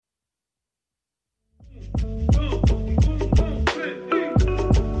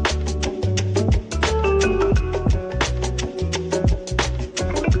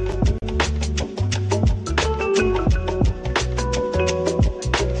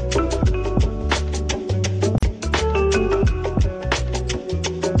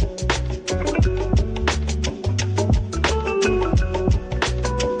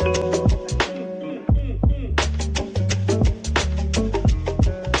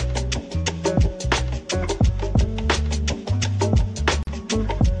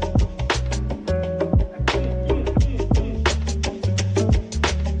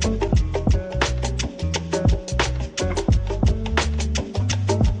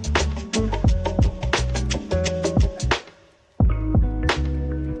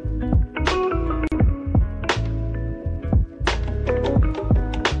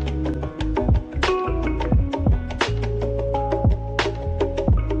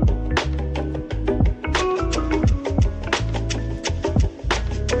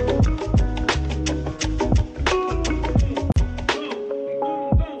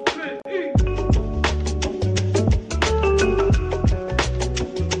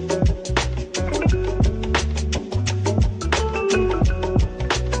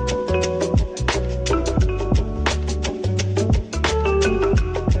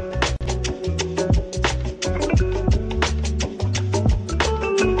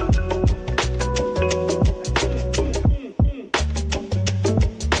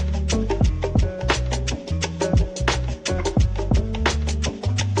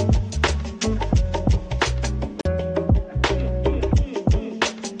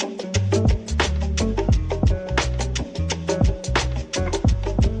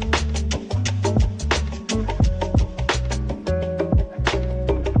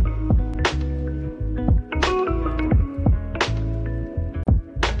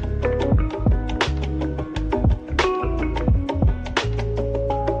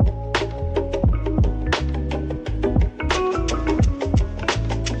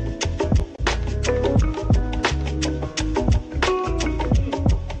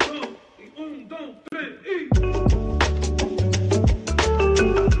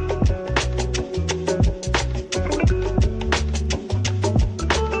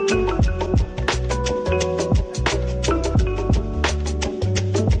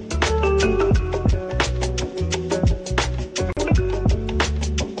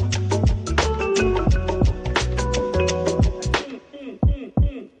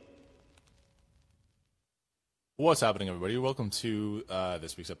What's happening, everybody? Welcome to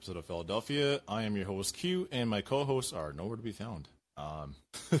this week's episode of Philadelphia. I am your host, Q, and my co-hosts are nowhere to be found. I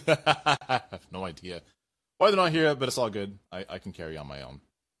have no idea why they're not here, but it's all good. I can carry on my own.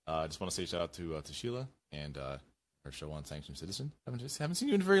 I just want to say shout out to Sheila and her show on Sanctioned Citizen. Haven't seen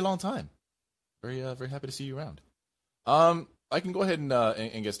you in a very long time. Very happy to see you around. I can go ahead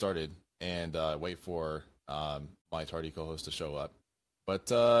and get started and wait for my tardy co-host to show up. But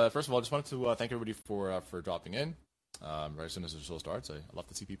first of all, I just wanted to thank everybody for dropping in. Right as soon as the show starts, I love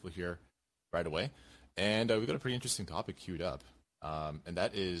to see people here right away. And we've got a pretty interesting topic queued up, and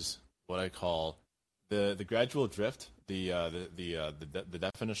that is what I call the gradual drift, the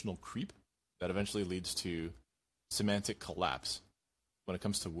definitional creep that eventually leads to semantic collapse when it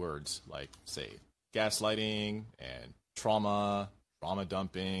comes to words like, say, gaslighting and trauma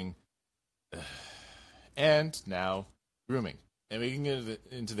dumping, and now grooming. And we can get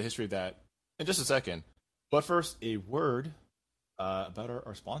into the history of that in just a second. But first, a word about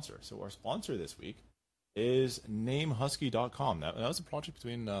our sponsor. So our sponsor this week is NameHusky.com. That was a project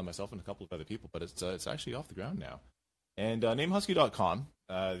between myself and a couple of other people, but it's actually off the ground now. And NameHusky.com,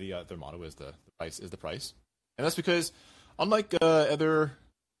 their motto is the price is the price. And that's because, unlike other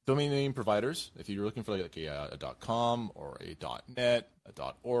domain name providers, if you're looking for like a .com or a .net,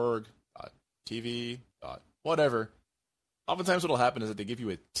 a .org, .tv, whatever, oftentimes what will happen is that they give you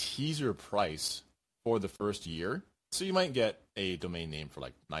a teaser price for the first year. So you might get a domain name for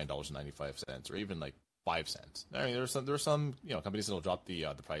like $9.95 or even like 5 cents. I mean, there are some companies that will drop the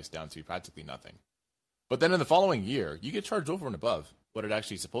price down to practically nothing. But then in the following year, you get charged over and above what it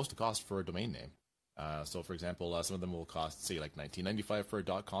actually is supposed to cost for a domain name. So for example, some of them will cost say like $19.95 for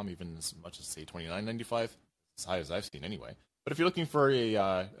a .com, even as much as say $29.95, as high as I've seen anyway. But if you're looking for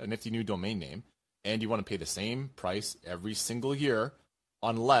a nifty new domain name, and you want to pay the same price every single year,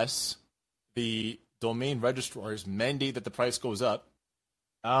 unless the domain registrars mandate that the price goes up,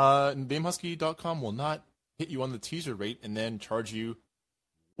 NameHusky.com will not hit you on the teaser rate and then charge you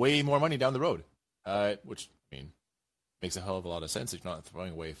way more money down the road, which, I mean, makes a hell of a lot of sense if you're not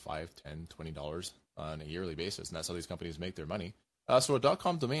throwing away $5, $10, $20 on a yearly basis, and that's how these companies make their money. So a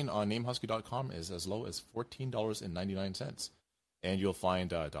 .com domain on NameHusky.com is as low as $14.99. And you'll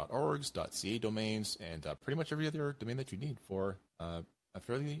find .orgs, .ca domains, and pretty much every other domain that you need for a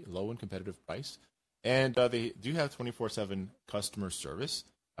fairly low and competitive price. And they do have 24/7 customer service.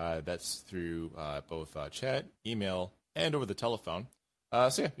 That's through both chat, email, and over the telephone.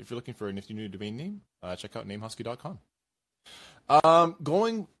 So yeah, if you're looking for a nifty new domain name, check out NameHusky.com.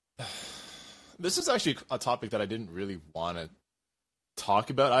 This is actually a topic that I didn't really want to talk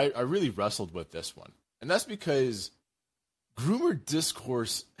about. I really wrestled with this one. And that's because groomer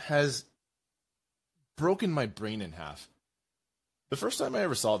discourse has broken my brain in half. The first time I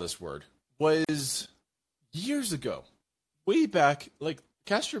ever saw this word was years ago. Way back, like,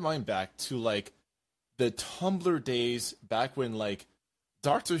 cast your mind back to, like, the Tumblr days, back when, like,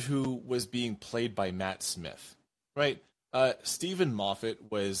 Doctor Who was being played by Matt Smith, right? Stephen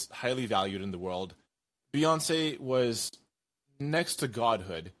Moffat was highly valued in the world. Beyonce was next to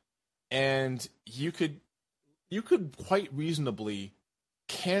godhood. And you could quite reasonably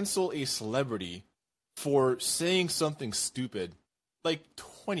cancel a celebrity for saying something stupid like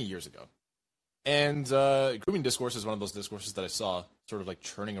 20 years ago. And grooming discourse is one of those discourses that I saw sort of like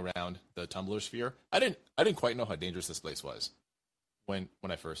churning around the Tumblr sphere. I didn't quite know how dangerous this place was when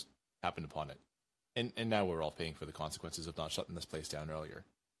I first happened upon it. And now we're all paying for the consequences of not shutting this place down earlier.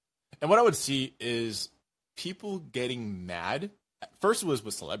 And what I would see is people getting mad. First it was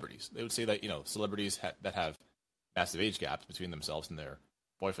with celebrities. They would say that, celebrities that have massive age gaps between themselves and their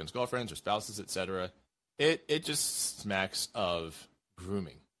boyfriends, girlfriends, or spouses, etc. It just smacks of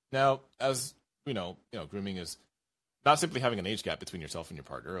grooming. Now, as we know, grooming is not simply having an age gap between yourself and your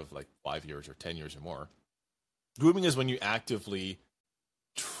partner of like 5 years or 10 years or more. Grooming is when you actively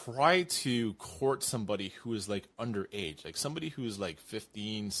try to court somebody who is like underage, like somebody who is like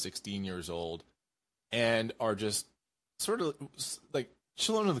 15, 16 years old, and are just sort of like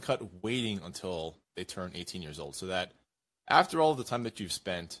chilling under the cut, waiting until they turn 18 years old, so that after all the time that you've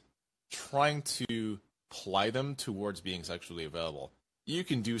spent trying to ply them towards being sexually available, you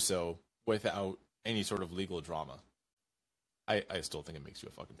can do so without any sort of legal drama. I still think it makes you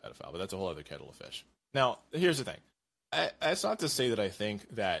a fucking pedophile, but that's a whole other kettle of fish. Now, here's the thing. It's not to say that I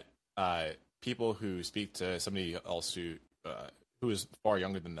think that people who speak to somebody else who is far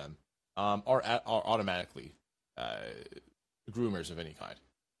younger than them are automatically groomers of any kind.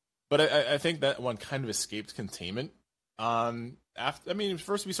 But I think that one kind of escaped containment.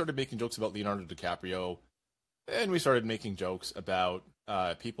 First we started making jokes about Leonardo DiCaprio, and we started making jokes about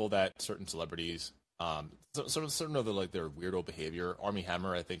people that certain celebrities Certain of the, like, their weirdo behavior. Army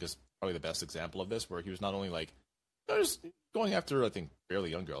Hammer, I think, is probably the best example of this, where he was not only like just going after, I think,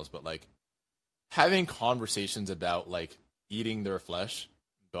 fairly young girls, but like having conversations about like eating their flesh,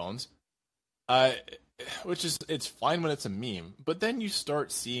 bones, uh, which is, it's fine when it's a meme, but then you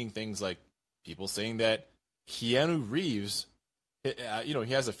start seeing things like people saying that Keanu Reeves, he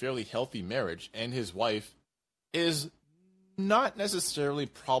has a fairly healthy marriage, and his wife is not necessarily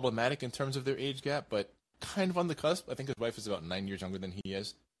problematic in terms of their age gap, but kind of on the cusp. I think his wife is about 9 years younger than he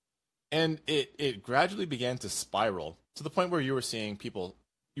is. And it gradually began to spiral to the point where you were seeing people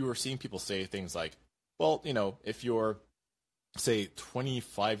say things like, well, if you're, say,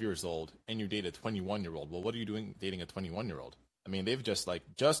 25 years old and you date a 21-year-old, well, what are you doing dating a 21-year-old? I mean, they've just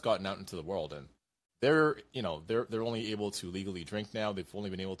gotten out into the world, and they're only able to legally drink now. They've only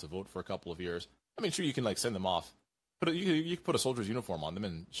been able to vote for a couple of years. I mean, sure, you can like send them off, you can put a soldier's uniform on them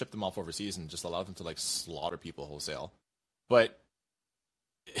and ship them off overseas and just allow them to like slaughter people wholesale. But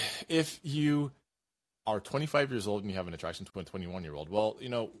if you are 25 years old and you have an attraction to a 21-year-old, well,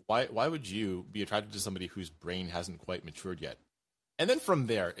 why would you be attracted to somebody whose brain hasn't quite matured yet? And then from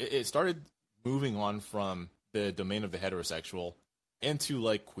there, it started moving on from the domain of the heterosexual into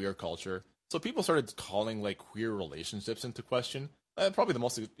like queer culture. So people started calling like queer relationships into question. Probably the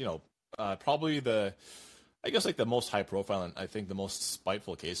most, probably the, I guess, like the most high profile and I think the most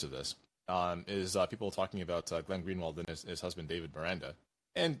spiteful case of this is people talking about Glenn Greenwald and his husband David Miranda.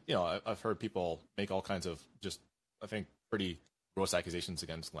 And I've heard people make all kinds of just, I think, pretty gross accusations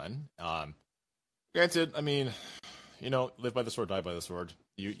against Glenn. Granted, I mean, live by the sword, die by the sword.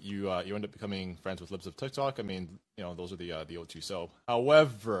 You end up becoming friends with libs of TikTok. I mean, those are the O2 so.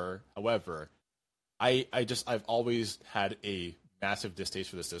 However, I've always had a massive distaste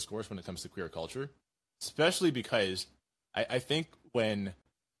for this discourse when it comes to queer culture, especially because I think when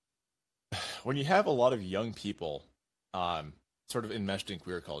you have a lot of young people sort of enmeshed in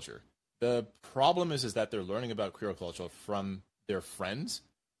queer culture, the problem is that they're learning about queer culture from their friends,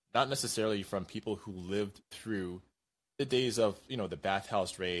 not necessarily from people who lived through the days of the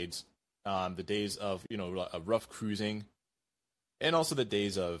bathhouse raids, the days of a rough cruising, and also the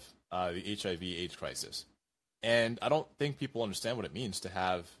days of the HIV/AIDS crisis. And I don't think people understand what it means to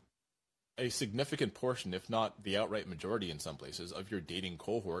have a significant portion, if not the outright majority in some places, of your dating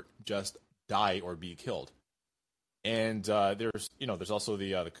cohort just die or be killed. And there's also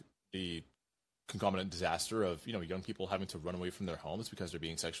the concomitant disaster of young people having to run away from their homes because they're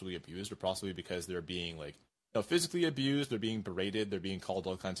being sexually abused, or possibly because they're being physically abused, they're being berated, they're being called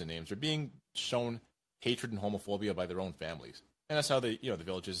all kinds of names, they're being shown hatred and homophobia by their own families. And that's how the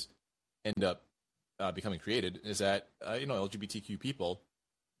villages end up becoming created, is that LGBTQ people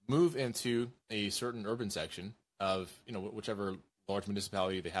move into a certain urban section of whichever large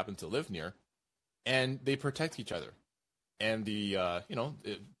municipality they happen to live near, and they protect each other. And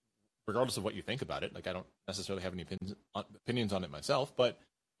regardless of what you think about it, like, I don't necessarily have any opinions on it myself, but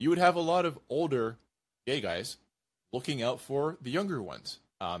you would have a lot of older gay guys looking out for the younger ones.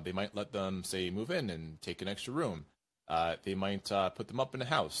 They might let them, say, move in and take an extra room. They might put them up in a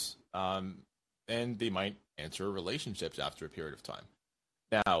house, and they might enter relationships after a period of time.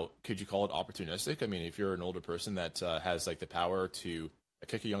 Now, could you call it opportunistic? I mean, if you're an older person that has like the power to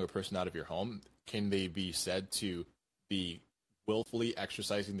kick a younger person out of your home, can they be said to be willfully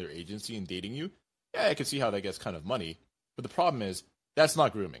exercising their agency and dating you? Yeah, I can see how that gets kind of money. But the problem is, that's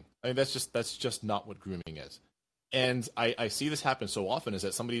not grooming. I mean, that's just not what grooming is. And I see this happen so often, is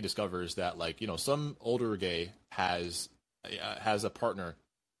that somebody discovers that, like, some older gay has a partner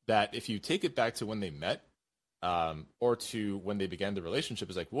that, if you take it back to when they met, or to when they began the relationship,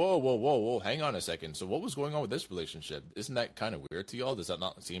 is like, whoa, hang on a second. So what was going on with this relationship? Isn't that kind of weird to y'all? Does that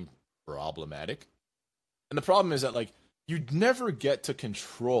not seem problematic? And the problem is that, like, you never get to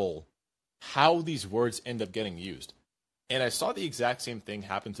control how these words end up getting used. And I saw the exact same thing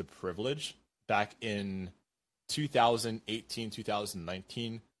happen to privilege back in 2018,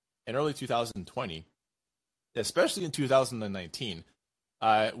 2019, and early 2020, especially in 2019,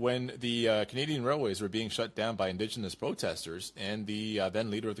 when the Canadian railways were being shut down by Indigenous protesters, and the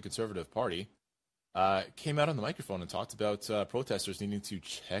then leader of the Conservative Party came out on the microphone and talked about protesters needing to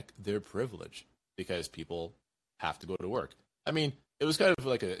check their privilege because people have to go to work. I mean, it was kind of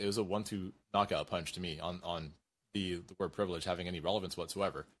like it was a 1-2 knockout punch to me on the word privilege having any relevance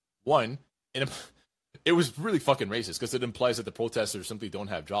whatsoever. One, it was really fucking racist because it implies that the protesters simply don't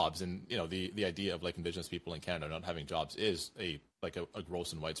have jobs, and the idea of like Indigenous people in Canada not having jobs is a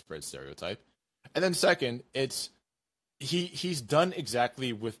gross and widespread stereotype. And then second, it's he's done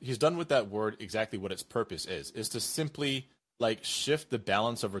with that word exactly what its purpose is to simply like shift the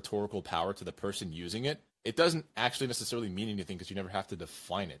balance of rhetorical power to the person using it, it doesn't actually necessarily mean anything because you never have to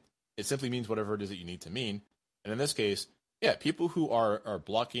define it. It simply means whatever it is that you need to mean. And in this case, yeah, people who are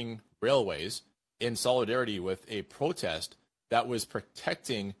blocking railways in solidarity with a protest that was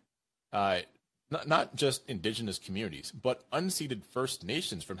protecting not just indigenous communities, but unceded First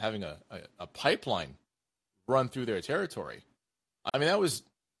Nations from having a pipeline run through their territory. I mean,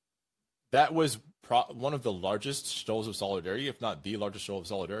 that was one of the largest shows of solidarity, if not the largest show of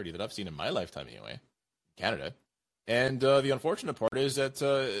solidarity that I've seen in my lifetime anyway, in Canada. And the unfortunate part is that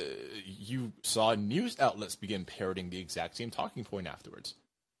you saw news outlets begin parroting the exact same talking point afterwards.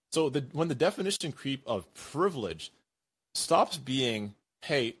 So when the definition creep of privilege stops being,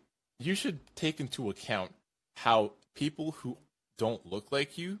 hey, you should take into account how people who don't look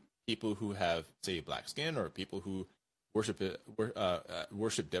like you, people who have, say, black skin, or people who worship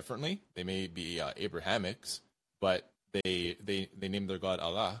differently, they may be Abrahamics, but they name their God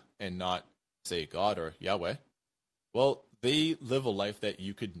Allah and not, say, God or Yahweh. Well, they live a life that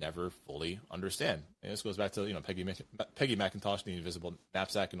you could never fully understand. And this goes back to Peggy McIntosh, the invisible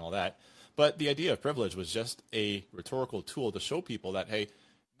knapsack, and all that. But the idea of privilege was just a rhetorical tool to show people that, hey,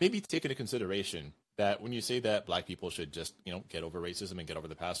 maybe take into consideration that when you say that black people should just get over racism and get over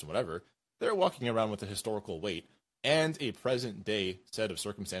the past and whatever, they're walking around with a historical weight and a present day set of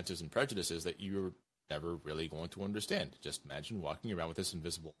circumstances and prejudices that you're never really going to understand. Just imagine walking around with this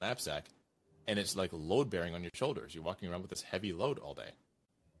invisible knapsack, and it's like load bearing on your shoulders. You're walking around with this heavy load all day.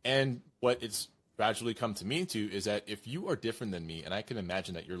 And what it's gradually come to mean to is that if you are different than me, and I can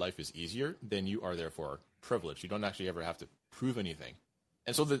imagine that your life is easier, then you are therefore privileged. You don't actually ever have to prove anything.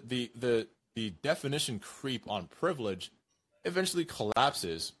 And so the definition creep on privilege eventually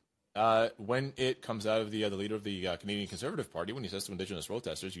collapses when it comes out of the leader of the Canadian Conservative Party, when he says to Indigenous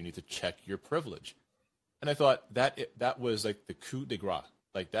protesters, you need to check your privilege. And I thought that was like the coup de grace.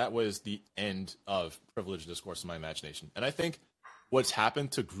 Like, that was the end of privileged discourse in my imagination. And I think what's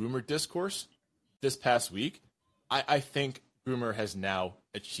happened to groomer discourse this past week, I think groomer has now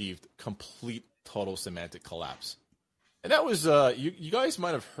achieved complete, total semantic collapse. And that was, you guys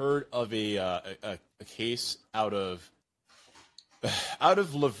might have heard of a case out of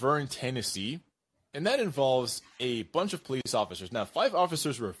Laverne, Tennessee, and that involves a bunch of police officers. Now, 5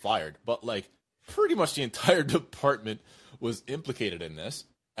 officers were fired, but like pretty much the entire department was implicated in this.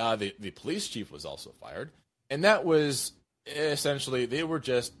 The police chief was also fired, and that was essentially they were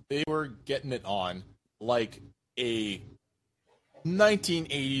getting it on like a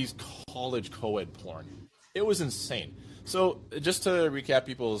 1980s college co-ed porn. It was insane. So just to recap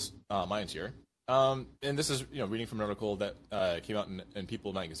people's minds here, and this is reading from an article that came out in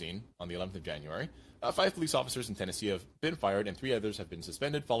People magazine on the 11th of January. 5 police officers in Tennessee have been fired, and 3 others have been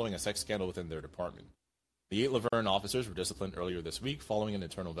suspended following a sex scandal within their department. The 8 Laverne officers were disciplined earlier this week following an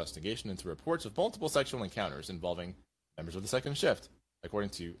internal investigation into reports of multiple sexual encounters involving members of the second shift, according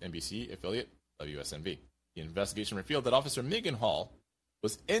to NBC affiliate WSNV. The investigation revealed that Officer Megan Hall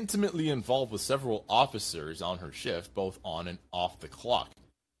was intimately involved with several officers on her shift, both on and off the clock.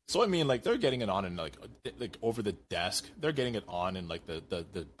 So I mean, like, they're getting it on in like over the desk. They're getting it on in like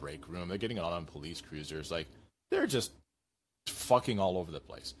the break room. They're getting it on police cruisers. Like, they're just fucking all over the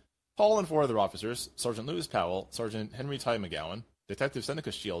place. Hall and 4 other officers, Sergeant Lewis Powell, Sergeant Henry Ty McGowan, Detective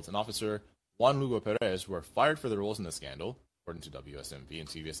Seneca Shields, and Officer Juan Lugo Perez, were fired for their roles in the scandal, according to WSMV and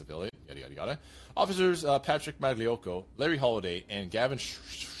CBS affiliate, yada yada yada. Officers Patrick Magliocco, Larry Holiday, and Gavin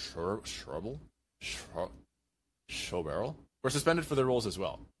Schoberl were suspended for their roles as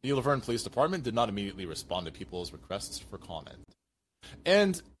well. The Laverne Police Department did not immediately respond to people's requests for comment.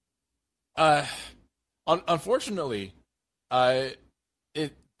 And unfortunately, that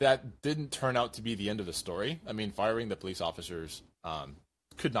didn't turn out to be the end of the story. I mean, firing the police officers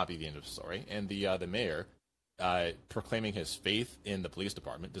could not be the end of the story. And the mayor proclaiming his faith in the police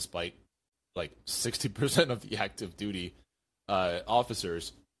department, despite like 60% of the active duty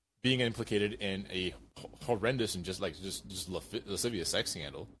officers being implicated in a horrendous and just lascivious sex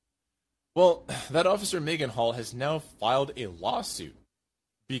scandal. Well, that officer Megan Hall has now filed a lawsuit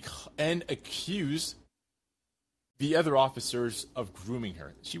and accused the other officers of grooming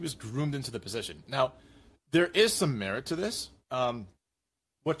her. She was groomed into the position. Now, there is some merit to this.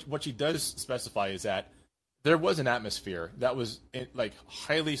 What she does specify is that there was an atmosphere that was like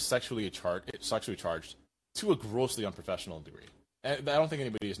highly sexually charged to a grossly unprofessional degree. And I don't think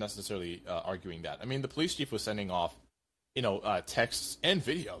anybody is necessarily arguing that. I mean, the police chief was sending off, texts and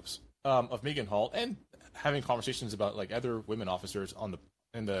videos of Megan Hall and having conversations about like other women officers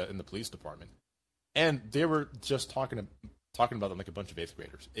in the police department. And they were just talking about them like a bunch of 8th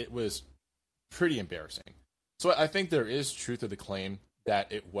graders. It was pretty embarrassing. So I think there is truth to the claim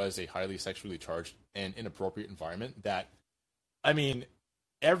that it was a highly sexually charged and inappropriate environment. That, I mean,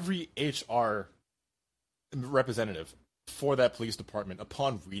 every HR representative for that police department,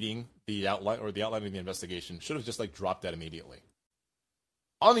 upon reading the outline or the outline of the investigation, should have just like dropped that immediately.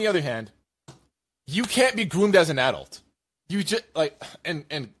 On the other hand, you can't be groomed as an adult. You just like and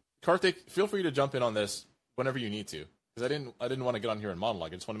Karthik, feel free to jump in on this whenever you need to, because I didn't want to get on here and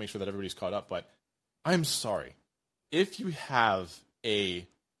monologue. I just want to make sure that everybody's caught up. But I'm sorry if you have a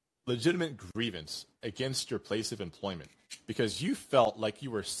legitimate grievance against your place of employment because you felt like you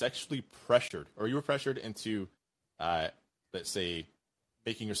were sexually pressured, or you were pressured into, let's say,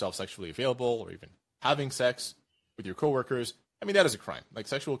 making yourself sexually available, or even having sex with your coworkers. I mean, that is a crime. Like,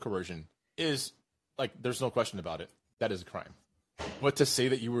 sexual coercion is, like, there's no question about it. That is a crime. But to say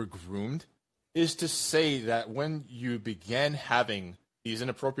that you were groomed is to say that when you began having these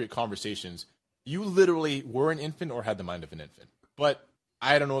inappropriate conversations, you literally were an infant or had the mind of an infant. But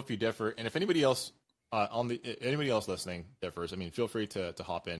I don't know if you differ, and if anybody else anybody else listening differs, I mean, feel free to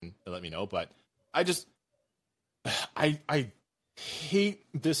hop in and let me know. But I hate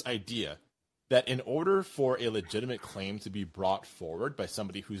this idea that in order for a legitimate claim to be brought forward by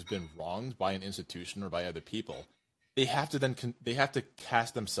somebody who's been wronged by an institution or by other people, they have to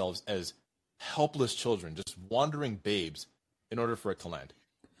cast themselves as helpless children, just wandering babes, in order for it to land.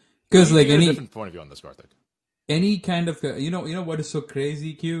 Because like any different point of view on this, Karthik. Any kind of you know what is so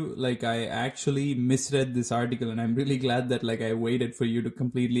crazy, Q? Like, I actually misread this article, and I'm really glad that like I waited for you to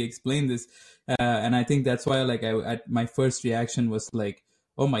completely explain this. And I think that's why like my first reaction was like,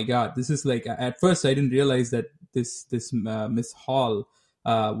 oh my god, this is like, at first I didn't realize that this Miss Hall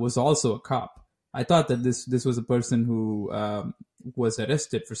was also a cop. I thought that this was a person who was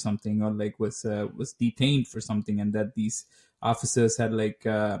arrested for something, or like was detained for something, and that these officers had like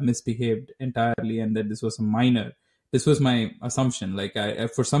misbehaved entirely, and that this was a minor. This was my assumption. Like, I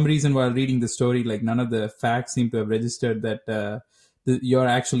for some reason while reading the story, like none of the facts seem to have registered that you're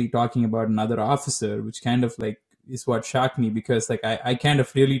actually talking about another officer, which kind of like is what shocked me, because like I kind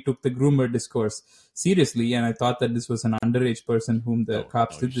of really took the groomer discourse seriously, and I thought that this was an underage person whom the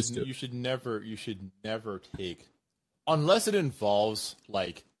cops did this to. You should never take, unless it involves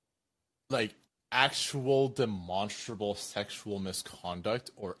like actual demonstrable sexual misconduct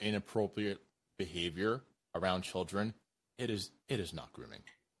or inappropriate behavior around children, it is not grooming.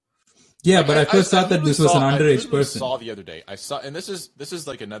 Yeah, like, but I first thought that this was an underage person. Saw the other day. I saw, and this is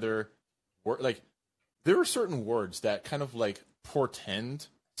like another word. Like, there are certain words that kind of like portend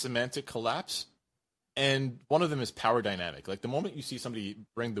semantic collapse, and one of them is power dynamic. Like, the moment you see somebody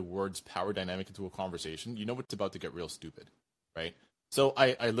bring the words power dynamic into a conversation, you know it's about to get real stupid, right? So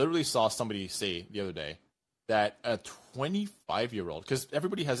I literally saw somebody say the other day that a 25-year-old, because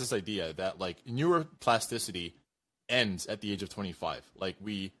everybody has this idea that like neuroplasticity ends at the age of 25. Like,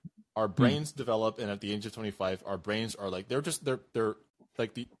 our brains develop, and at the age of 25, our brains are like, they're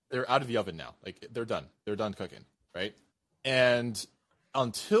out of the oven now. Like, they're done cooking, right? And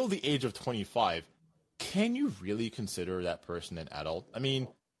until the age of 25, can you really consider that person an adult? I mean,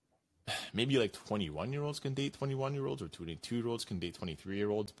 maybe like 21-year-olds can date 21-year-olds, or 22-year-olds can date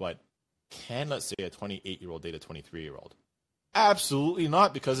 23-year-olds, but can, let's say, a 28-year-old date a 23-year-old? Absolutely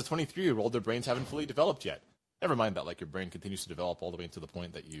not, because a 23-year-old, their brains haven't fully developed yet. Never mind that like your brain continues to develop all the way to the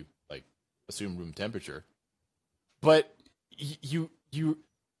point that you like assume room temperature. But you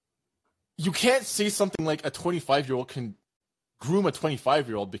can't say something like a 25-year-old can groom a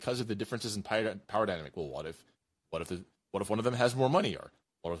 25-year-old because of the differences in power dynamic. Well, what if one of them has more money, or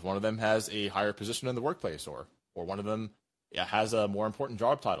what if one of them has a higher position in the workplace, or one of them has a more important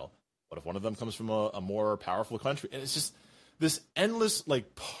job title? What if one of them comes from a more powerful country? And it's just this endless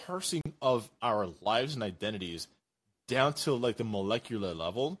like parsing of our lives and identities down to like the molecular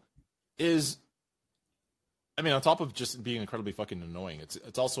level is, I mean, on top of just being incredibly fucking annoying,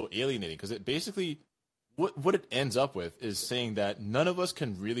 it's also alienating, because it basically, what it ends up with is saying that none of us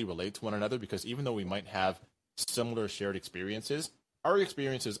can really relate to one another, because even though we might have similar shared experiences, our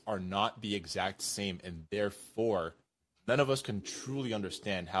experiences are not the exact same, and therefore none of us can truly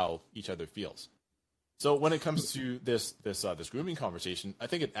understand how each other feels. So when it comes to this grooming conversation, I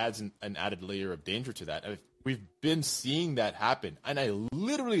think it adds an added layer of danger to that. We've been seeing that happen, and I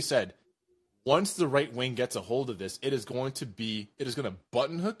literally said, once the right wing gets a hold of this, it is going to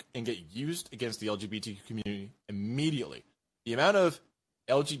button hook and get used against the LGBTQ community immediately. The amount of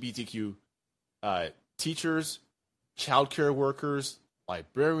LGBTQ teachers, childcare workers,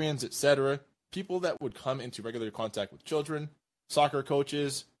 librarians, etc., people that would come into regular contact with children, soccer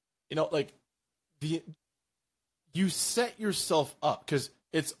coaches, you set yourself up, because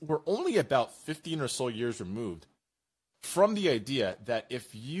we're only about 15 or so years removed from the idea that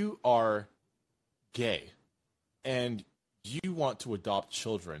if you are gay and you want to adopt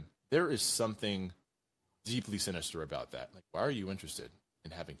children, there is something deeply sinister about that. Like, why are you interested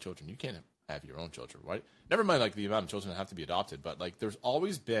in having children? You can't have your own children, right? Never mind, like, the amount of children that have to be adopted, but, like, there's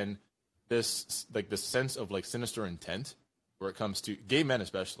always been this sense of, like, sinister intent where it comes to gay men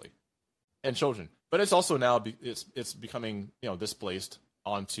especially and children. But it's also now it's becoming, displaced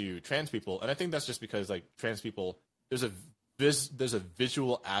onto trans people, and I think that's just because, like, trans people, there's a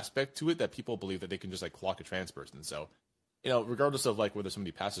visual aspect to it that people believe that they can just, like, clock a trans person. So, regardless of, like, whether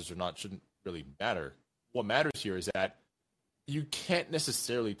somebody passes or not shouldn't really matter. What matters here is that you can't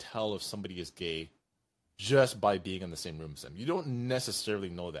necessarily tell if somebody is gay just by being in the same room as them. You don't necessarily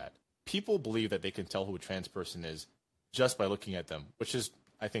know that. People believe that they can tell who a trans person is just by looking at them, which is,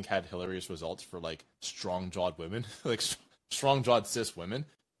 I think, had hilarious results for, like, strong-jawed women, like strong-jawed cis women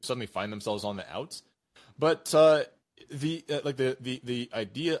who suddenly find themselves on the outs. But the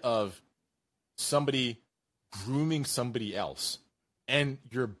idea of somebody grooming somebody else and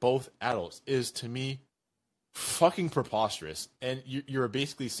you're both adults is, to me, fucking preposterous. And you're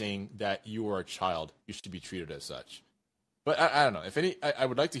basically saying that you are a child, you should be treated as such. But I don't know. I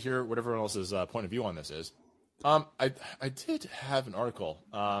would like to hear what everyone else's point of view on this is. I did have an article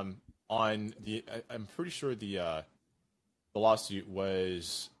on the. I'm pretty sure the lawsuit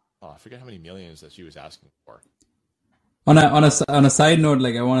was. I forget how many millions that she was asking for. On a side note,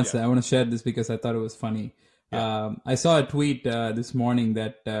 like, I want to share this because I thought it was funny. Yeah. I saw a tweet this morning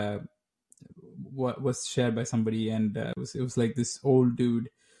that was shared by somebody, and it was like this old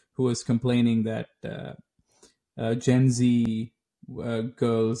dude who was complaining that Gen Z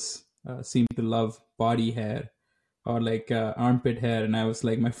girls seem to love body hair or, like, armpit hair, and I was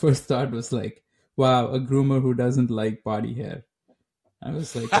like, my first thought was like, wow, a groomer who doesn't like body hair. I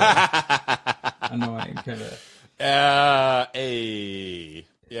was like, I know I kind of.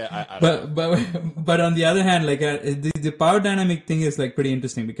 Yeah, but on the other hand, like, the power dynamic thing is, like, pretty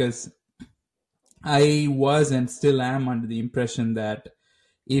interesting because I was and still am under the impression that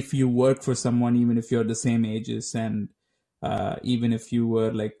if you work for someone, even if you're the same ages and even if you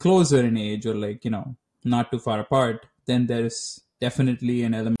were, like, closer in age or, like, not too far apart, then there is definitely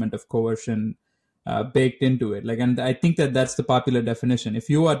an element of coercion baked into it. Like, and I think that that's the popular definition. If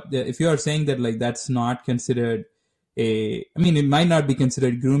you are saying that, like, that's not considered it might not be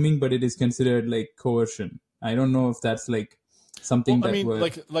considered grooming, but it is considered, like, coercion. I don't know if that's, like, something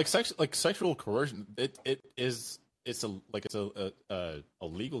sexual coercion. It's a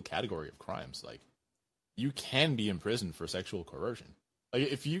legal category of crimes. Like, you can be imprisoned for sexual coercion.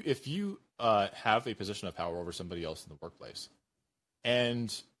 Like, if you have a position of power over somebody else in the workplace,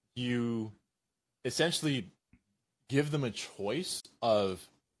 and you essentially give them a choice of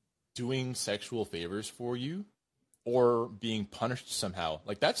doing sexual favors for you or being punished somehow,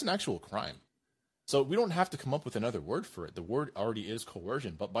 like, that's an actual crime. So we don't have to come up with another word for it. The word already is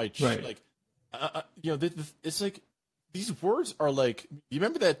coercion. But by right. it's like these words are like. You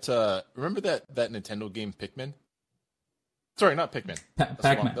remember that Nintendo game Pikmin? Sorry, not Pikmin.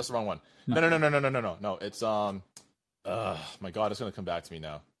 Pac-Man. That's the wrong one. No. It's my God, it's gonna come back to me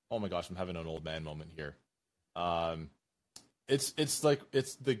now. Oh my gosh, I'm having an old man moment here. It's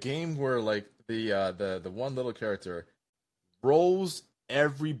the game where, like, the one little character rolls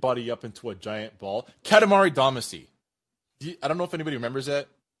everybody up into a giant ball. Katamari Damacy. I don't know if anybody remembers that.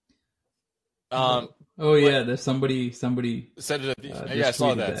 There's somebody said it. I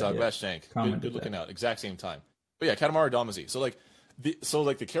saw that. Glass Shank. Good looking out. Exact same time. But yeah, Katamari Damacy. So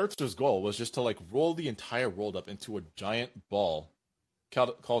the character's goal was just to, like, roll the entire world up into a giant ball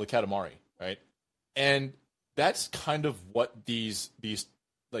called the Katamari, right? And that's kind of what these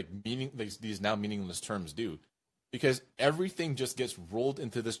now meaningless terms do, because everything just gets rolled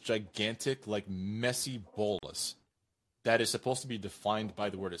into this gigantic, like, messy bolus that is supposed to be defined by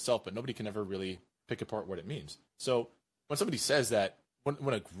the word itself, but nobody can ever really pick apart what it means. So when somebody says that,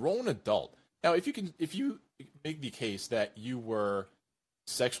 when a grown adult, now if you make the case that you were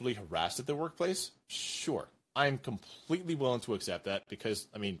sexually harassed at the workplace, sure, I'm completely willing to accept that, because,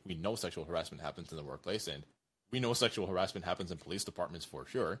 we know sexual harassment happens in the workplace, and we know sexual harassment happens in police departments for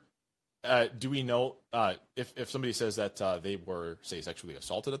sure. Do we know if somebody says that they were, say, sexually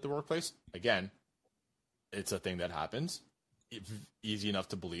assaulted at the workplace? Again, it's a thing that happens. Easy enough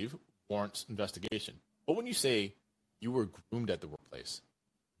to believe, warrants investigation. But when you say you were groomed at the workplace,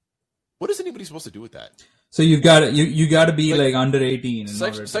 what is anybody supposed to do with that? So you got to be, like, under 18.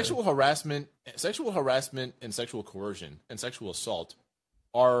 Sexual harassment, and sexual coercion and sexual assault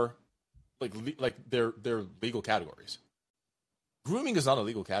are like they're legal categories. grooming is not a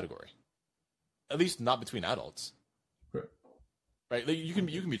legal category, at least not between adults. Right? Like, you can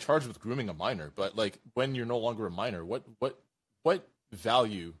be charged with grooming a minor, but like when you're no longer a minor, what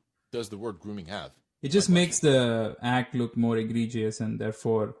value does the word grooming have? It just makes the act look more egregious and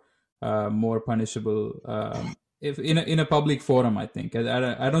therefore more punishable. If in a public forum, I think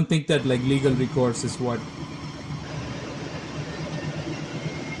I don't think that like legal recourse is what.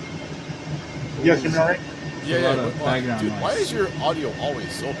 Yes, you're right. Yeah. Background Dude, noise. why is your audio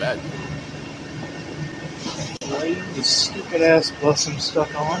always so bad? The stupid ass bus I'm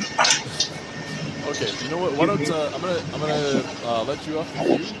stuck on. Okay, you know what? Why don't I'm gonna let you off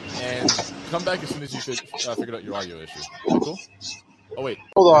the queue and come back as soon as you figured out your audio issue. Cool. Oh wait.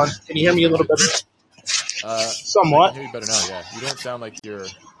 Hold on. Can you hear me a little better? Somewhat. I can hear you better now. Yeah, you don't sound like you're.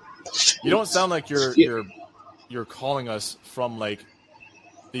 You don't sound like you're calling us from like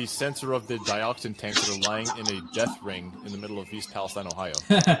the center of the dioxin tanks that are lying in a death ring in the middle of East Palestine, Ohio.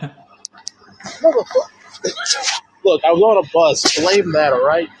 Look, I was on a bus. Blame that, all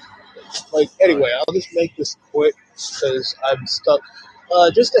right? Like, anyway, I'll just make this quick because I'm stuck.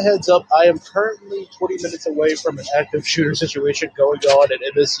 Just a heads up, I am currently 20 minutes away from an active shooter situation going on at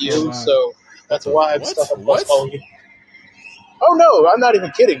MSU, so that's why I'm stuck on bus calling you. Oh, no, I'm not even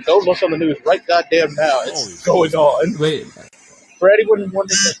kidding. Go look on the news right goddamn now. It's going on. Wait. For anyone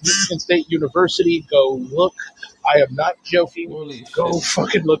wondering, at Michigan State University, go look. I am not joking. Holy go shit.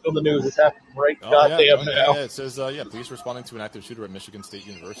 fucking look on the news. It's happening right goddamn now. Yeah, it says, police responding to an active shooter at Michigan State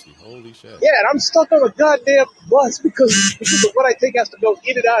University. Holy shit. Yeah, and I'm stuck on a goddamn bus because of what I think has to go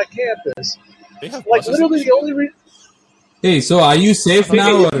in and out of campus. They have like, literally the only reason... Hey, so are you safe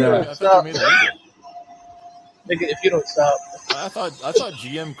now? Or, I thought they made it legal. Nigga, if you don't stop. I thought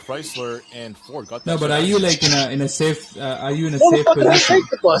GM, Chrysler, and Ford got that. No, but are you like in a safe? Are you in a Well, safe the fuck did I position? take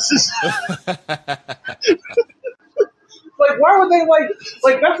the buses? Like, why would they like?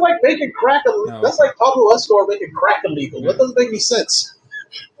 That's like making crack illegal. No. That's like Pablo Escobar making crack illegal. That doesn't make any sense.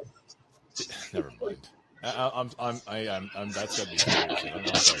 Never mind. That's gotta be serious. I'm sorry, dude.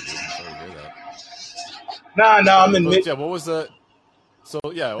 I'm sorry to hear that. Nah, I'm in Michigan. Yeah, what was the? So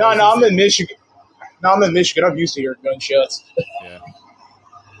yeah. No, I'm in Michigan. No, I'm in Michigan. I'm used to hearing gunshots. Yeah.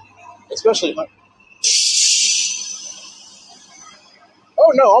 Especially like.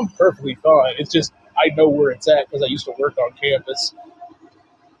 Oh no, I'm perfectly fine. It's just I know where it's at because I used to work on campus.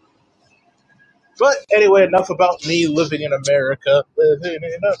 But anyway, enough about me living in America. Living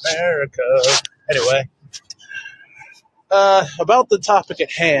in America. Anyway, about the topic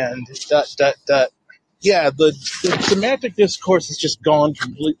at hand. Yeah, the semantic discourse has just gone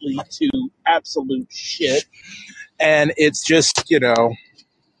completely to absolute shit, and it's just the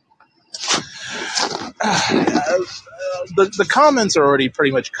comments are already pretty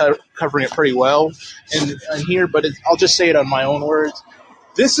much covering it pretty well in here, but I'll just say it on my own words.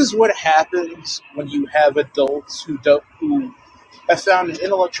 This is what happens when you have adults who have found an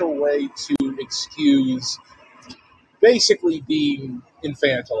intellectual way to excuse basically being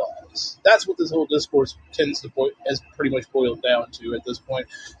infantilized. That's what this whole discourse has pretty much boiled down to at this point,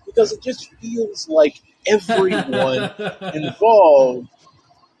 because it just feels like everyone involved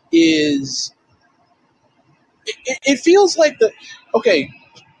is. It feels like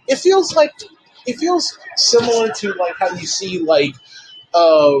it feels similar to like how you see like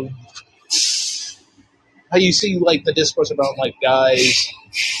the discourse about like guys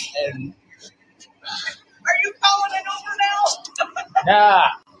and. Are you calling it over now? Nah.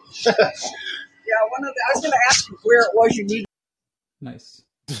 Yeah, I was going to ask you where it was you needed. Nice.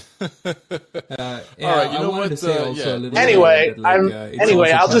 All right, you know what?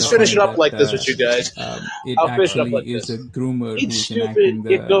 Anyway, I'll just finish it up that, like this with you guys. It I'll finish it up actually like is this. a groomer It's who's stupid.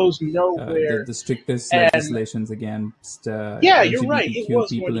 enacting It goes nowhere. the strictest And- legislations against Yeah, you're right. It LGBTQ was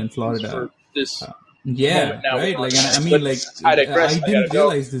people going in to Florida. for this. Yeah, moment now. right. Like, and I mean, But like, I digress. I I didn't gotta go.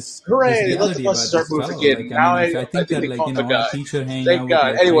 realize this. Hooray, this let the reality bus about start this moving fellow. again. Like, Now I I think think that, they like, caught the a guy. teacher hanging Thank out God.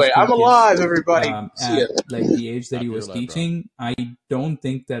 with, like, Anyway, high I'm school alive, kids, everybody. See ya. at like the age that he Happy was you're alive, bro. teaching, I don't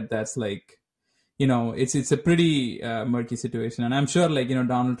think that's like, it's a pretty murky situation, and I'm sure like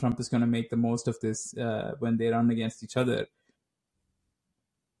Donald Trump is going to make the most of this when they run against each other.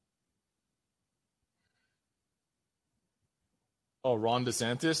 Oh, Ron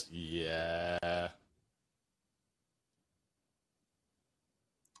DeSantis? Yeah.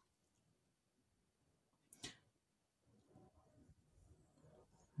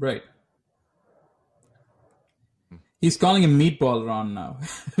 Right. He's calling him Meatball Ron now,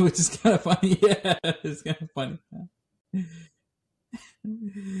 which is kind of funny. Yeah, it's kind of funny.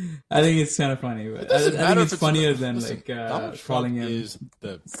 I think it's kind of funny, but I think it's funnier than Donald calling Trump him is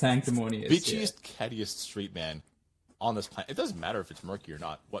the sanctimonious. bitchiest, cattiest straight man on this planet. It doesn't matter if it's murky or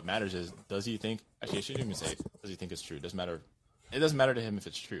not. What matters is, does he think? Actually, I shouldn't even say, does he think it's true? It doesn't matter. It doesn't matter to him if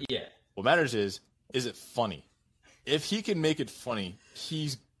it's true. Yeah. What matters is it funny? If he can make it funny,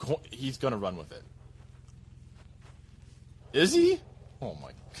 he's gonna run with it. Is he? Oh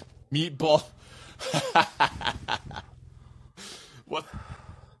my God. Meatball.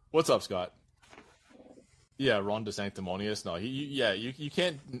 What's up, Scott? Yeah, Ron DeSanctimonious. No, you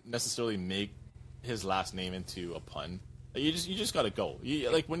can't necessarily make his last name into a pun. You just gotta go.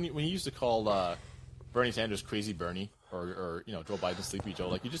 Like when he used to call Bernie Sanders Crazy Bernie or Joe Biden Sleepy Joe.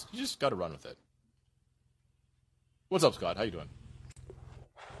 Like you just gotta run with it. What's up, Scott? How you doing?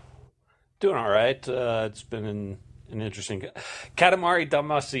 Doing all right. It's been an interesting. Katamari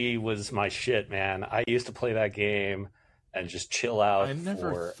Damacy was my shit, man. I used to play that game and just chill out I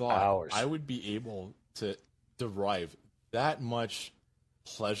never for thought hours. I would be able to derive that much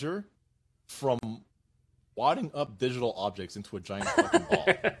pleasure from wadding up digital objects into a giant fucking ball.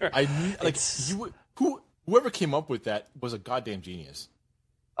 I knew, like whoever came up with that was a goddamn genius.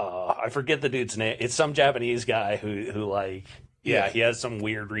 I forget the dude's name. It's some Japanese guy who like he has some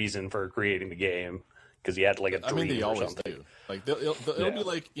weird reason for creating the game because he had like a dream. I mean, they or always something. do. Like it'll be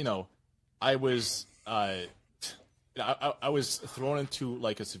like I was I was thrown into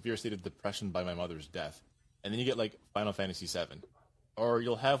like a severe state of depression by my mother's death, and then you get like Final Fantasy VII, or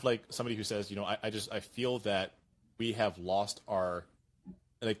you'll have like somebody who says, I feel that we have lost our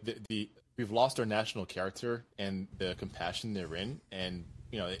we've lost our national character and the compassion therein, and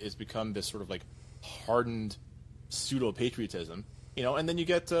it's become this sort of like hardened pseudo patriotism, and then you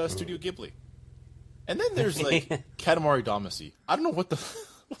get Studio Ghibli, and then there's like Katamari Damacy. I don't know what the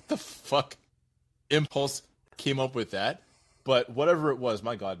fuck impulse came up with that, but whatever it was,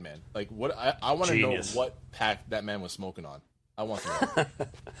 my God, man, like what I want to know what pack that man was smoking on. I want to know.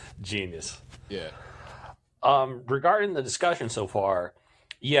 Genius. Yeah. Regarding the discussion so far,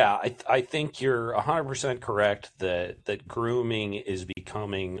 yeah, I think you're 100% correct that grooming is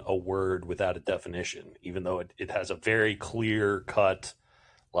becoming a word without a definition, even though it has a very clear cut,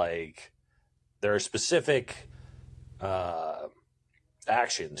 like there are specific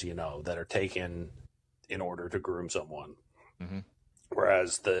actions, that are taken in order to groom someone. Mm-hmm.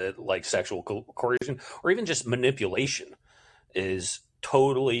 Whereas the like sexual coercion or even just manipulation is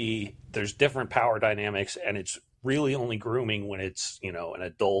totally, there's different power dynamics, and it's really only grooming when it's an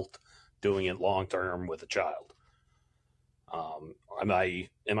adult doing it long term with a child. Am I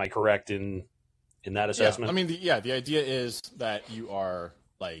correct in that assessment? Yeah. I mean, the idea is that you are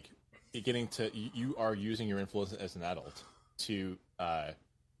like you are using your influence as an adult to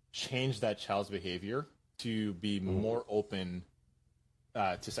change that child's behavior to be more open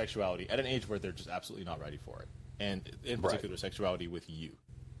to sexuality at an age where they're just absolutely not ready for it, and in particular sexuality with you.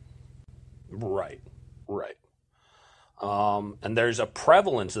 Right. And there's a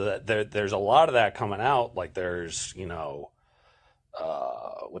prevalence of that. There's a lot of that coming out. Like there's,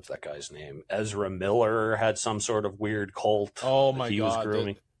 what's that guy's name? Ezra Miller had some sort of weird cult. Oh my he God. was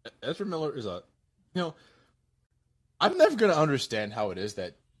grooming. Ezra Miller is I'm never going to understand how it is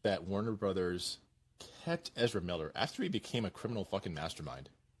that Warner Brothers kept Ezra Miller after he became a criminal fucking mastermind.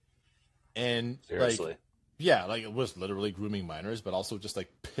 And seriously. Like it was literally grooming minors, but also just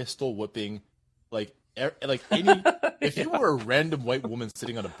like pistol whipping, like any. If you were a random white woman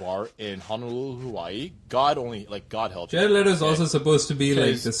sitting at a bar in Honolulu, Hawaii, God help you. Jared Leto is also supposed to be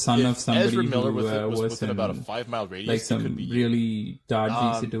like the son of somebody Ezra Miller who was was within in about a 5-mile radius. like some really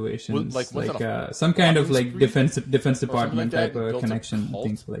dodgy situations, like some kind of like defense or department something like type that, of built a connection, cult.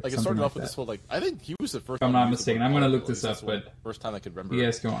 things like it something started like off with that. this whole I think he was the first. If I'm time not he used the mistaken, word I'm gonna polycle. look this At least up, that's but first time I could remember.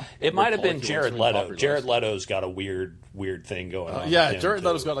 yes, go on. It might have been Polycle Jared was Leto. popularized. Jared Leto's got a weird thing going on. Yeah, with him, Jared too.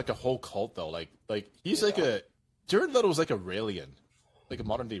 Leto's got like a whole cult though. Like he's like a Jared Leto was like a Raelian, like a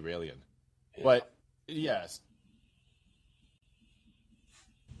modern day Raelian. Yeah. But yes.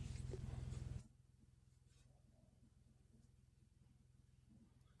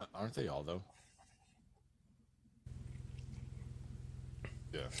 Aren't they all though?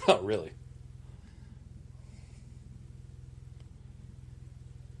 Yeah. Oh, really?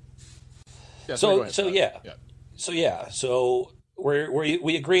 Yeah, So go ahead, Scott. yeah. So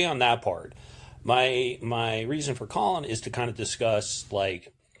we agree on that part. My reason for calling is to kind of discuss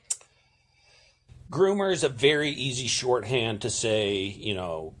like groomer is a very easy shorthand to say,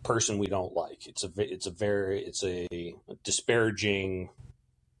 person we don't like. It's a disparaging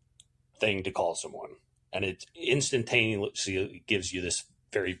thing to call someone, and it instantaneously gives you this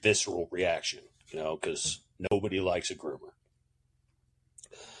very visceral reaction, because nobody likes a groomer.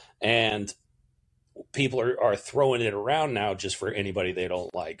 And people are throwing it around now just for anybody they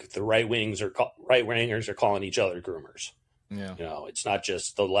don't like. The right wingers are calling each other groomers. Yeah. It's not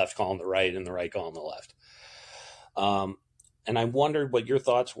just the left calling the right and the right calling the left. And I wondered what your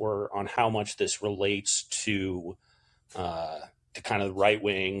thoughts were on how much this relates to kind of right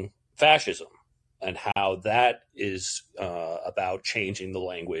wing fascism, and how that is about changing the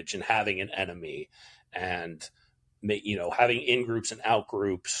language and having an enemy, and having in groups and out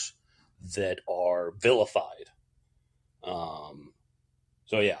groups that are vilified.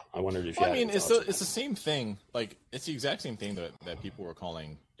 So yeah, I wondered if you. I mean, it's the same thing. Like, it's the exact same thing that people were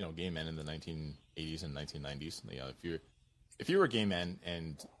calling gay men in the 1980s and 1990s. If you were a gay man,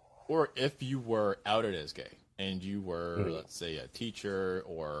 or if you were outed as gay and you were, let's say, a teacher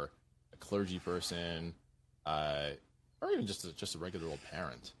or a clergy person, or even just a regular old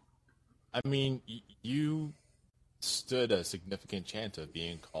parent, I mean, you stood a significant chance of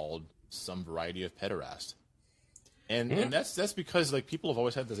being called some variety of pederast. And that's because, like, people have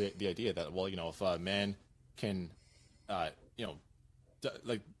always had the idea that, well, if a man can,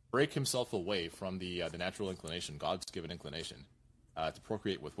 break himself away from the natural inclination, God's given inclination, to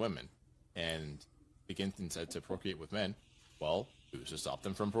procreate with women, and begin instead to procreate with men, well, who's to stop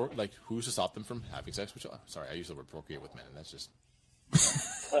them from having sex with? Sorry, I use the word procreate with men, and that's just.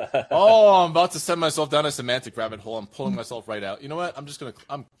 Oh, I'm about to send myself down a semantic rabbit hole. I'm pulling myself right out. You know what?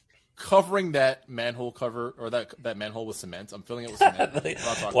 I'm covering that manhole cover, or that manhole with cement. I'm filling it with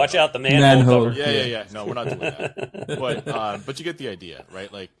cement. Watch out, the manhole cover. Yeah. No, we're not doing that. But you get the idea,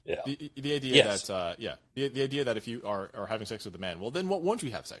 right? Like, the idea that the idea that if you are having sex with a man, well, then what won't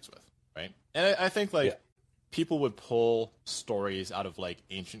you have sex with, right? And I think people would pull stories out of like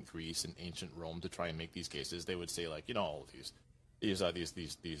ancient Greece and ancient Rome to try and make these cases. They would say, like,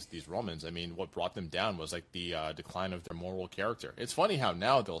 these Romans, I mean, what brought them down was like the decline of their moral character. It's funny how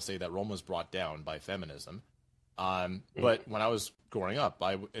now they'll say that Rome was brought down by feminism. But when I was growing up,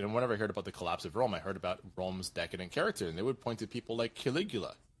 and whenever I heard about the collapse of Rome, I heard about Rome's decadent character, and they would point to people like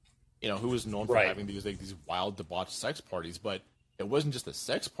Caligula, who was known for having these wild, debauched sex parties. But it wasn't just the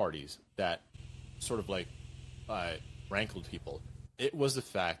sex parties that sort of rankled people. It was the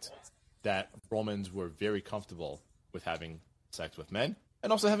fact that Romans were very comfortable with having sex with men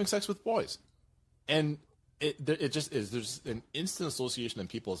and also having sex with boys, and it just is. There's an instant association in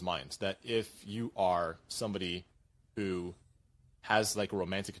people's minds that if you are somebody who has like a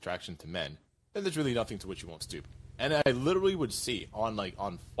romantic attraction to men, then there's really nothing to which you won't stoop. And I literally would see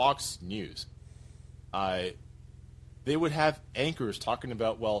on Fox News, they would have anchors talking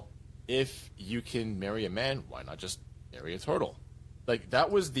about, well, if you can marry a man, why not just marry a turtle? Like,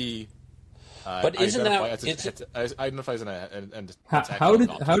 that was the. But isn't that identifies an how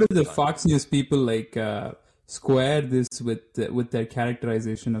did the Fox News people square this with their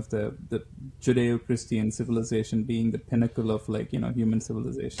characterization of the Judeo-Christian civilization being the pinnacle of human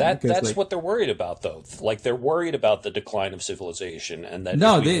civilization? That's what they're worried about, though. Like, they're worried about the decline of civilization, and that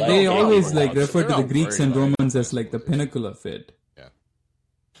they always refer to the Greeks and Romans as like the pinnacle of it. Yeah.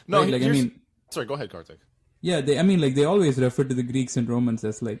 No, right? Sorry, go ahead, Kartik. Yeah, they always refer to the Greeks and Romans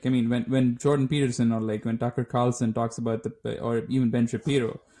as when Jordan Peterson or when Tucker Carlson talks about or even Ben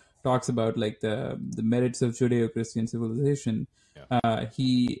Shapiro talks about the merits of Judeo-Christian civilization,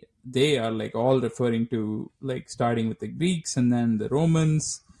 they are all referring to starting with the Greeks and then the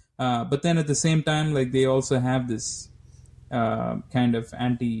Romans, but then at the same time they also have this kind of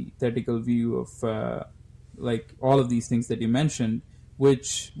antithetical view of all of these things that you mentioned,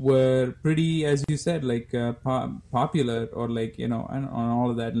 which were pretty, as you said, popular or on all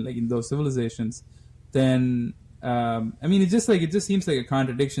of that, in those civilizations. Then it just seems like a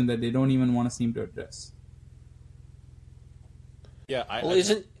contradiction that they don't even want to seem to address. Yeah, I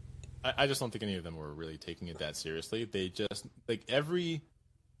just don't think any of them were really taking it that seriously. They just every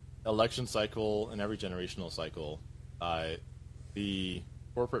election cycle and every generational cycle, the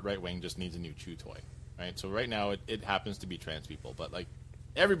corporate right wing just needs a new chew toy. Right? So right now it happens to be trans people, but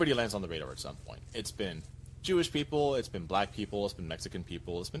everybody lands on the radar at some point. It's been Jewish people, it's been black people, it's been Mexican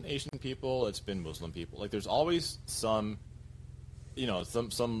people, it's been Asian people, it's been Muslim people. There's always some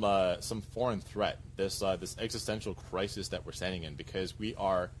foreign threat, this existential crisis that we're standing in, because we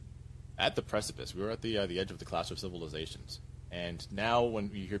are at the precipice. We're at the edge of the clash of civilizations. And now when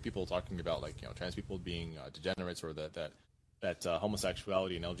you hear people talking about trans people being degenerates, or that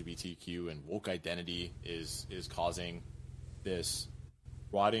homosexuality and LGBTQ and woke identity is causing this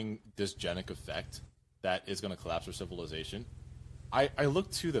rotting dysgenic effect that is going to collapse our civilization, I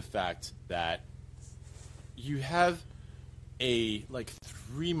look to the fact that you have a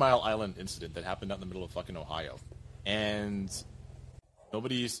 3 Mile Island incident that happened out in the middle of fucking Ohio, and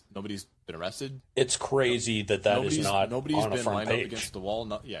nobody's been arrested. It's crazy that is not nobody's on a been front lined page. up against the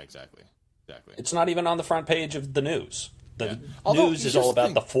wall. Yeah, exactly. It's not even on the front page of the news. The Although, news is here's all the about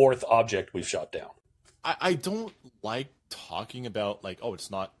thing. the fourth object we've shot down. I don't like talking about like, oh,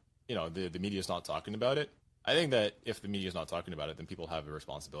 it's not, the media's not talking about it. I think that if the media's not talking about it, then people have a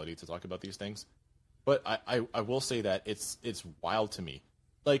responsibility to talk about these things. But I will say that it's wild to me.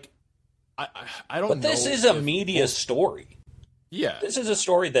 Like, I don't know. But this is a media story. Yeah. This is a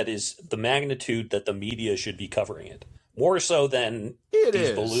story that is the magnitude that the media should be covering it. More so than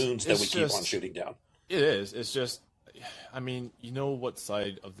these balloons that we keep on shooting down. It is. It's just, I mean, what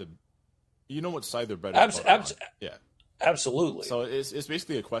side they're better on. Yeah. Absolutely. So it's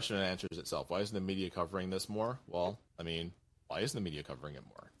basically a question that answers itself. Why isn't the media covering this more? Well, I mean, why isn't the media covering it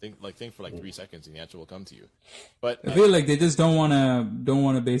more? Think for 3 seconds and the answer will come to you. But I feel like they just don't want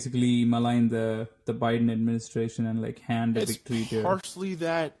to basically malign the Biden administration and like hand a victory to. Partially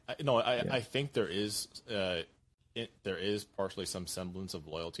that. I think there is partially some semblance of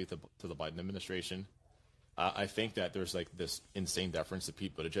loyalty to the Biden administration. I think that there's like this insane deference to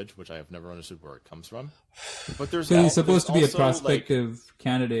Pete Buttigieg, which I have never understood where it comes from. But he's supposed to be a prospective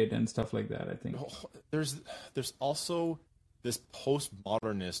candidate and stuff like that, I think. There's also this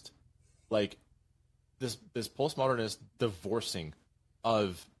postmodernist, like this postmodernist divorcing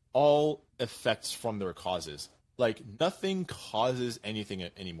of all effects from their causes. Like nothing causes anything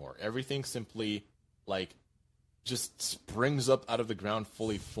anymore. Everything simply like just springs up out of the ground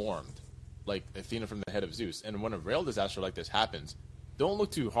fully formed. Like Athena from the head of Zeus. And when a rail disaster like this happens, don't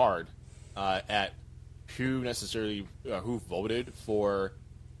look too hard at who voted for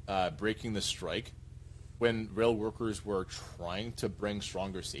breaking the strike when rail workers were trying to bring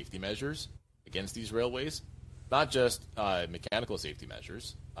stronger safety measures against these railways. Not just mechanical safety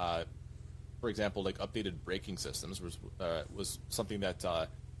measures. For example, like updated braking systems was something that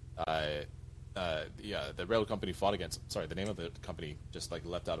the rail company fought against. Sorry, the name of the company just like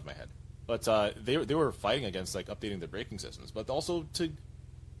leapt out of my head. But they were fighting against like updating the braking systems, but also to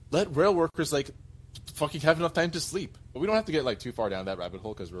let rail workers like fucking have enough time to sleep. But we don't have to get like too far down that rabbit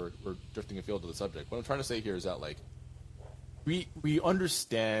hole because we're drifting afield to the subject. What I'm trying to say here is that like we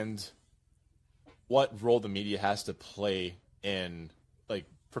understand what role the media has to play in like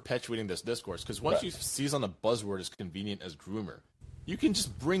perpetuating this discourse. Because once you seize on a buzzword as convenient as groomer, you can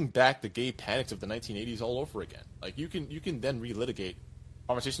just bring back the gay panics of the 1980s all over again. Like you can then relitigate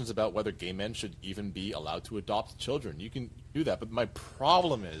conversations about whether gay men should even be allowed to adopt children. You can do that, but my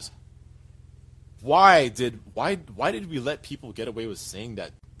problem is, why did we let people get away with saying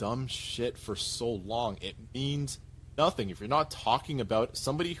that dumb shit for so long? It means nothing if you're not talking about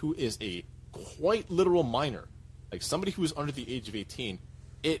somebody who is a quite literal minor, like somebody who is under the age of 18.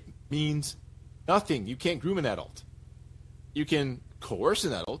 It means nothing. You can't groom an adult. You can coerce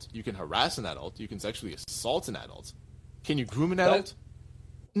an adult. You can harass an adult. You can sexually assault an adult. Can you groom an adult?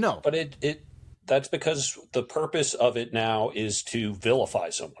 No. But that's because the purpose of it now is to vilify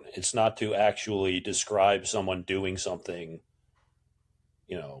someone. It's not to actually describe someone doing something,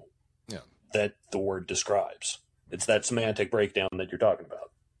 that the word describes. It's that semantic breakdown that you're talking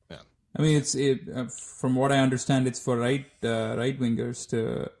about. Yeah. I mean, from what I understand, it's for right wingers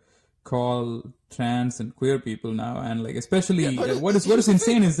to call trans and queer people now, and like especially what is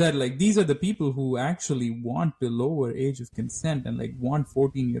insane is that like these are the people who actually want the lower age of consent and like want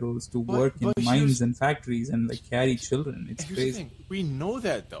 14-year-olds to work in mines and factories and like carry children. It's crazy. We know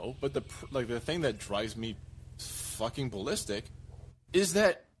that though, but the thing that drives me fucking ballistic is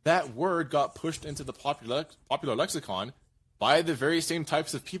that word got pushed into the popular lexicon by the very same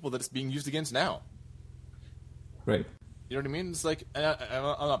types of people that it's being used against now. Right. You know what I mean? It's like, I'm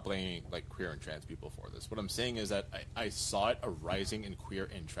not blaming like queer and trans people for this. What I'm saying is that I saw it arising in queer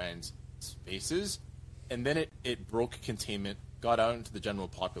and trans spaces, and then it broke containment, got out into the general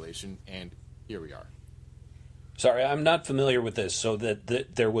population, and here we are. Sorry, I'm not familiar with this. So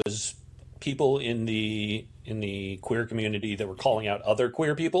that there was people in the queer community that were calling out other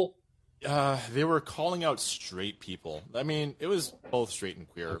queer people? They were calling out straight people. I mean, it was both straight and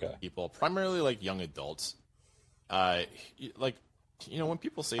queer people, primarily like young adults. When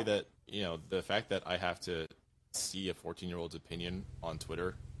people say that, the fact that I have to see a 14-year-old's opinion on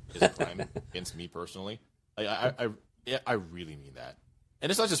Twitter is a crime against me personally, I really mean that.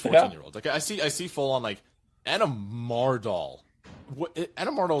 And it's not just 14-year-olds. Like I see full on like Anna Mardal.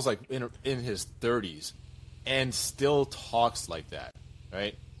 Anna Mardal's like in his 30s and still talks like that,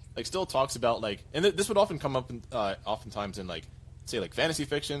 right? Like still talks about like, and this would often come up oftentimes in like, say like fantasy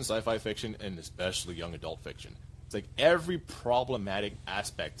fiction, sci-fi fiction, and especially young adult fiction. It's like every problematic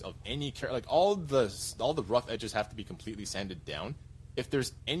aspect of any character, like all the rough edges have to be completely sanded down if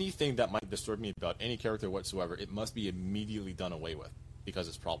there's anything that might disturb me about any character whatsoever, it must be immediately done away with because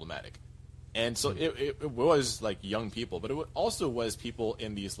it's problematic. And so it was like young people, but it also was people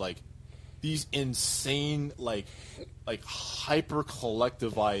in these insane like hyper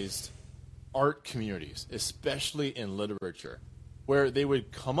collectivized art communities, especially in literature, where they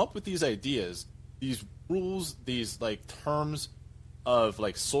would come up with these ideas, these rules, these like terms of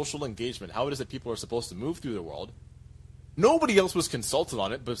like social engagement, how it is that people are supposed to move through the world. Nobody else was consulted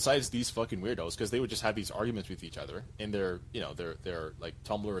on it besides these fucking weirdos, because they would just have these arguments with each other in their like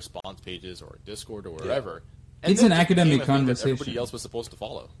Tumblr response pages or Discord or wherever. And it's an academic conversation. Everybody else was supposed to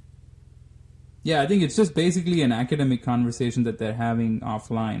follow. Yeah, I think it's just basically an academic conversation that they're having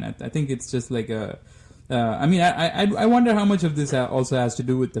offline. I think it's just like a. I mean, I wonder how much of this also has to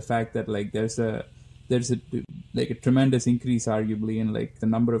do with the fact that like there's a like a tremendous increase, arguably, in like the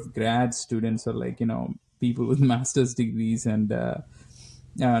number of grad students or like people with master's degrees and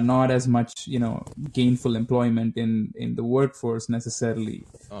not as much gainful employment in the workforce necessarily.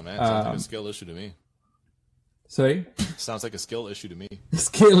 Oh man, sounds like a skill issue to me. Sorry? Sounds like a skill issue to me.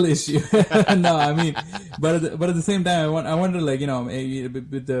 Skill issue. No, I mean, but at the same time, I wonder, like,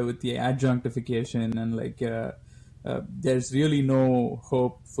 with the adjunctification and like, there's really no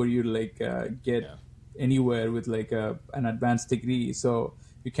hope for you to like get anywhere with like an advanced degree. So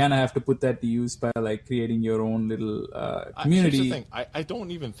you kind of have to put that to use by like creating your own little community. Here's the thing. I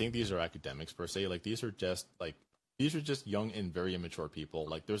don't even think these are academics per se. Like these are just young and very immature people.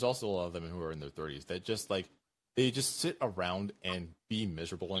 Like there's also a lot of them who are in their 30s that just like. They just sit around and be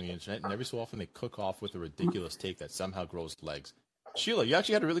miserable on the internet, and every so often they cook off with a ridiculous take that somehow grows legs. Sheila, you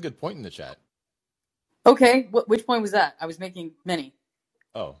actually had a really good point in the chat. Okay, which point was that? I was making many.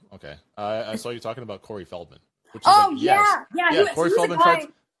 Oh, okay. I saw you talking about Corey Feldman. Which is yeah.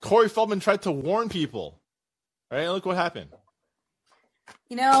 Corey Feldman tried to warn people. All right, look what happened.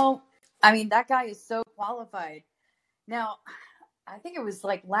 I mean, that guy is so qualified. Now, I think it was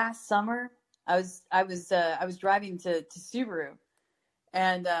like last summer. I was driving to Subaru,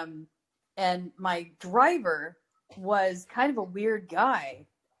 and my driver was kind of a weird guy,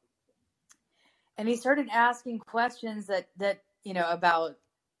 and he started asking questions that about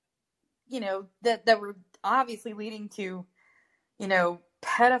that were obviously leading to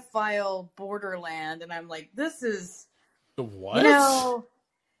pedophile borderland, and I'm like, this is the what?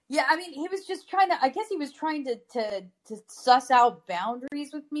 Yeah, I mean, he was just trying to suss out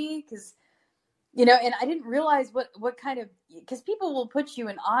boundaries with me because. And I didn't realize what kind of, because people will put you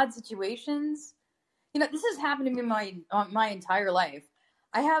in odd situations. This has happened to me my entire life.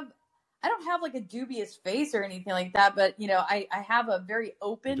 I don't have like a dubious face or anything like that, but I have a very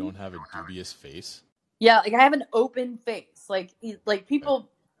open. You don't have a dubious face? Yeah, like I have an open face. Like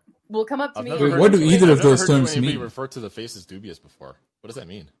people will come up to me. What do either of those terms mean? You refer to the face as dubious before. What does that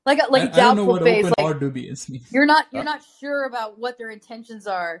mean? Like a doubtful face. I don't know what open or dubious means. You're not sure about what their intentions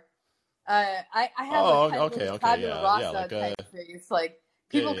are. I have type face. Like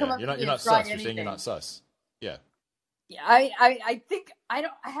people come up to me you're not sus. You're saying you're not sus. Yeah. Yeah. I think I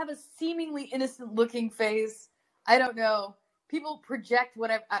have a seemingly innocent looking face. I don't know. People project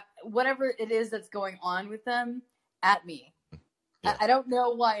whatever it is that's going on with them at me. Yeah. I don't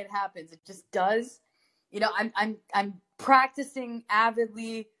know why it happens. It just does. I'm practicing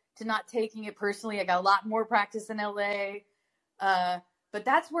avidly to not taking it personally. I got a lot more practice in LA. But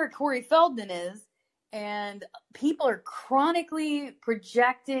that's where Corey Feldman is, and people are chronically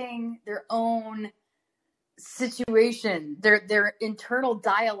projecting their own situation, their internal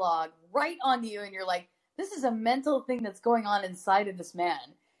dialogue right on you, and you're like, this is a mental thing that's going on inside of this man,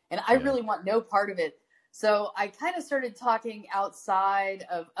 and I really want no part of it. So I kind of started talking outside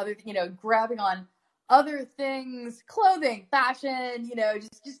of other, grabbing on other things, clothing, fashion,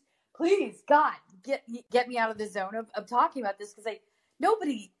 just please, God, get me out of the zone of talking about this, because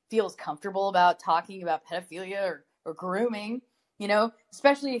nobody feels comfortable about talking about pedophilia or grooming,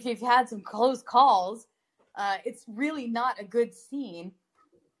 especially if you've had some close calls. It's really not a good scene.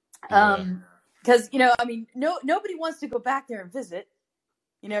 Because, I mean, nobody wants to go back there and visit.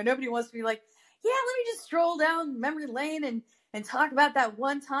 Nobody wants to be like, yeah, let me just stroll down memory lane and talk about that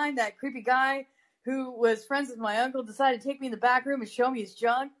one time that creepy guy who was friends with my uncle decided to take me in the back room and show me his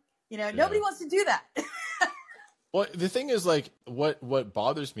junk. Nobody wants to do that. Well, the thing is, like, what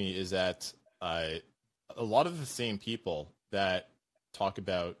bothers me is that a lot of the same people that talk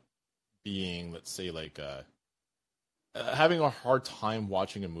about being, let's say, like, having a hard time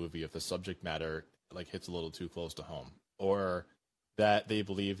watching a movie if the subject matter, like, hits a little too close to home, or that they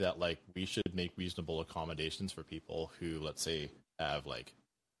believe that, like, we should make reasonable accommodations for people who, let's say, have, like,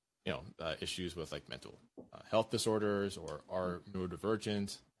 issues with like mental health disorders or are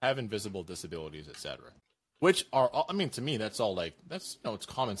neurodivergent, have invisible disabilities, etc. Which are, I mean, to me, that's all like it's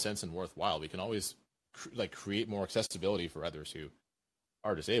common sense and worthwhile. We can always create more accessibility for others who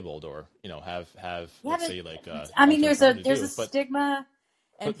are disabled or have let's say like. I mean, there's a but, stigma,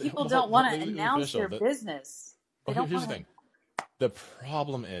 and people don't want to announce their business. Here's the thing: the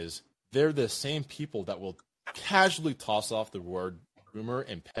problem is they're the same people that will casually toss off the word groomer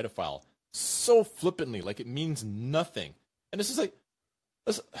and pedophile so flippantly, like it means nothing. And this is like,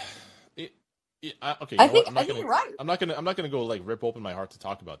 okay. I think you're right. I'm not gonna go like rip open my heart to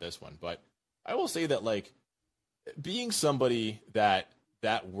talk about this one, but I will say that like being somebody that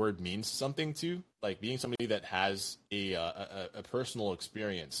word means something to, like being somebody that has a personal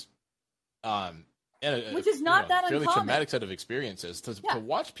experience, and which is not that fairly uncommon. Traumatic set of experiences to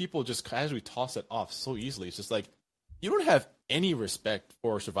watch people just casually toss it off so easily. It's just like you don't have any respect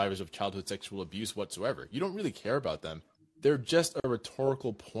for survivors of childhood sexual abuse whatsoever. You don't really care about them. They're just a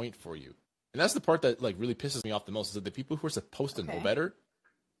rhetorical point for you. And that's the part that like really pisses me off the most, is that the people who are supposed to know better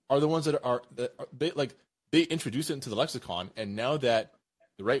are the ones that they introduce it into the lexicon, and now that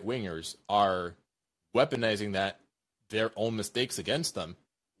the right wingers are weaponizing their own mistakes against them,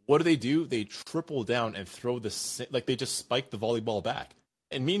 what do? They triple down and throw they just spike the volleyball back.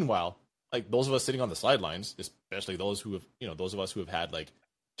 And meanwhile, like those of us sitting on the sidelines, especially those who have, those of us who have had like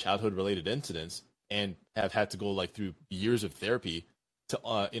childhood related incidents and have had to go like through years of therapy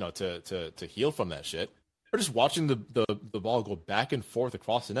to heal from that shit, we're just watching the ball go back and forth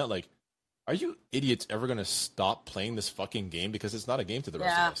across the net. Like, are you idiots ever going to stop playing this fucking game? Because it's not a game to the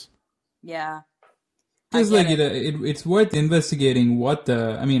rest of us. Yeah. Just like it's worth investigating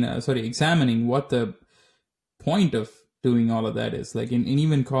examining what the point of doing all of that is. Like in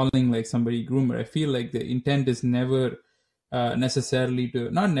even calling like somebody groomer, I feel like the intent is never necessarily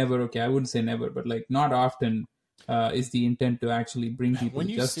I wouldn't say never, but like not often is the intent to actually bring people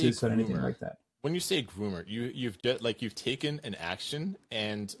to justice or anything like that. When you say groomer, you've taken an action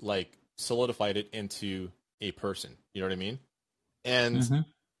and like solidified it into a person. You know what I mean? And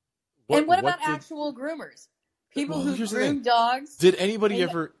what about actual groomers? People who groom dogs? Did anybody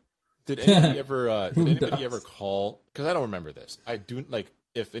ever call? Because I don't remember this. I do, like,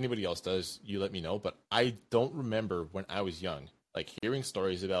 if anybody else does, you let me know. But I don't remember when I was young, like hearing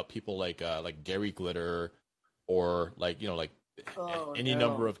stories about people like Gary Glitter, or any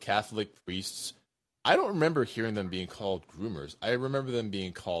number of Catholic priests. I don't remember hearing them being called groomers. I remember them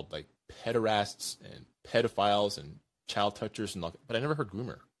being called like pederasts and pedophiles and child touchers, but I never heard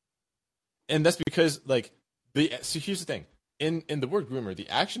groomer. And that's because like so here's the thing. In the word groomer, the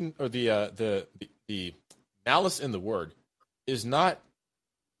action or the malice in the word is not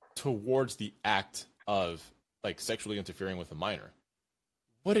towards the act of like sexually interfering with a minor.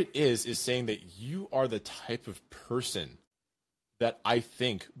 What it is saying that you are the type of person that I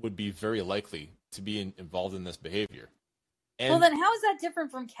think would be very likely to be involved in this behavior. And well, then how is that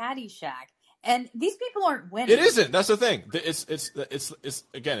different from Caddyshack? And these people aren't winning. It isn't. That's the thing. It's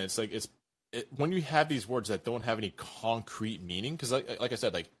when you have these words that don't have any concrete meaning, because like I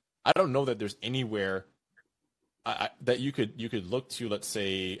said, like I don't know that there's anywhere that you could look to, let's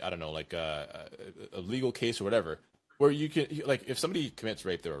say, I don't know, like a legal case or whatever, where you can, like, if somebody commits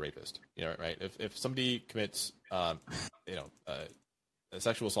rape, they're a rapist, right? If somebody commits a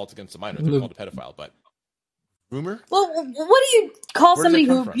sexual assault against a minor, they're called a pedophile. But groomer? Well, what do you call somebody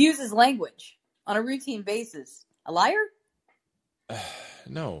who abuses language on a routine basis? A liar?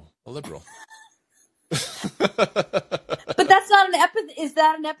 No, a liberal. But that's not an epithet. Is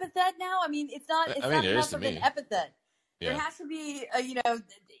that an epithet now? I mean, it's not. It's not enough of an epithet. Yeah. There has to be, you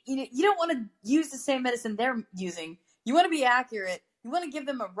don't want to use the same medicine they're using. You want to be accurate. You want to give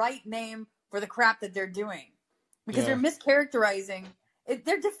them a right name for the crap that they're doing, because they're mischaracterizing.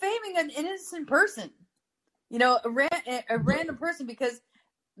 They're defaming an innocent person. A random person because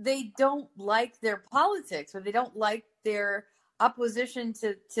they don't like their politics, or they don't like their opposition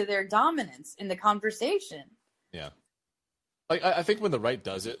to their dominance in the conversation. Yeah. Like, I think when the right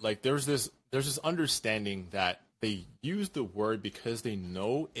does it, like there's this understanding that they use the word because they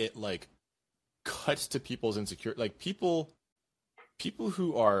know it like cuts to people's insecurity. Like people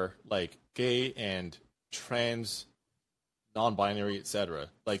who are like gay and trans, non-binary, etc.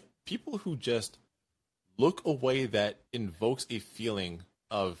 Like people who just look a way that invokes a feeling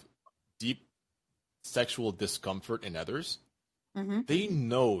of deep sexual discomfort in others. Mm-hmm. They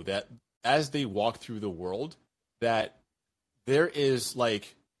know that as they walk through the world, that there is there's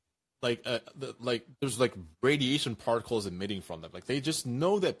like radiation particles emitting from them. Like they just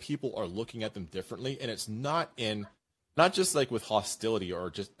know that people are looking at them differently, and it's not in not just like with hostility or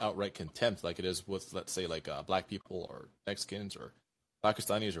just outright contempt, like it is with, let's say, like black people or Mexicans or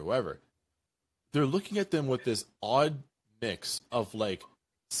Pakistanis or whoever. They're looking at them with this odd mix of like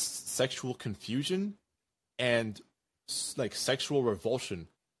sexual confusion and like sexual revulsion,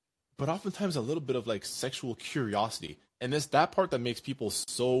 but oftentimes a little bit of like sexual curiosity. And it's that part that makes people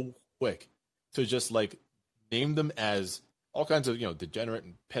so quick to just like name them as all kinds of, degenerate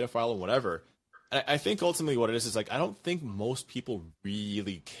and pedophile and whatever. And I think ultimately what it is like, I don't think most people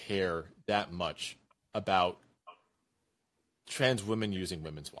really care that much about trans women using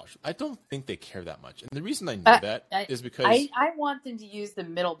women's wash. I don't think they care that much. And the reason I know that is because I want them to use the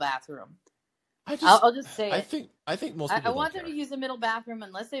middle bathroom. I'll just say I think most people I want them to use the middle bathroom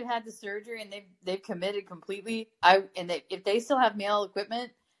unless they've had the surgery and they've committed completely. If they still have male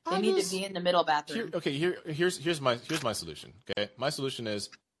equipment, they need to be in the middle bathroom. Here's my solution. Okay, my solution is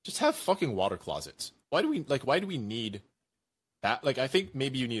just have fucking water closets. Why do we need that? Like, I think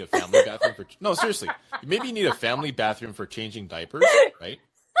maybe you need a family bathroom for. No, seriously, maybe you need a family bathroom for changing diapers, right?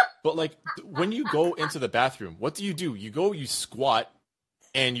 But like, when you go into the bathroom, what do? You squat.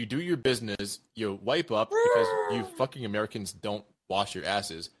 And you do your business, you wipe up because you fucking Americans don't wash your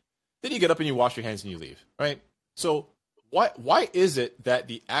asses. Then you get up and you wash your hands and you leave, right? So why is it that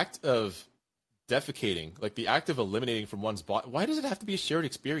the act of defecating, like the act of eliminating from one's body, why does it have to be a shared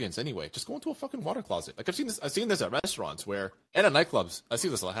experience anyway? Just go into a fucking water closet. Like I've seen this at restaurants and at nightclubs. I see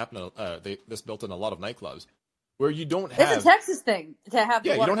this a lot happen. This built in a lot of nightclubs where you don't have. It's a Texas thing to have.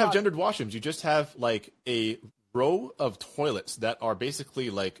 Yeah, you don't have gendered washrooms. You just have like a row of toilets that are basically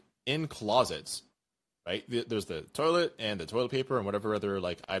like in closets, right? There's the toilet and the toilet paper and whatever other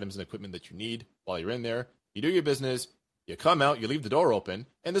like items and equipment that you need while you're in there. You do your business, you come out, you leave the door open,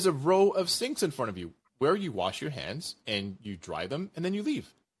 and there's a row of sinks in front of you where you wash your hands and you dry them and then you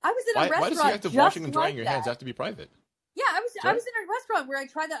leave. I was in a restaurant. Why does the act of washing and drying your hands have to be private? Yeah, I was in a restaurant where I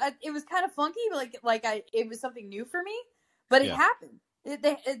tried that. It was kind of funky, it was something new for me, but it happened.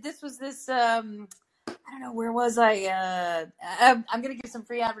 This I don't know, where was I? I'm going to give some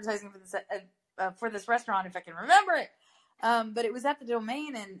free advertising for this restaurant if I can remember it. But it was at the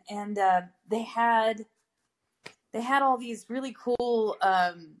Domain, and they had all these really cool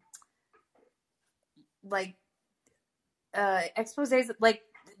exposés. Like,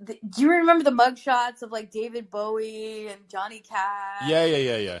 do you remember the mugshots of like David Bowie and Johnny Cash? Yeah.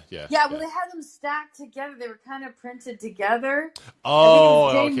 Yeah, well, they had them stacked together. They were kind of printed together.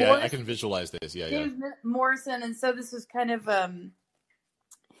 Oh, okay. I can visualize this. Yeah, James Morrison, and so this was kind of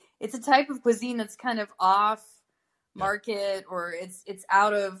it's a type of cuisine that's kind of off market, or it's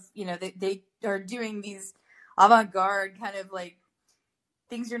out of, they are doing these avant-garde kind of like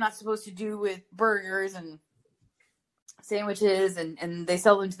things you're not supposed to do with burgers and sandwiches, and they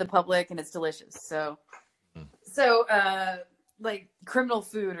sell them to the public, and it's delicious. So like criminal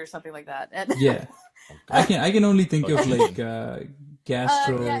food or something like that. And yeah, I can only think of like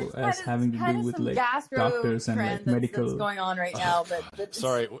gastro as having to do with like doctors and like medical that's going on right now. But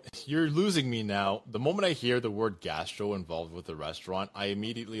sorry, you're losing me now. The moment I hear the word gastro involved with the restaurant, I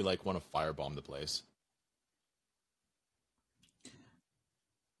immediately like want to firebomb the place.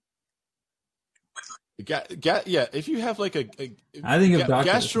 Yeah, if you have like I think of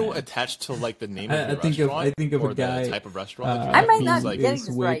doctors, gastro man. Attached to like the name of the restaurant. I think of or a guy. The type of restaurant. I might not like, be getting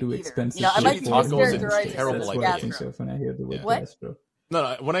this way right too either. expensive. I might be tacos and mischaracterizing terrible it as That's what I think gastro. of when I hear the word What? gastro.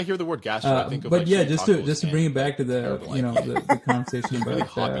 No, when I hear the word gastro, I think of but like yeah, just to bring it back to the the conversation really about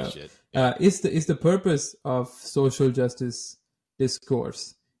hobby shit. is the purpose of social justice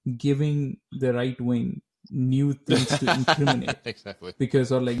discourse giving the right wing new things to incriminate exactly,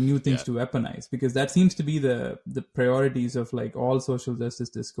 or like new things to weaponize, because that seems to be the priorities of like all social justice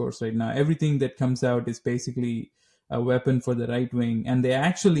discourse right now. Everything that comes out is basically a weapon for the right wing, and they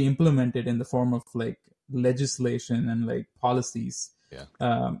actually implement it in the form of like legislation and like policies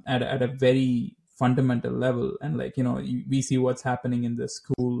at a very fundamental level. And like, we see what's happening in the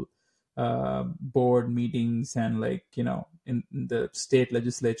school board meetings and like, in the state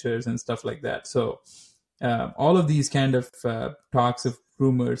legislatures and stuff like that. So all of these kind of talks of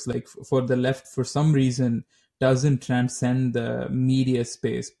rumors, like for the left, for some reason, doesn't transcend the media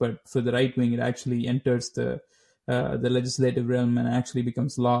space, but for the right wing, it actually enters the legislative realm and actually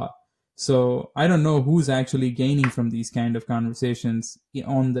becomes law. So I don't know who's actually gaining from these kind of conversations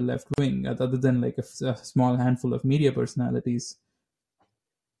on the left wing, other than like a small handful of media personalities.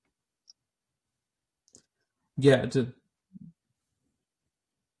 Yeah.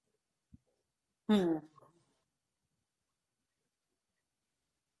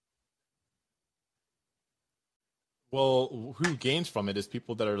 Well, who gains from it is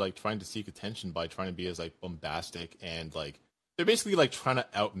people that are like trying to seek attention by trying to be as like bombastic and like they're basically like trying to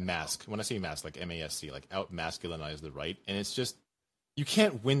outmask. When I say mask, like MASC, like outmasculinize the right, and it's just you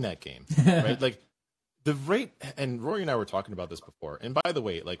can't win that game, right? Like the right, and Rory and I were talking about this before. And by the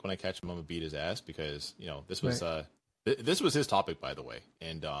way, like when I catch him, I'm gonna beat his ass because this was this was his topic, by the way,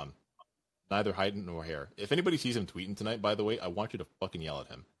 and neither hide nor hair. If anybody sees him tweeting tonight, by the way, I want you to fucking yell at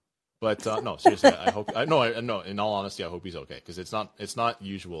him. But no, seriously, I hope. No. In all honesty, I hope he's okay because it's not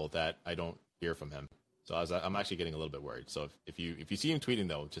usual that I don't hear from him. So I'm actually getting a little bit worried. So if you see him tweeting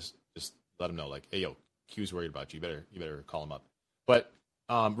though, just let him know like, hey yo, Q's worried about you. You better call him up. But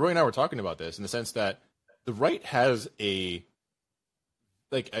Roy and I were talking about this in the sense that the right has an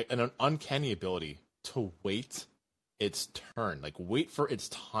uncanny ability to wait its turn, like wait for its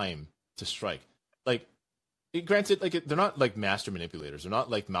time to strike, like. Granted, like they're not like master manipulators. They're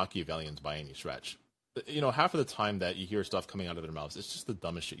not like Machiavellians by any stretch. Half of the time that you hear stuff coming out of their mouths, it's just the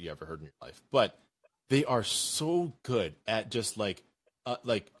dumbest shit you ever heard in your life. But they are so good at just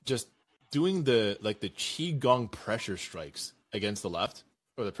just doing the qigong pressure strikes against the left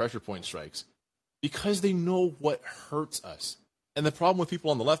or the pressure point strikes because they know what hurts us. And the problem with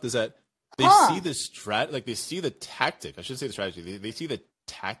people on the left is that they see the they see the tactic. I should say the strategy. They see the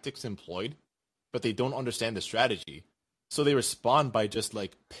tactics employed, but they don't understand the strategy. So they respond by just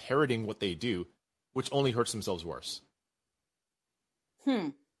like parroting what they do, which only hurts themselves worse.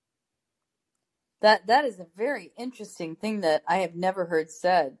 That is a very interesting thing that I have never heard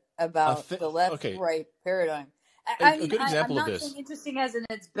said about the left-right paradigm. A good example I'm of not this. saying interesting as in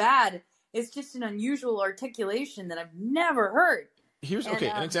it's bad. It's just an unusual articulation that I've never heard.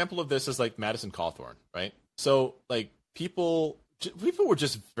 An example of this is like Madison Cawthorn, right? So like people were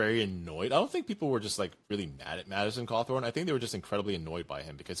just very annoyed. I don't think people were just like really mad at Madison Cawthorn. I think they were just incredibly annoyed by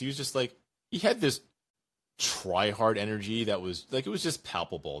him because he was just like, he had this try hard energy that was like, it was just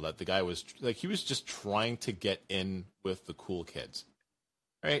palpable that the guy was like, he was just trying to get in with the cool kids.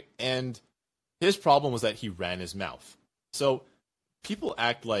 Right. And his problem was that he ran his mouth. So people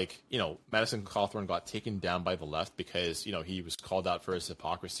act like, Madison Cawthorn got taken down by the left because, he was called out for his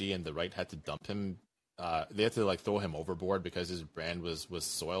hypocrisy and the right had to dump him. They had to like throw him overboard because his brand was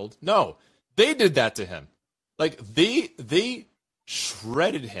soiled. No, they did that to him. Like they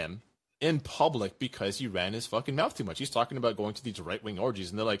shredded him in public because he ran his fucking mouth too much. He's talking about going to these right wing orgies,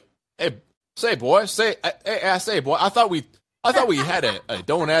 and they're like, "Hey, boy, I thought we had a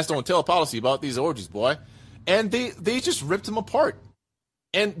don't ask, don't tell policy about these orgies, boy," and they just ripped him apart.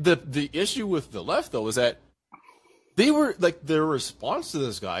 And the issue with the left though is that they were like their response to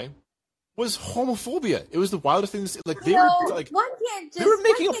this guy was homophobia. It was the wildest thing. Like they were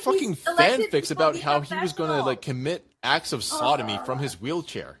making a fucking fanfics about how he was going to like commit acts of sodomy from his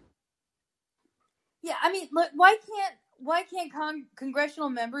wheelchair. Yeah, I mean, look, why can't congressional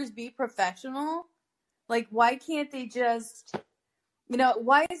members be professional? Like, why can't they just,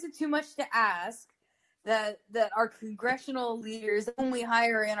 why is it too much to ask that our congressional leaders only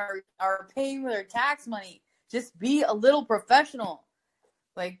hire and are paying with their tax money just be a little professional?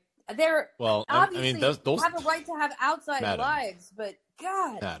 Like, they're obviously those have a right to have outside lives, but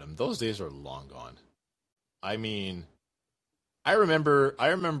God, Adam, those days are long gone. I mean, I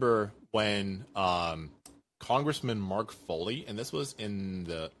remember when Congressman Mark Foley, and this was in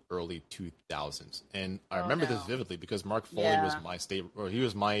the early 2000s, and I remember this vividly because Mark Foley was my he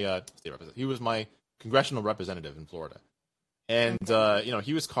was my state representative. He was my congressional representative in Florida. And,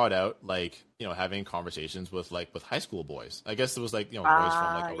 he was caught out, like, having conversations with high school boys. I guess it was, like, boys from,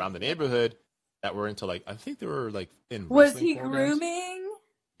 like, around the neighborhood that were into, like, I think they were, like, in Was he programs. Grooming?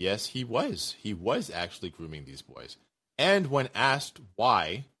 Yes, he was. He was actually grooming these boys. And when asked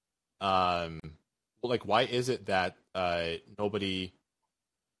why, why is it that nobody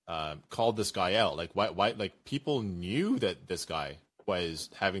called this guy out? Like, why, like, people knew that this guy was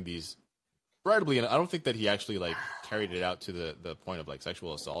having these incredibly, and I don't think that he actually like carried it out to the point of like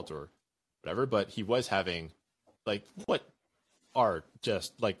sexual assault or whatever, but he was having like what are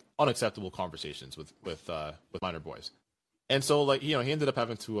just like unacceptable conversations with minor boys, and so like he ended up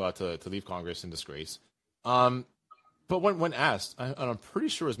having to leave Congress in disgrace. But when asked, and I'm pretty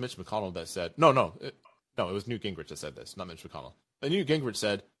sure it was Mitch McConnell that said no, it was Newt Gingrich that said this, not Mitch McConnell. But Newt Gingrich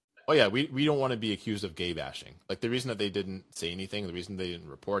said, "Oh yeah, we don't want to be accused of gay bashing." Like the reason that they didn't say anything, the reason they didn't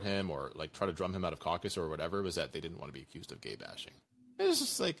report him or like try to drum him out of caucus or whatever was that they didn't want to be accused of gay bashing. It's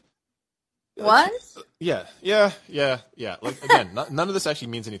just like what? Yeah. Like again, none of this actually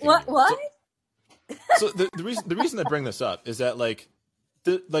means anything. What? So the reason I bring this up is that like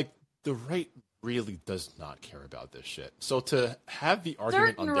the right really does not care about this shit. So to have the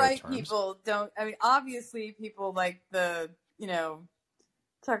argument Certain on their right terms, people don't. I mean, obviously, people like the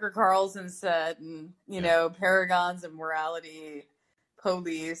Tucker Carlson set, and paragons of morality,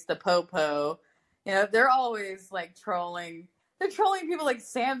 police, the popo. They're always like trolling. They're trolling people like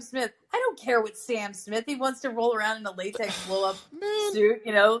Sam Smith. I don't care what Sam Smith. He wants to roll around in a latex blow up suit.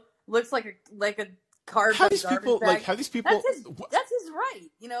 Looks like a cardboard how these garbage people bag. how these people That's his right.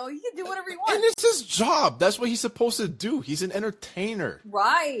 He can do whatever he wants. and it's his job. That's what he's supposed to do. He's an entertainer.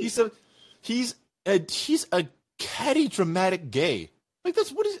 Right. He's a catty, dramatic gay. Like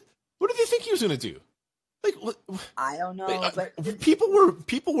what did they think he was gonna do? Like I don't know. But people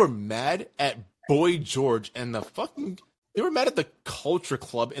were mad at Boy George and they were mad at the Culture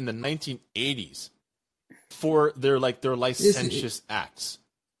Club in the 1980s for their licentious acts.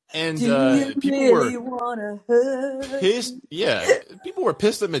 And people were pissed. Yeah, people were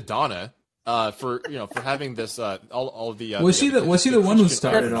pissed at Madonna for having this all of the. Was she the one who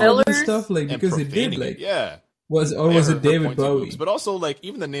started all of this stuff? Like, because it did was it David Bowie? Boobs, but also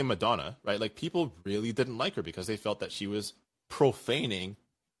even the name Madonna, right? Like people really didn't like her because they felt that she was profaning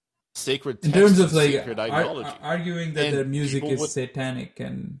sacred texts, in terms of sacred ideology, arguing that their music is satanic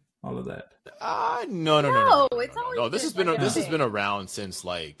and all of that. No. It's always this has been around since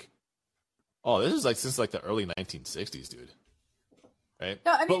since the early 1960s, dude. Right?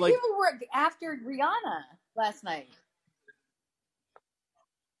 No, I mean people were after Rihanna last night.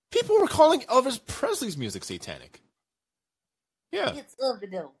 People were calling Elvis Presley's music satanic. Yeah. It's of the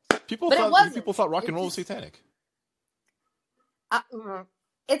devil. People thought rock and roll was satanic.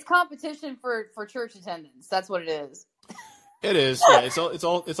 It's competition for church attendance. That's what it is. It is. Yeah, it's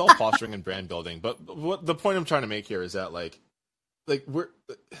all posturing and brand building. But what the point I'm trying to make here is that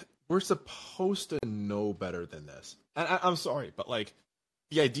we're supposed to know better than this. And I'm sorry, but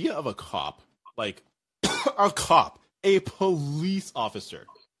the idea of a cop, a police officer,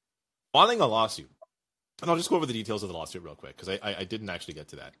 filing a lawsuit, and I'll just go over the details of the lawsuit real quick because I didn't actually get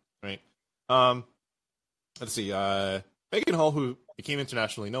to that. Right? Let's see. Megan Hall, who became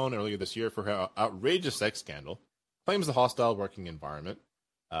internationally known earlier this year for her outrageous sex scandal, claims the hostile working environment,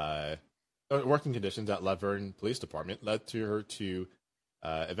 working conditions at La Verne Police Department led to her to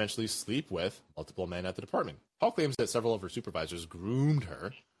eventually sleep with multiple men at the department. Hall claims that several of her supervisors groomed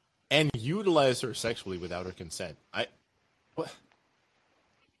her and utilized her sexually without her consent. What?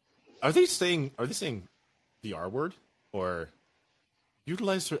 Are they saying the R word or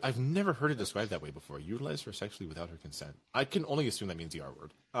utilized her? I've never heard it described that way before. Utilized her sexually without her consent. I can only assume that means the R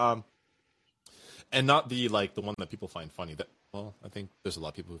word. And not the one that people find funny. I think there's a lot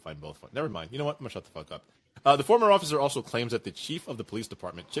of people who find both funny. Never mind. You know what? I'm gonna shut the fuck up. The former officer also claims that the chief of the police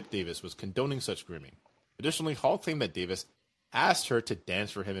department, Chip Davis, was condoning such grooming. Additionally, Hall claimed that Davis asked her to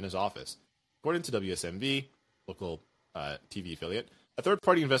dance for him in his office. According to WSMV, local TV affiliate, a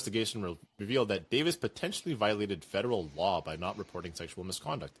third-party investigation revealed that Davis potentially violated federal law by not reporting sexual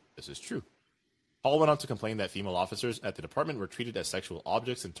misconduct. This is true. Hall went on to complain that female officers at the department were treated as sexual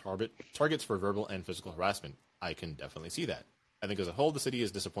objects and targets for verbal and physical harassment. I can definitely see that. I think as a whole, the city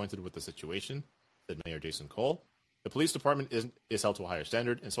is disappointed with the situation, said Mayor Jason Cole. The police department is held to a higher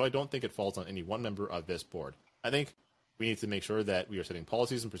standard, and so I don't think it falls on any one member of this board. I think we need to make sure that we are setting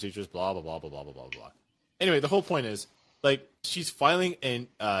policies and procedures, blah, blah, blah, blah, blah, blah, blah, blah. Anyway, the whole point is, she's filing an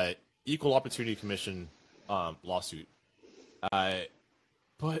Equal Opportunity Commission lawsuit. But,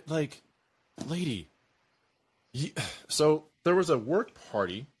 lady, so there was a work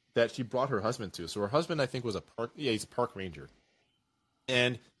party that she brought her husband to. So her husband, I think, was he's a park ranger.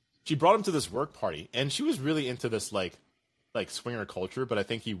 And she brought him to this work party, and she was really into this, swinger culture, but I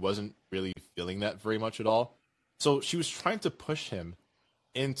think he wasn't really feeling that very much at all. So she was trying to push him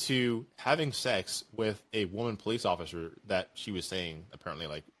into having sex with a woman police officer that she was saying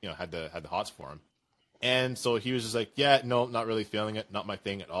apparently had the hots for him. And so he was just like, yeah, no, not really feeling it, not my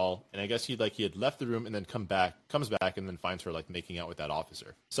thing at all. And I guess he had left the room and then comes back and then finds her making out with that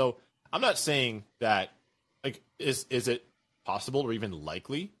officer. So I'm not saying that is it possible or even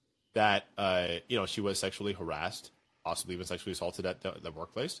likely that she was sexually harassed, possibly even sexually assaulted at the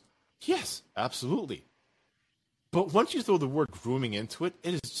workplace? Yes, absolutely. But once you throw the word grooming into it,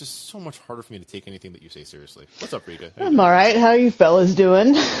 it is just so much harder for me to take anything that you say seriously. What's up, Rika? I'm all right. How are you fellas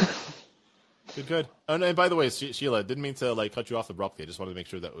doing? Good. And by the way, Sheila, didn't mean to cut you off abruptly. I just wanted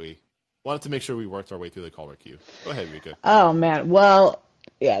to make sure we worked our way through the caller queue. Go ahead, Rika. Oh man, well,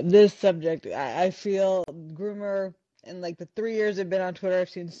 yeah, this subject, I feel groomer. In the 3 years I've been on Twitter, I've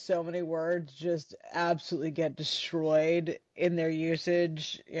seen so many words just absolutely get destroyed in their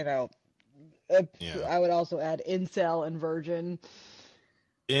usage. I would also add incel and virgin.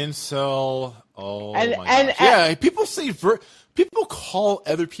 Incel. Oh And- my and- gosh. Yeah, people say people call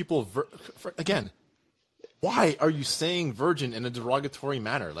other people again. Why are you saying virgin in a derogatory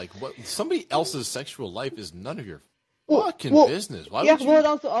manner? Like, what? Somebody else's sexual life is none of your fucking business. Why Yeah, would you? well, it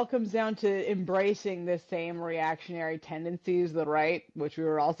also all comes down to embracing the same reactionary tendencies, the right, which we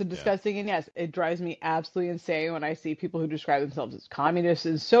were also discussing. And yes, it drives me absolutely insane when I see people who describe themselves as communists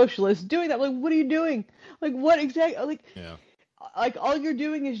and socialists doing that. Like, what are you doing? Like, what exactly? Like, all you're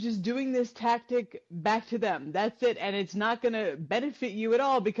doing is just doing this tactic back to them. That's it, and it's not going to benefit you at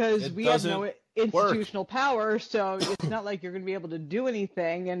all because It we have no doesn't institutional power. So it's not like you're going to be able to do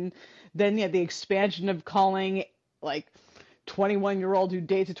anything. And then the expansion of calling like 21-year-old who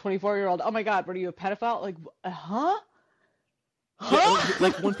dates a 24-year-old. Oh my God, what are you, a pedophile? Like, huh? Yeah,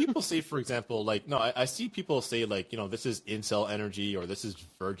 like when people say, for example, like, no, I see people say, like, this is incel energy, or this is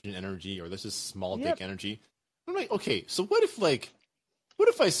virgin energy, or this is small dick energy. I'm like, okay, so what if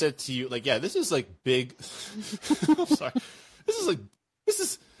I said to you, like, yeah, this is like big, I'm sorry,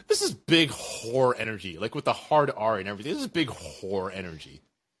 this is big whore energy, like with the hard R and everything. This is big whore energy.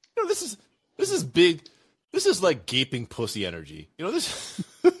 This is big. This is like gaping pussy energy. This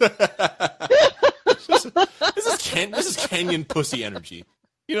is canyon pussy energy.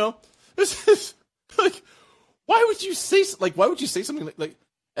 This is like, why would you say something like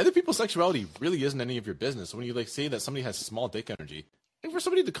other people's sexuality really isn't any of your business? When you like say that somebody has small dick energy, and for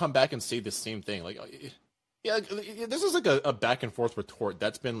somebody to come back and say the same thing, like, yeah, this is like a back and forth retort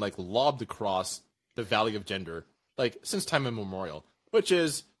that's been like lobbed across the valley of gender like since time immemorial, which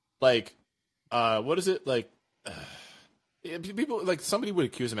is like, what is it like? People like somebody would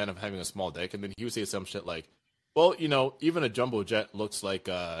accuse a man of having a small dick, and then he would say some shit like, well, even a jumbo jet looks like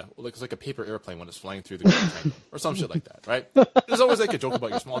a paper airplane when it's flying through the Grand Canyon, or some shit like that, right? There's always like a joke about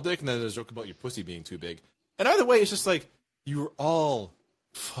your small dick, and then there's a joke about your pussy being too big. And either way, it's just like, you're all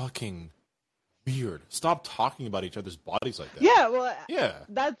fucking weird. Stop talking about each other's bodies like that. Yeah, well, Yeah.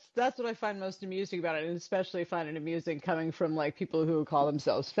 that's what I find most amusing about it, and especially find it amusing coming from like people who call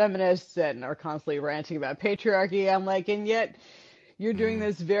themselves feminists and are constantly ranting about patriarchy. I'm like, and yet you're doing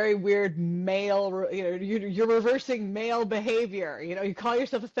this very weird male, you're reversing male behavior. You call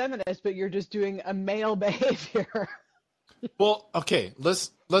yourself a feminist, but you're just doing a male behavior. Well, okay, let's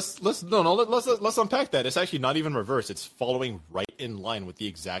unpack that. It's actually not even reverse. It's following right in line with the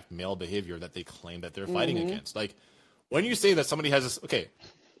exact male behavior that they claim that they're fighting against. Like, when you say that somebody has this, okay,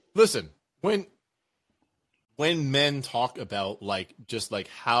 listen, when men talk about like just like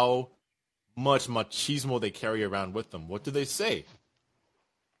how much machismo they carry around with them, what do they say?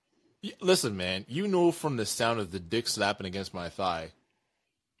 Listen, man, from the sound of the dick slapping against my thigh,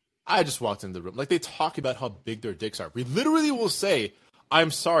 I just walked in the room. Like, they talk about how big their dicks are. We literally will say, I'm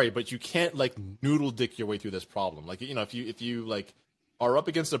sorry, but you can't like noodle dick your way through this problem. Like, if you like are up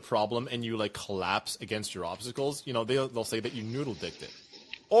against a problem and you like collapse against your obstacles, they'll say that you noodle dicked it.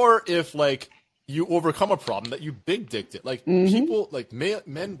 Or if like you overcome a problem, that you big dicked it. Like, people, like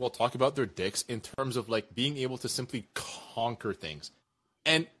men will talk about their dicks in terms of like being able to simply conquer things.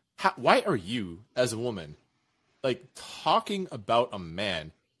 And why are you, as a woman, like talking about a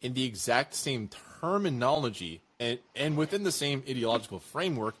man in the exact same terminology and within the same ideological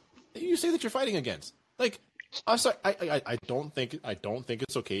framework that you say that you're fighting against? Like, I'm sorry, I don't think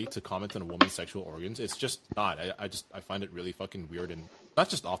it's okay to comment on a woman's sexual organs. It's just not. I find it really fucking weird, and not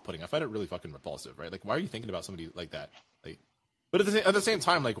just off-putting. I find it really fucking repulsive, right? Like, why are you thinking about somebody like that? Like, but at the same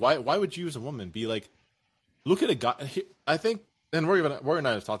time, like, why would you as a woman be like, look at a guy? I think. And Rory and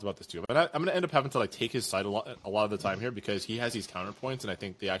I have talked about this too, but I'm going to end up having to like take his side a lot of the time here, because he has these counterpoints, and I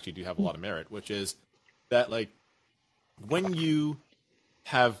think they actually do have a lot of merit, which is that like when you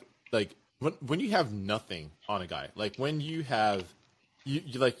have like when you have nothing on a guy, like when you have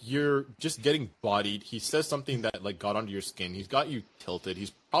you're just getting bodied, he says something that like got under your skin, he's got you tilted,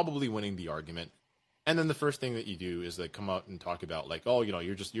 he's probably winning the argument, and then the first thing that you do is like come out and talk about like, oh,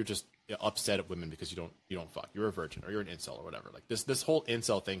 you're just upset at women because you don't fuck, you're a virgin or you're an incel or whatever. Like this whole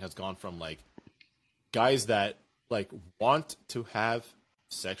incel thing has gone from like guys that like want to have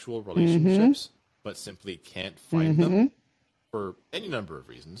sexual relationships but simply can't find them for any number of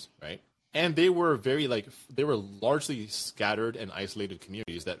reasons, right? And they were largely scattered and isolated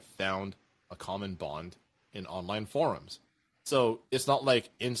communities that found a common bond in online forums. So it's not like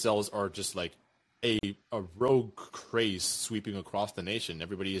incels are just like a rogue craze sweeping across the nation.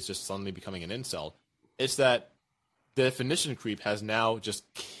 Everybody is just suddenly becoming an incel. It's that the definition creep has now just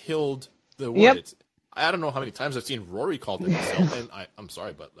killed the word. Yep. I don't know how many times I've seen Rory called an incel, and I'm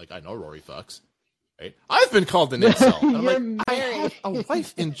sorry, but like I know Rory fucks. Right? I've been called an incel. And I'm like, I have a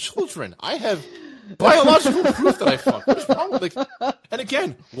wife and children. I have biological proof that I fuck. What's wrong with, like, and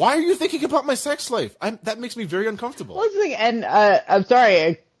again, why are you thinking about my sex life? That makes me very uncomfortable. Well, that's the thing, and I'm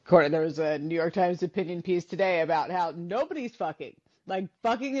sorry, there was a New York Times opinion piece today about how nobody's fucking. Like,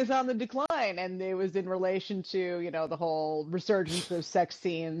 fucking is on the decline, and it was in relation to, you know, the whole resurgence of sex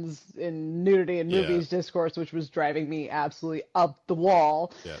scenes in nudity in movies discourse, which was driving me absolutely up the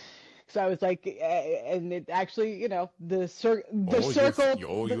wall. Yeah. So I was like, and it actually, you know, the circle.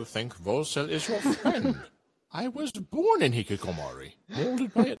 You think Volcel is your friend? I was born in Hikikomori,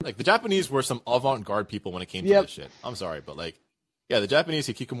 molded by it. Like, the Japanese were some avant-garde people when it came to this shit. I'm sorry, but like, yeah, the Japanese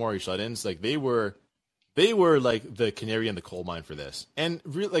Hikikomori shut-ins, like, they were like the canary in the coal mine for this. And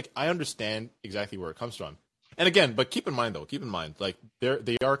really, like, I understand exactly where it comes from. And again, but keep in mind, like,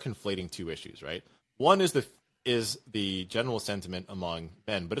 they are conflating two issues, right? One is the general sentiment among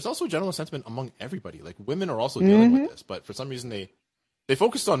men, but it's also a general sentiment among everybody. Like, women are also dealing with this, but for some reason they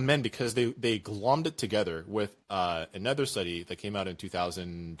focused on men because they glommed it together with another study that came out in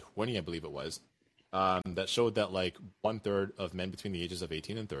 2020, I believe it was, that showed that like 1/3 of men between the ages of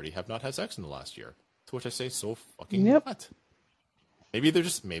 18 and 30 have not had sex in the last year. To which I say, so fucking what? Maybe they're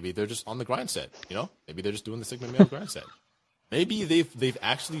just on the grind set, you know? Maybe they're just doing the Sigma male grind set. Maybe they've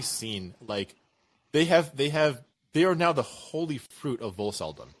actually seen, like, they are now the holy fruit of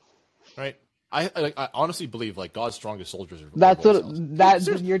Volseldom, right? I honestly believe, like, God's strongest soldiers are that's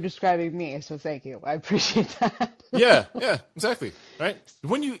what you're describing me, so thank you. I appreciate that. yeah, exactly, right?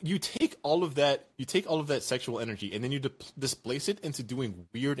 When you take all of that sexual energy and then you displace it into doing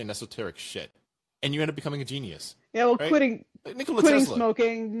weird and esoteric shit, and you end up becoming a genius. Yeah, well, right? quitting Tesla.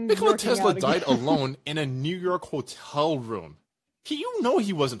 smoking. Nikola Tesla died alone in a New York hotel room. You know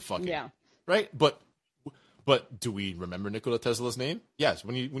he wasn't fucking. Yeah. Right? But do we remember Nikola Tesla's name? Yes.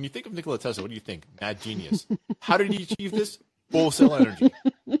 When you think of Nikola Tesla, what do you think? Mad genius. How did he achieve this? Full cell energy.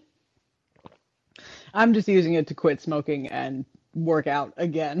 I'm just using it to quit smoking and work out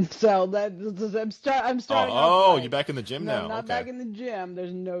again. So I'm starting. Oh, you're back in the gym now. I'm not back in the gym.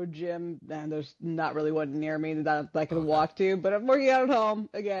 There's no gym, and there's not really one near me that I can walk to. But I'm working out at home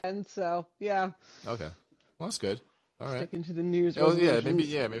again. So yeah. Okay. Well, that's good. All right. Sticking to the news. Oh maybe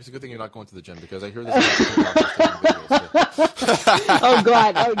it's a good thing you're not going to the gym because I hear this. Oh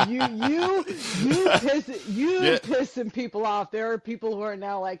God! Oh, you piss some people off. There are people who are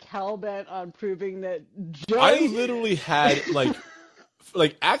now like hell bent on proving that Joey. I literally had like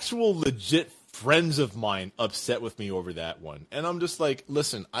actual legit friends of mine upset with me over that one, and I'm just like,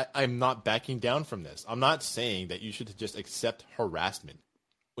 listen, I'm not backing down from this. I'm not saying that you should just accept harassment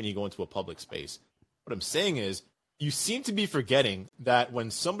when you go into a public space. What I'm saying is, you seem to be forgetting that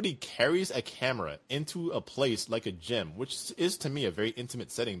when somebody carries a camera into a place like a gym, which is to me a very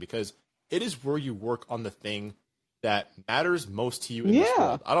intimate setting because it is where you work on the thing that matters most to you in this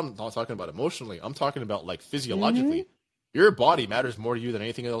world. I'm not talking about emotionally. I'm talking about like physiologically. Your body matters more to you than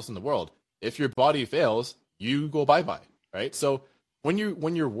anything else in the world. If your body fails, you go bye-bye, right? So when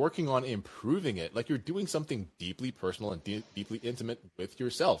you're working on improving it, like you're doing something deeply personal and deeply intimate with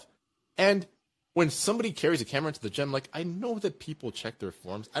yourself. And when somebody carries a camera into the gym, like, I know that people check their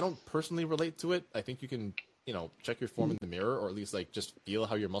forms. I don't personally relate to it. I think you can, check your form in the mirror or at least, like, just feel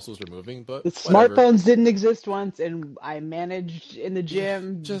how your muscles are moving. But smartphones didn't exist once, and I managed in the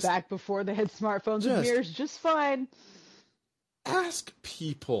gym back before they had smartphones with mirrors just fine. Ask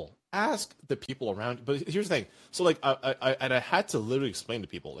the people around. But here's the thing. So, like, I had to literally explain to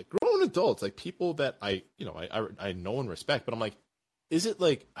people, like, grown adults, like, people that I know and respect, but I'm like, is it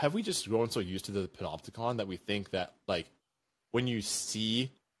like, have we just grown so used to the panopticon that we think that, like, when you see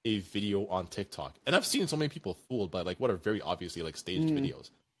a video on TikTok, and I've seen so many people fooled by, like, what are very obviously, like, staged videos.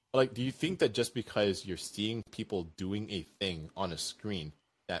 But, like, do you think that just because you're seeing people doing a thing on a screen,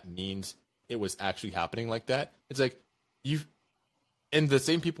 that means it was actually happening like that? It's like, and the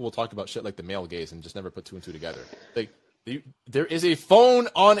same people will talk about shit like the male gaze and just never put two and two together. Like, there is a phone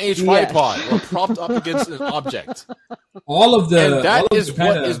on a tripod or propped up against an object. That is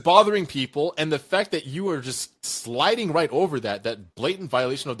what is bothering people, and the fact that you are just sliding right over that blatant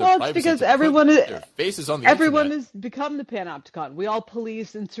violation of their privacy. Because everyone has become the panopticon. We all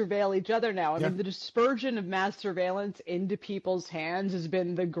police and surveil each other now. I mean, the dispersion of mass surveillance into people's hands has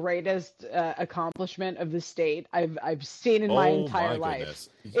been the greatest accomplishment of the state I've seen in my entire life.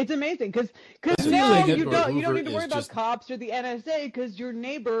 It's amazing because now you don't need to worry about cops or the NSA because your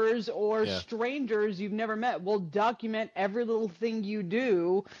neighbors or strangers you've never met will document every little thing you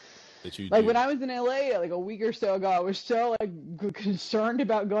do that you Like do. when I was in LA like a week or so ago, I was so like concerned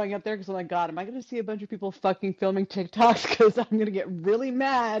about going up there because I'm like, God, am I going to see a bunch of people fucking filming TikToks? Because I'm going to get really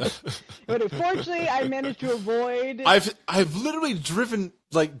mad. But fortunately, I managed to avoid. I've literally driven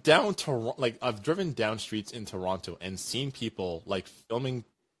like down to like I've driven down streets in Toronto and seen people like filming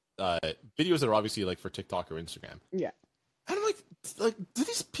videos that are obviously like for TikTok or Instagram. Yeah. And I'm like, do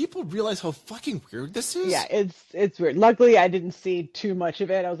these people realize how fucking weird this is? Yeah, it's weird. Luckily, I didn't see too much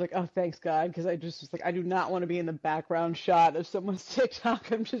of it. I was like, oh, thanks God, because I just was like, I do not want to be in the background shot of someone's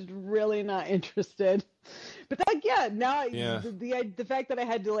TikTok. I'm just really not interested. But like, yeah, now the fact that I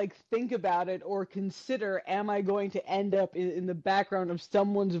had to like think about it or consider, am I going to end up in the background of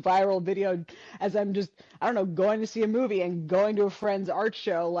someone's viral video as I'm just, I don't know, going to see a movie and going to a friend's art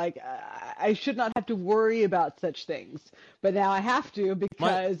show? Like, I should not have to worry about such things, but now I have to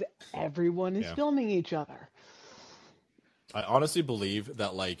because everyone is filming each other. I honestly believe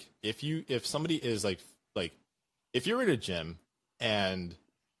that like if somebody is like if you're in a gym and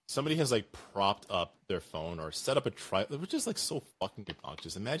somebody has like propped up their phone or set up a tripod, which is like so fucking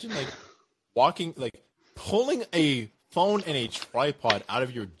obnoxious. Imagine like walking, like pulling a phone and a tripod out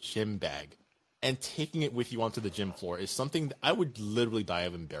of your gym bag and taking it with you onto the gym floor is something that I would literally die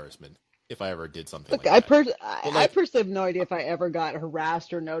of embarrassment if I ever did something like that. I personally have no idea if I ever got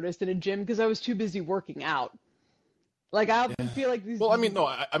harassed or noticed in a gym because I was too busy working out. Like I often feel like these. Well, I mean, no,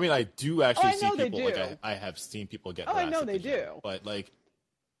 I mean, I do actually see people. Do. Like I have seen people get. I know they do. But like.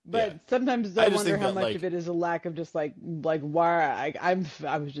 But sometimes I wonder how much of it is a lack of just like why I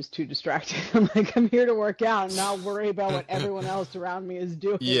was just too distracted. I'm like, I'm here to work out and not worry about what everyone else around me is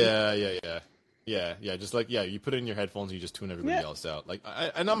doing. Yeah. Just like you put it in your headphones and you just tune everybody else out. Like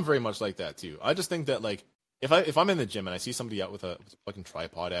and I'm very much like that too. I just think that like if I'm in the gym and I see somebody out with a fucking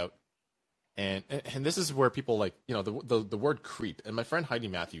tripod out, and this is where people like, you know, the word creep. And my friend Heidi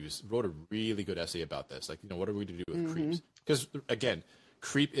Matthews wrote a really good essay about this. Like, you know, what are we to do with creeps? Because again,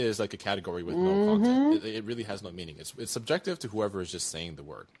 creep is like a category with no content. It really has no meaning. It's subjective to whoever is just saying the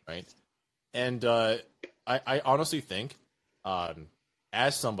word, right? And I honestly think,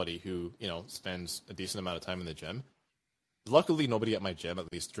 as somebody who, you know, spends a decent amount of time in the gym, luckily nobody at my gym,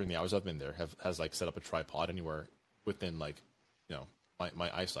 at least during the hours I've been there, has like set up a tripod anywhere within like, you know,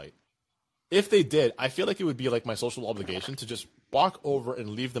 my eyesight. If they did, I feel like it would be like my social obligation to just walk over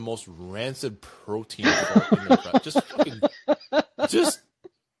and leave the most rancid protein in their breath.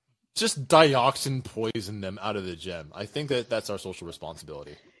 Just dioxin poison them out of the gym. I think that's our social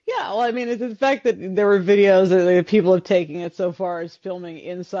responsibility. Yeah, well, I mean, it's the fact that there were videos that people have taken it so far as filming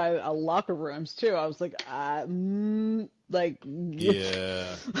inside locker rooms too. I was like, yeah.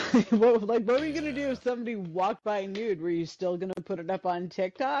 what are you gonna do if somebody walked by nude? Were you still gonna put it up on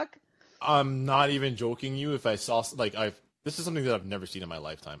TikTok? I'm not even joking you. If I saw this is something that I've never seen in my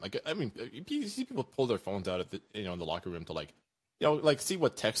lifetime. Like, I mean, you see people pull their phones out at in the locker room to like, you know, like see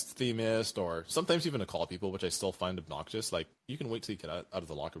what text they missed, or sometimes even to call people, which I still find obnoxious. Like, you can wait till you get out of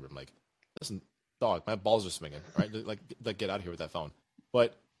the locker room. Like, listen, dog, my balls are swinging, right? Like get out of here with that phone.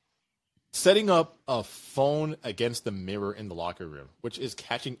 But setting up a phone against the mirror in the locker room, which is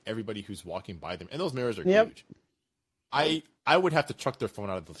catching everybody who's walking by them, and those mirrors are huge. I would have to chuck their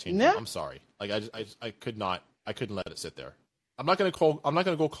phone out of the change room. I'm sorry. Like I couldn't let it sit there. I'm not gonna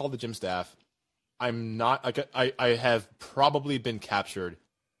go call the gym staff. I'm not. I have probably been captured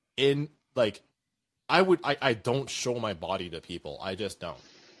in like I don't show my body to people. I just don't.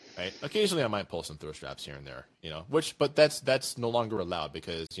 Right. Occasionally I might pull some throw straps here and there. You know, but that's no longer allowed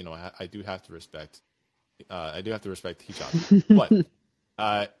because, you know, I do have to respect. I do have to respect hijab.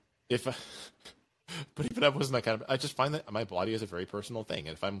 But but even if I wasn't that kind of, I just find that my body is a very personal thing.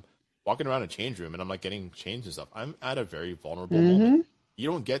 And if I'm walking around a change room and I'm like getting changed and stuff, I'm at a very vulnerable moment. You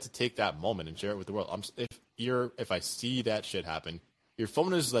don't get to take that moment and share it with the world. If I see that shit happen, your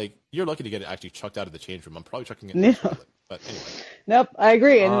phone is like, you're lucky to get it actually chucked out of the change room. I'm probably chucking it in the toilet. But anyway. Nope, I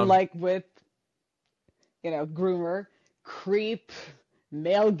agree. And like with, you know, groomer, creep,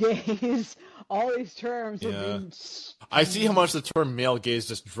 male gaze, all these terms. Yeah. I see how much the term male gaze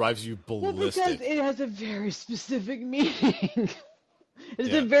just drives you ballistic. Well, because it has a very specific meaning.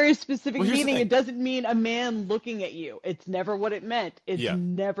 It's a very specific meaning. It doesn't mean a man looking at you. It's never what it meant. It's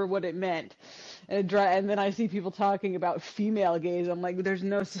never what it meant. And then I see people talking about female gaze. I'm like, there's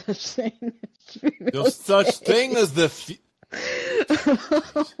no such thing. No such thing as the.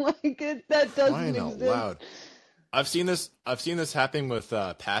 That doesn't exist. Loud. I've seen this happen with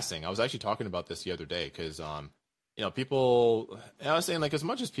passing. I was actually talking about this the other day because you know, people. I was saying, like, as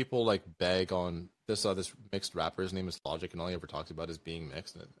much as people like bag on this mixed rapper, his name is Logic, and all he ever talks about is being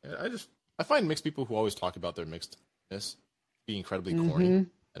mixed. I find mixed people who always talk about their mixedness be incredibly corny.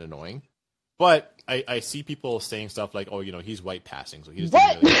 and annoying. But I see people saying stuff like, "Oh, he's white passing, so he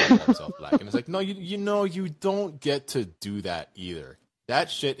doesn't really call himself black." And it's like, no, you don't get to do that either. That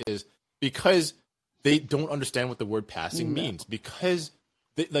shit is because they don't understand what the word passing means. Because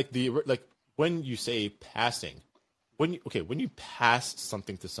when you say passing, when you pass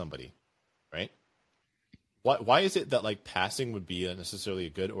something to somebody, right? Why is it that like passing would be necessarily a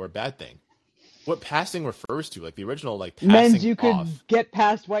good or a bad thing? What passing refers to, like the original, like passing meant you could off. get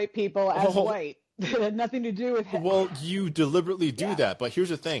past white people as white. It had nothing to do with. Well, you deliberately do that, but here's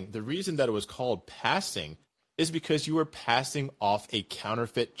the thing: the reason that it was called passing is because you were passing off a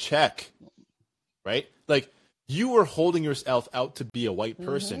counterfeit check, right? Like you were holding yourself out to be a white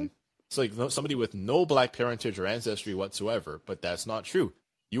person. It's like somebody with no black parentage or ancestry whatsoever, but that's not true.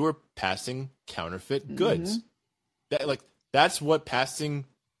 You were passing counterfeit goods. That's what passing,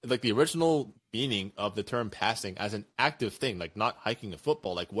 like the original meaning of the term passing as an active thing, like not hiking a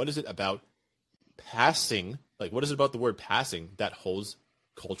football. Like, what is it about passing? Like, what is it about the word passing that holds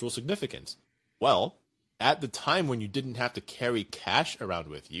cultural significance? Well, at the time when you didn't have to carry cash around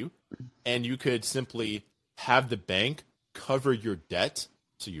with you and you could simply have the bank cover your debt,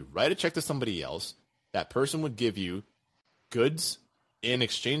 so you write a check to somebody else, that person would give you goods in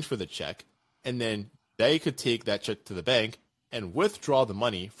exchange for the check, and then they could take that check to the bank and withdraw the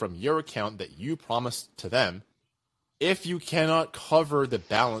money from your account that you promised to them. If you cannot cover the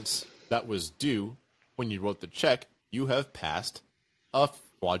balance that was due when you wrote the check, you have passed a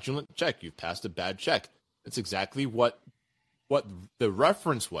fraudulent check. You've passed a bad check. That's exactly what the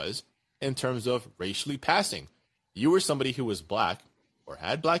reference was in terms of racially passing. You were somebody who was black or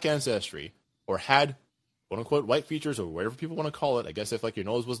had black ancestry or had quote-unquote white features or whatever people want to call it. I guess if like your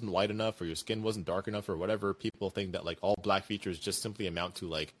nose wasn't white enough or your skin wasn't dark enough or whatever, people think that like all black features just simply amount to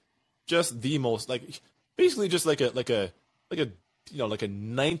like just the most like basically just like a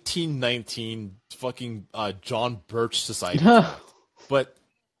 1919 fucking John Birch society. but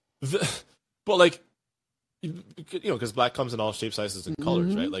like because black comes in all shapes, sizes, and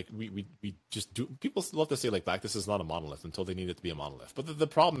colors, right? Like we just do. People love to say like blackness is not a monolith until they need it to be a monolith. But the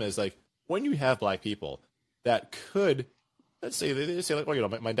problem is like when you have black people that could, let's say they say like, well,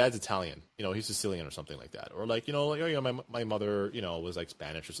 my dad's Italian, he's Sicilian or something like that, or like my mother, was like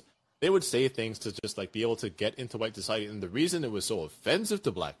Spanish or something. They would say things to just like be able to get into white society. And the reason it was so offensive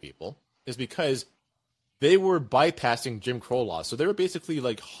to black people is because they were bypassing Jim Crow laws. So they were basically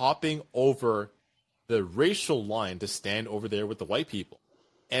like hopping over the racial line to stand over there with the white people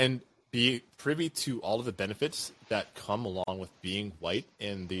and be privy to all of the benefits that come along with being white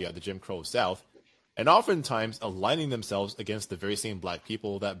in the Jim Crow South, and oftentimes aligning themselves against the very same black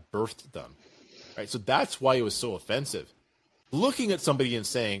people that birthed them. Right? So that's why it was so offensive. Looking at somebody and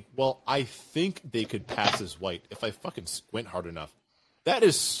saying, well, I think they could pass as white if I fucking squint hard enough. That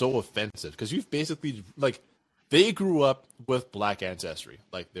is so offensive because you've basically, like, they grew up with black ancestry.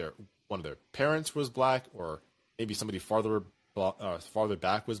 Like, one of their parents was black, or maybe somebody farther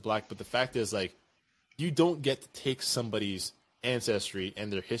back was black. But the fact is, like, you don't get to take somebody's ancestry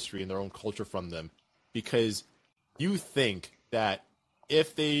and their history and their own culture from them because you think that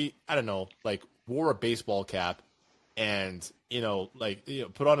if they, I don't know, like, wore a baseball cap and,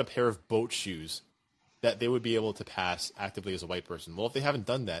 put on a pair of boat shoes, that they would be able to pass actively as a white person. Well, if they haven't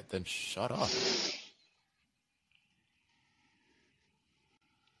done that, then shut up.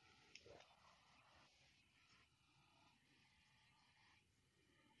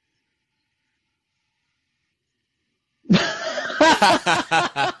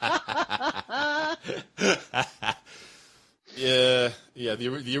 Yeah.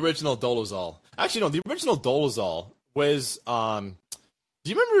 The original Dolezal. Actually, no. The original Dolezal was.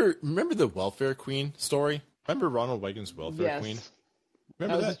 Do you remember the Welfare Queen story? Remember Ronald Reagan's Welfare Queen?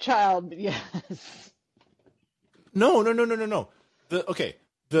 Remember that? I was a child, but yes. No. The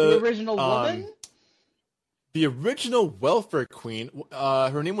original woman. The original Welfare Queen.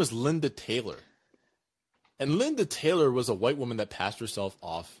 Her name was Linda Taylor. And Linda Taylor was a white woman that passed herself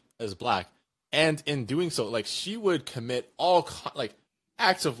off as black. And in doing so, like, she would commit all, like,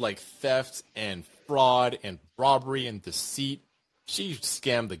 acts of, like, theft and fraud and robbery and deceit. She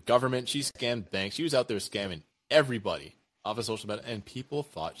scammed the government. She scammed banks. She was out there scamming everybody off of social media. And people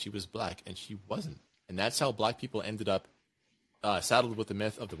thought she was black, and she wasn't. And that's how black people ended up saddled with the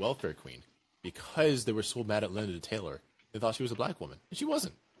myth of the Welfare Queen. Because they were so mad at Linda Taylor, they thought she was a black woman. And she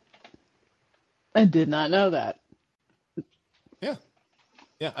wasn't. I did not know that. Yeah.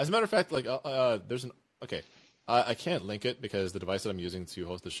 Yeah. As a matter of fact, like, there's an, okay. I can't link it because the device that I'm using to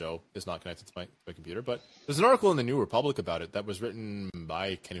host the show is not connected to my computer, but there's an article in the New Republic about it that was written by,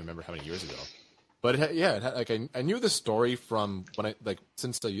 I can't even remember how many years ago. But like I knew the story from when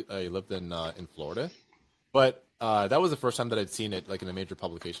since I lived in Florida, but that was the first time that I'd seen it like in a major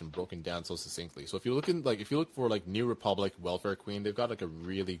publication broken down so succinctly. So if you look for like New Republic Welfare Queen, they've got like a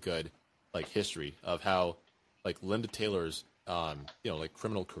really good like history of how like Linda Taylor's like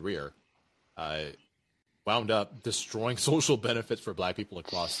criminal career wound up destroying social benefits for Black people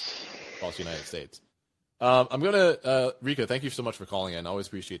across the United States. I'm gonna Rika, thank you so much for calling in. I always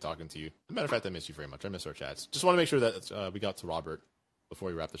appreciate talking to you. As a matter of fact, I miss you very much. I miss our chats. Just want to make sure that we got to Robert before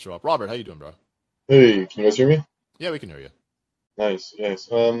we wrap the show up. Robert, how you doing, bro? Hey, can you guys hear me? Yeah, we can hear you. Nice.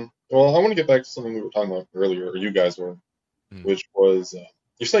 Well, I want to get back to something we were talking about earlier, or you guys were, which was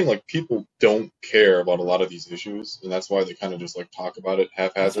you're saying like people don't care about a lot of these issues, and that's why they kind of just like talk about it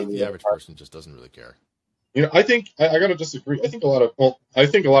haphazardly. The average person just doesn't really care. I think I gotta disagree. I think a lot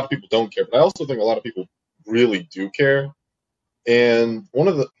of people don't care, but I also think a lot of people really do care. And one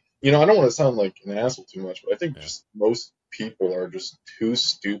of the, I don't want to sound like an asshole too much, but I think just most people are just too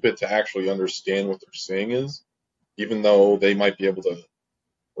stupid to actually understand what they're saying is, even though they might be able to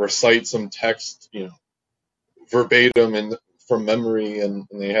recite some text, verbatim and from memory, and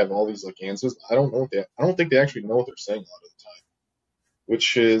they have all these like answers. I don't think they actually know what they're saying a lot of the time,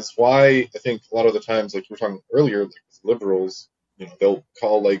 which is why I think a lot of the times, like you were talking earlier, like liberals, they'll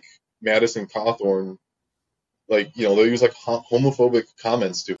call like Madison Cawthorn, like, they'll use like homophobic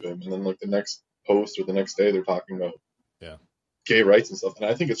comments to him, and then like the next post or the next day they're talking about gay rights and stuff. And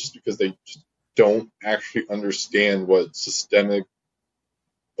I think it's just because they just don't actually understand what systemic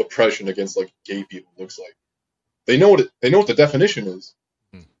oppression against like gay people looks like. They know what the definition is.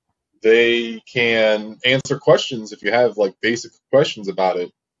 They can answer questions if you have like basic questions about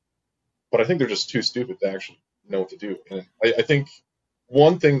it, but I think they're just too stupid to actually know what to do. And I think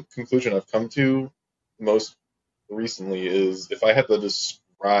one conclusion I've come to most recently is, if I had to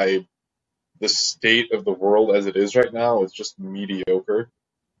describe the state of the world as it is right now, it's just mediocre.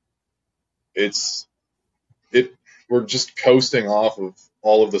 We're just coasting off of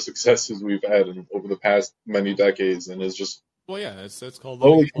all of the successes we've had over the past many decades, and it's just it's called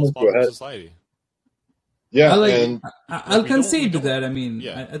living in a modern society. Yeah, I'll concede to that. I mean,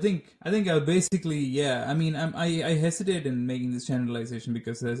 I think I'll basically, I mean, I hesitate in making this generalization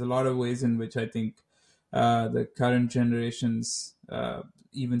because there's a lot of ways in which I think the current generations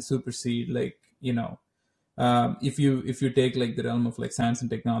even supersede, like, if you take like the realm of like science and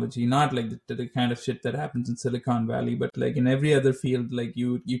technology, not like the kind of shit that happens in Silicon Valley, but like in every other field, like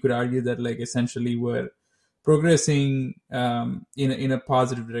you could argue that like essentially we're progressing in a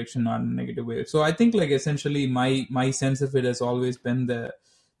positive direction, not in a negative way. So I think like essentially my sense of it has always been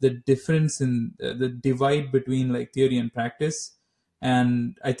the difference in the divide between like theory and practice.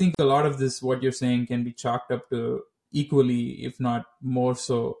 And I think a lot of this, what you're saying, can be chalked up to equally, if not more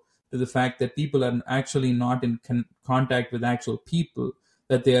so, to the fact that people are actually not in contact with actual people,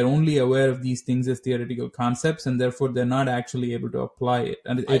 that they are only aware of these things as theoretical concepts, and therefore they're not actually able to apply it.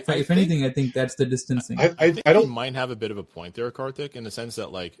 And if anything, I think that's the distancing. I think you might have a bit of a point there, Karthik, in the sense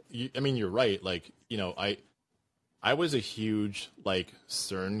that, like, you're right. Like, I was a huge, like,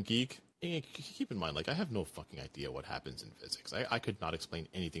 CERN geek. Keep in mind, like, I have no fucking idea what happens in physics. I could not explain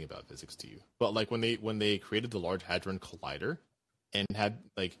anything about physics to you. But, like, when they created the Large Hadron Collider and had,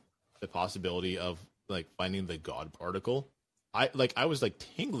 like, the possibility of, like, finding the God particle, I was like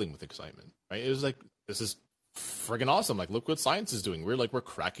tingling with excitement, right? It was like, this is friggin' awesome. Like, look what science is doing. We're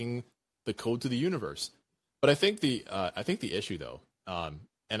cracking the code to the universe. But I think the issue though, and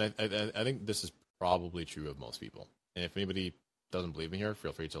I think this is probably true of most people. And if anybody doesn't believe me here,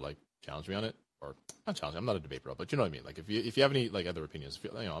 feel free to like challenge me on it, or not challenge me. I'm not a debate bro, but you know what I mean. Like, if you have any like other opinions,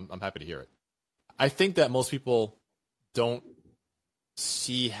 I'm happy to hear it. I think that most people don't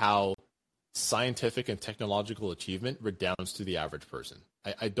see how scientific and technological achievement redounds to the average person.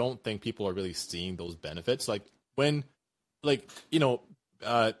 I don't think people are really seeing those benefits. Like, when, like,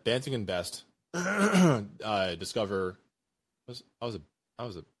 Banting and Best discover, I was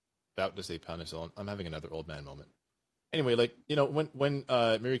about to say penicillin. I'm having another old man moment. Anyway, like, when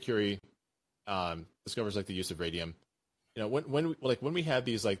Marie Curie discovers like the use of radium, when we had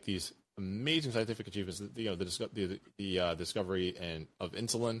these amazing scientific achievements, the discovery of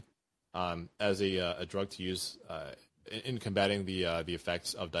insulin as a drug to use in combating the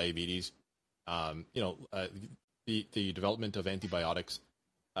effects of diabetes, the development of antibiotics,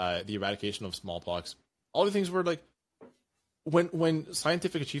 the eradication of smallpox, all the things were like, when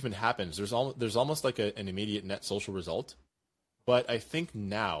scientific achievement happens, there's almost like an immediate net social result. But I think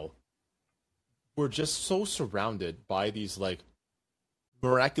now we're just so surrounded by these like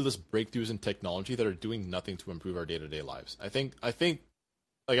miraculous breakthroughs in technology that are doing nothing to improve our day-to-day lives. I think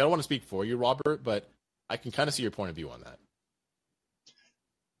like, I don't want to speak for you, Robert, but I can kind of see your point of view on that.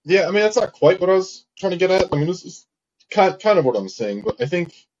 Yeah, I mean, that's not quite what I was trying to get at. I mean, this is kind of what I'm saying, but I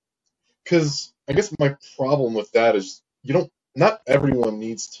think, because I guess my problem with that is not everyone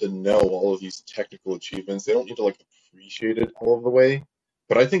needs to know all of these technical achievements. They don't need to, like, appreciate it all of the way.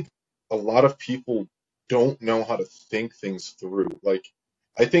 But I think a lot of people don't know how to think things through. Like,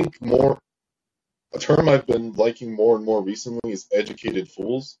 I think a term I've been liking more and more recently is educated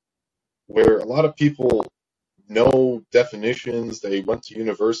fools, where a lot of people know definitions, they went to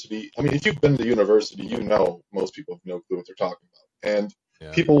university. I mean, if you've been to university, you know most people have no clue what they're talking about. And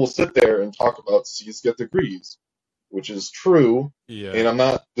people will sit there and talk about C's get degrees, which is true. Yeah. And I'm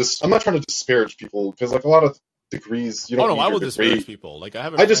not trying to disparage people, because, like, a lot of degrees, you don't need I your will degree. disparage people. Like, I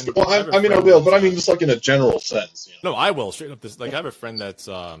have I will, but I mean, just like in a general sense. You know? No, I will straight up. This, like, I have a friend that's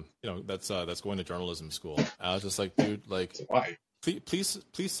that's going to journalism school. I was just like, dude, like, so why? Please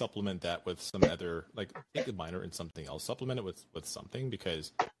supplement that with some other, like, take a minor in something else. Supplement it with something,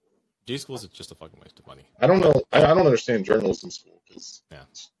 because J school is just a fucking waste of money. I don't know. I don't understand journalism school, because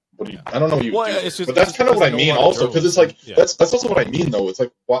what do you? I don't know what you do. But that's kind of what I mean, also, because it's like that's also what I mean, though. It's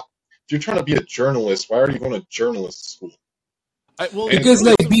like, what if you're trying to be a journalist? Why are you going to journalist school? Because,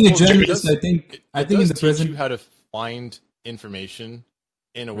 like, being a journalist, I think in the present, you how to find information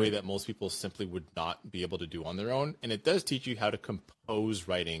in a way that most people simply would not be able to do on their own, and it does teach you how to compose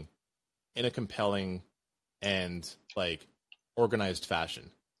writing in a compelling and, like, organized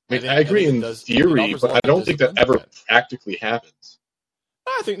fashion. I agree in theory, but I don't think that ever practically happens.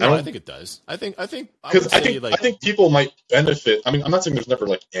 I think it does. I think people might benefit. I mean, I'm not saying there's never,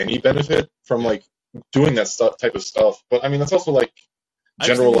 like, any benefit from, like, doing that type of stuff, but I mean, that's also, like,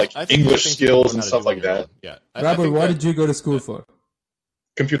 general, like, English skills and stuff like that. Yeah. Robert, what did you go to school for?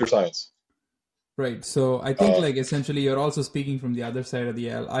 Computer science. Right. So I think, like, essentially you're also speaking from the other side of the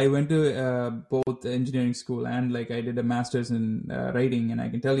aisle. I went to both engineering school and, like, I did a master's in writing, and I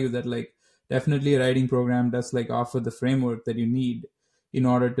can tell you that, like, definitely a writing program does, like, offer the framework that you need in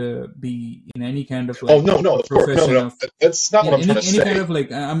order to be in any kind of, like, of course, no. That's not what I'm trying to say. Any kind of,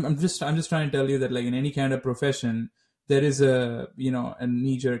 like, I'm just trying to tell you that, like, in any kind of profession, there is a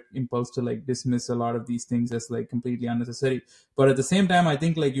knee-jerk impulse to, like, dismiss a lot of these things as, like, completely unnecessary. But at the same time, I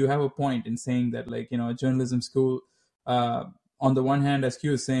think, like, you have a point in saying that, like, a journalism school, on the one hand, as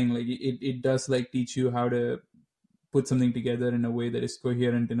Q is saying, like, it does, like, teach you how to put something together in a way that is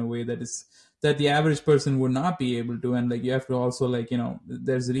coherent, in a way that the average person would not be able to. And, like, you have to also, like,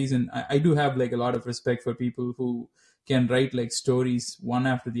 there's a reason. I do have, like, a lot of respect for people who can write, like, stories one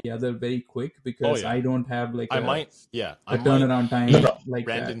after the other very quick, because I don't have, like, a turnaround time like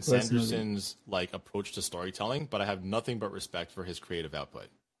Brandon that, personally. Sanderson's, like, approach to storytelling, but I have nothing but respect for his creative output.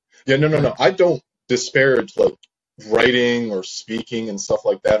 Yeah, no. I don't disparage, like, writing or speaking and stuff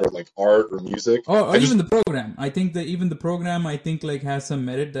like that, or, like, art or music. Or even the program. I think that even the program, like, has some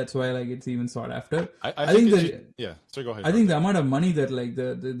merit. That's why, like, it's even sought after. I think that so go ahead. I think the amount of money that, like,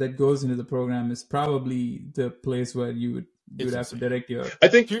 that goes into the program is probably the place where you would have to direct your. I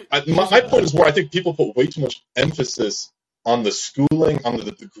think my point is where I think people put way too much emphasis on the schooling, on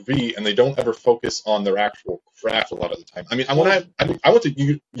the degree, and they don't ever focus on their actual craft a lot of the time. I mean, I went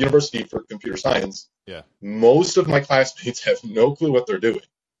to university for computer science. Yeah. Most of my classmates have no clue what they're doing.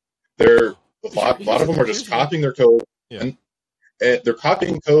 A lot of them are just copying their code. Yeah. And they're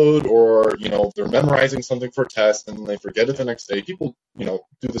copying code, or, they're memorizing something for a test, and they forget it the next day. People, do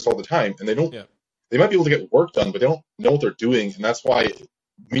this all the time, and they don't. Yeah. They might be able to get work done, but they don't know what they're doing, and that's why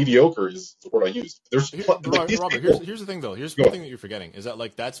mediocre is the word I used. Robert, here's the thing, though. Here's one thing that you're forgetting, is that,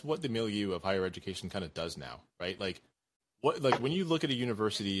 like, that's what the milieu of higher education kind of does now, right? Like, when you look at a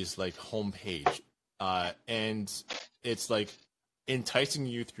university's, like, homepage, and it's, like, enticing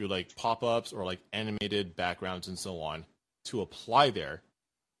you through, like, pop-ups or, like, animated backgrounds and so on to apply there,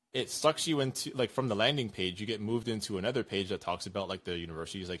 it sucks you into, like, from the landing page, you get moved into another page that talks about, like, the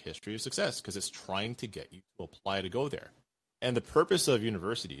university's, like, history of success, because it's trying to get you to apply to go there. And the purpose of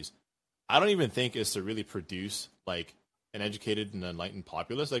universities, I don't even think, is to really produce, like, an educated and enlightened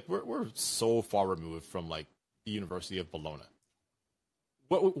populace. Like, we're so far removed from, like, the University of Bologna.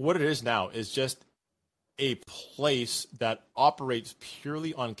 What it is now is just a place that operates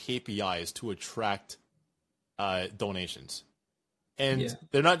purely on KPIs to attract donations. And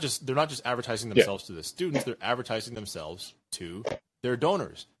they're not just advertising themselves to the students, they're advertising themselves to their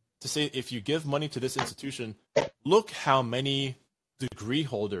donors. To say, if you give money to this institution, look how many degree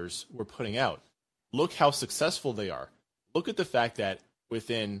holders we're putting out. Look how successful they are. Look at the fact that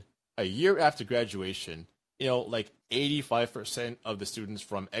within a year after graduation, like 85% of the students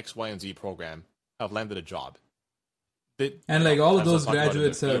from X, Y, and Z program have landed a job. And like all of as those let's talk about in the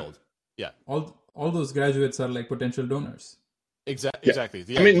graduates are field. Yeah, all those graduates are like potential donors.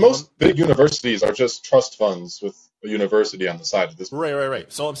 exactly. I mean, most big universities are just trust funds with a university on the side of this.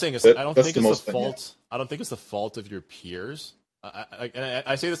 Right. So I'm saying is, That- I don't that's think the it's most the thing, yeah. fault. I don't think it's the fault of your peers.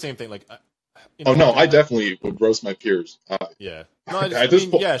 I say the same thing. Like, Oh no, I definitely would roast my peers. Yeah. No, At this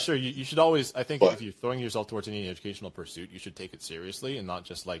point- yeah, sure. You should always. I think But- if you're throwing yourself towards any educational pursuit, you should take it seriously and not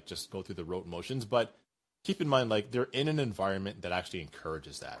just go through the rote motions. But keep in mind, like, they're in an environment that actually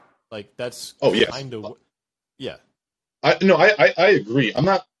encourages that. Like, that's Oh, yes. kind of yeah. I agree. I'm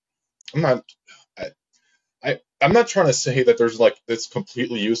not trying to say that there's like it's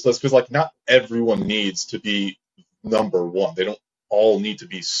completely useless because like not everyone needs to be number one. They don't all need to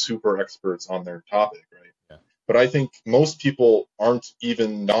be super experts on their topic, right? Yeah. But I think most people aren't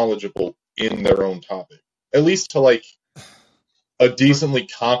even knowledgeable in their own topic, at least to like a decently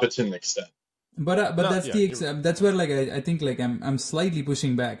competent extent. But No, that's yeah, that's where like I think like I'm slightly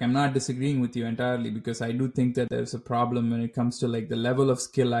pushing back. I'm not disagreeing with you entirely because I do think that there's a problem when it comes to like the level of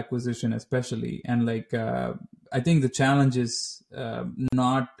skill acquisition, especially, and like I think the challenge is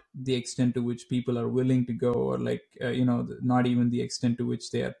not the extent to which people are willing to go, or like not even the extent to which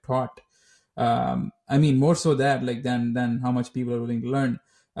they are taught. I mean, more so that like than how much people are willing to learn.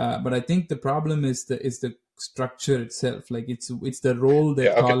 But I think the problem is the structure itself. Like it's the role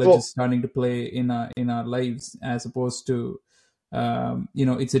that college is starting to play in our lives, as opposed to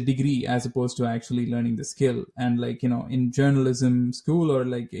it's a degree as opposed to actually learning the skill. And like in journalism school or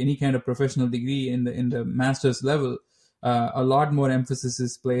like any kind of professional degree in the master's level, a lot more emphasis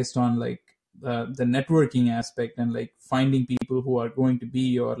is placed on like the networking aspect and like finding people who are going to be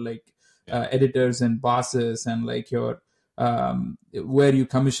your like editors and bosses, and like your where you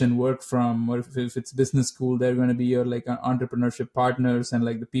commission work from, or if it's business school, they're going to be your like entrepreneurship partners and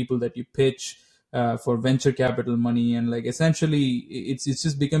like the people that you pitch for venture capital money. And like essentially it's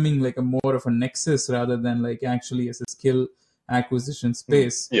just becoming like a more of a nexus rather than like actually as a skill acquisition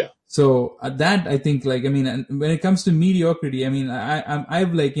space. Yeah. So that I think like, I mean, and when it comes to mediocrity, I mean,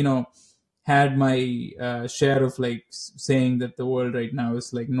 I've like, had my share of like saying that the world right now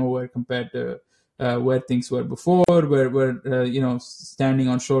is like nowhere compared to where things were before, where standing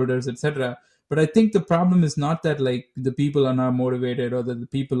on shoulders, etc. But I think the problem is not that like the people are not motivated or that the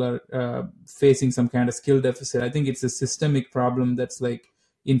people are facing some kind of skill deficit. I think it's a systemic problem that's like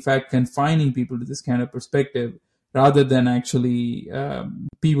in fact confining people to this kind of perspective, rather than actually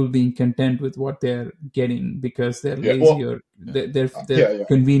people being content with what they're getting because they're lazy or they're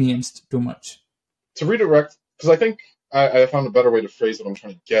convenienced too much. To redirect, because I think I found a better way to phrase what I'm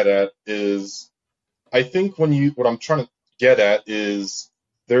trying to get at is, I think what I'm trying to get at is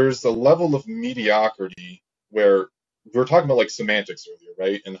there's a level of mediocrity where we were talking about like semantics earlier,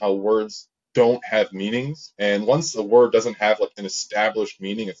 right? And how words don't have meanings. And once a word doesn't have like an established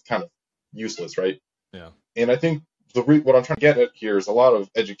meaning, it's kind of useless, right? Yeah. And I think what I'm trying to get at here is a lot of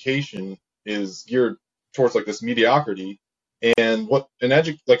education is geared towards like this mediocrity. And what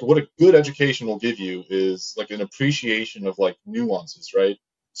a good education will give you is like an appreciation of like nuances, right?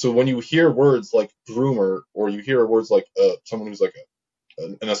 So when you hear words like groomer, or you hear words like someone who's like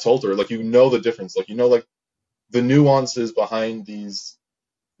an assaulter, like the difference, like like the nuances behind these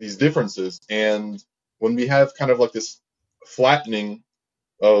differences. And when we have kind of like this flattening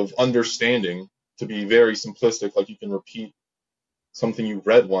of understanding to be very simplistic, like you can repeat something you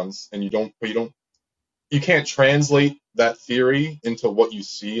read once and you can't translate that theory into what you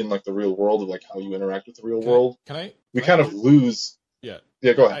see in like the real world of like how you interact with the real world. We kind of lose.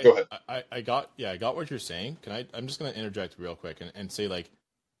 Yeah, go ahead. I got what you're saying. I'm just going to interject real quick and say, like,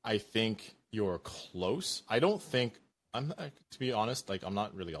 I think you're close. I don't think, to be honest, like, I'm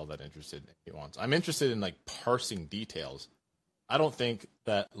not really all that interested in nuance. I'm interested in, like, parsing details. I don't think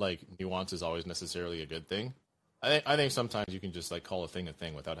that, like, nuance is always necessarily a good thing. I think sometimes you can just, like, call a thing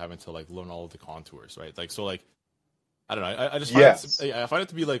without having to, like, learn all of the contours, right? Like, so, like, I don't know. I just find it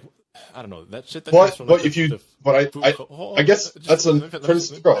to be like, I don't know, that shit that comes from, like, I guess that's let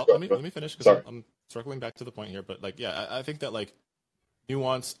me finish because I'm circling back to the point here. But like, yeah, I think that like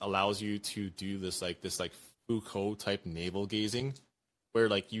nuance allows you to do this Foucault type navel gazing, where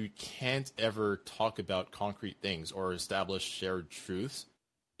like you can't ever talk about concrete things or establish shared truths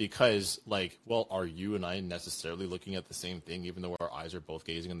because like, well, are you and I necessarily looking at the same thing even though our eyes are both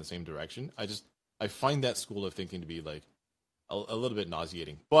gazing in the same direction? I find that school of thinking to be like a little bit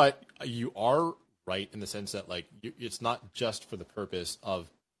nauseating. But you are right in the sense that like it's not just for the purpose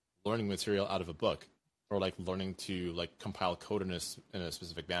of learning material out of a book or like learning to like compile code in a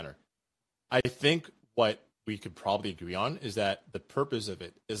specific manner. I think what we could probably agree on is that the purpose of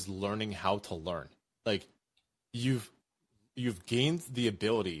it is learning how to learn. Like you've gained the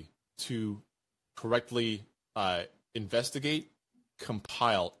ability to correctly investigate,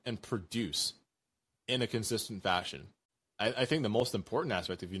 compile, and produce in a consistent fashion. I think the most important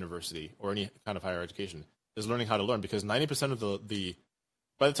aspect of university or any kind of higher education is learning how to learn, because 90% of the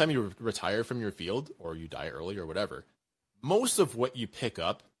by the time you retire from your field or you die early or whatever, most of what you pick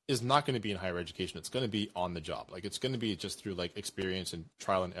up is not going to be in higher education. It's going to be on the job. Like, it's going to be just through like experience and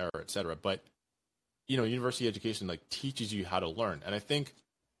trial and error, etc. But university education like teaches you how to learn. And I think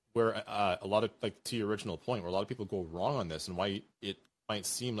where a lot of, like, to your original point, where a lot of people go wrong on this and why it might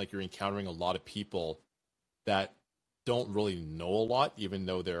seem like you're encountering a lot of people that don't really know a lot, even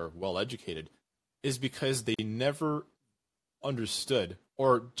though they're well educated, is because they never understood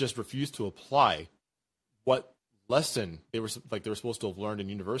or just refused to apply what lesson they were supposed to have learned in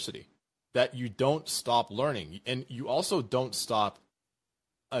university. That you don't stop learning, and you also don't stop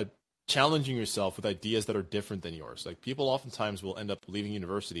challenging yourself with ideas that are different than yours. Like, people oftentimes will end up leaving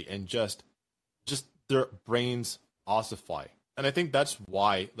university and just their brains ossify. And I think that's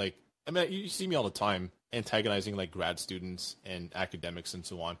why, like, I mean, you see me all the time antagonizing like grad students and academics and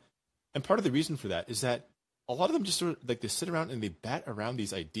so on. And part of the reason for that is that a lot of them just sort of like, they sit around and they bat around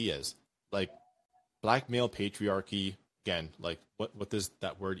these ideas like black male patriarchy. Again, like, what does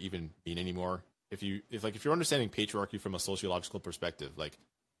that word even mean anymore? If you're understanding patriarchy from a sociological perspective, like,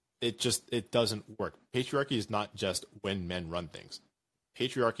 it doesn't work. Patriarchy is not just when men run things.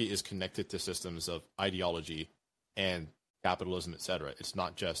 Patriarchy is connected to systems of ideology and capitalism, etc. It's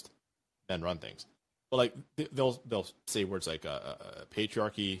not just men run things. But like, they'll say words like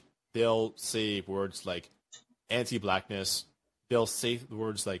patriarchy. They'll say words like anti-blackness. They'll say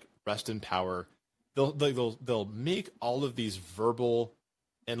words like rest in power. They'll make all of these verbal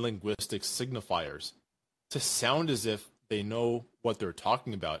and linguistic signifiers to sound as if they know what they're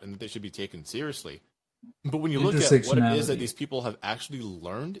talking about and that they should be taken seriously. But when you look at what it is that these people have actually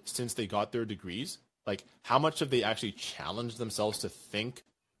learned since they got their degrees, like, how much have they actually challenged themselves to think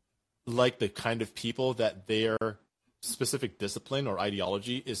like the kind of people that their specific discipline or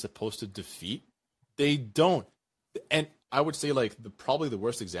ideology is supposed to defeat? They don't. And I would say, like, probably the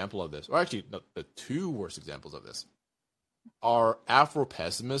worst example of this, or actually the two worst examples of this, are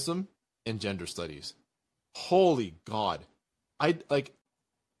Afro-pessimism and gender studies. Holy God. And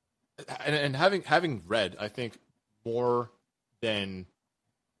having read, I think, more than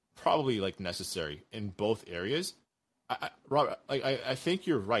probably like necessary in both areas, Robert, I think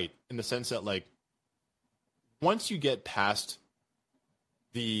you're right in the sense that, like, once you get past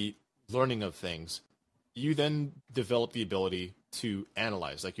the learning of things, you then develop the ability to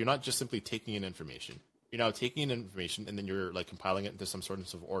analyze. Like, you're not just simply taking in information. You're now taking in information and then you're like compiling it into some sort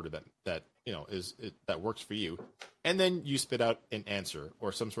of order that that works for you, and then you spit out an answer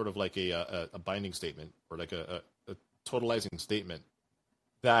or some sort of like a binding statement or like a totalizing statement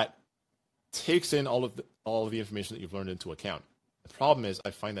that takes in all of the information that you've learned into account. The problem is,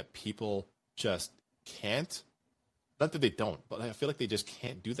 I find that people just can't. Not that they don't, but I feel like they just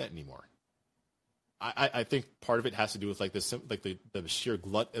can't do that anymore. I think part of it has to do with like this, like the sheer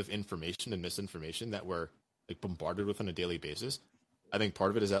glut of information and misinformation that we're like bombarded with on a daily basis. I think part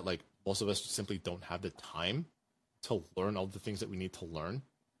of it is that, like, most of us simply don't have the time to learn all the things that we need to learn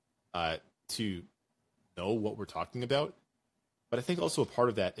to know what we're talking about. But I think also a part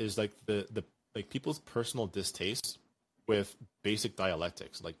of that is like the people's personal distaste with basic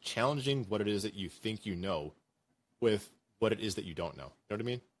dialectics, like challenging what it is that you think you know with what it is that you don't know. You know what I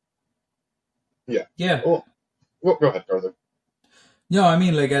mean? Yeah. Well, go ahead, Arthur. No, I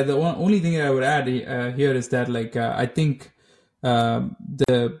mean, like, the only thing I would add here is that, like, I think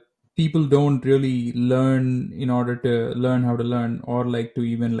the people don't really learn in order to learn how to learn, or like to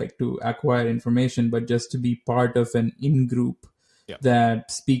even like to acquire information, but just to be part of an in-group that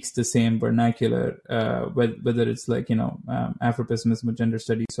speaks the same vernacular, whether it's like, Afro-pessimism or gender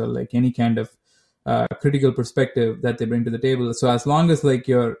studies or like any kind of critical perspective that they bring to the table. So as long as like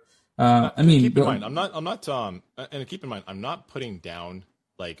you're keep in mind, I'm not putting down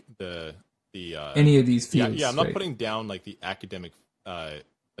like the any of these fields. Yeah, I'm not putting down like the academic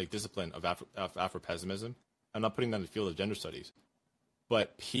like discipline of Afro-pessimism. I'm not putting down the field of gender studies.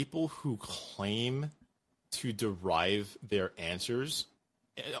 But people who claim to derive their answers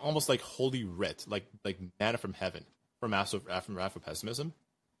almost like holy writ, like manna from heaven, from Afro-pessimism,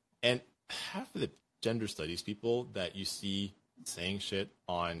 and half of the gender studies people that you see saying shit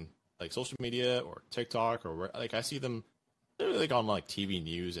on like social media or TikTok or where, like, I see them, they're like on like TV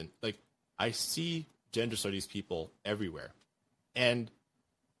news, and like I see gender studies people everywhere. And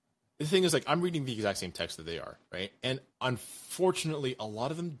the thing is, like, I'm reading the exact same text that they are, right? And unfortunately, a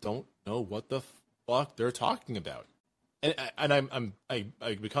lot of them don't know what the fuck they're talking about. I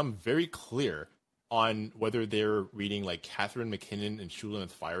become very clear on whether they're reading like Catherine McKinnon and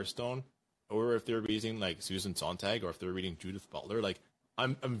Shulamith Firestone, or if they're reading like Susan Sontag, or if they're reading Judith Butler. Like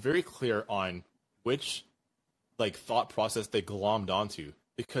I'm very clear on which like thought process they glommed onto,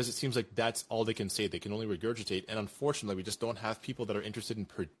 because it seems like that's all they can say. They can only regurgitate, and unfortunately, we just don't have people that are interested in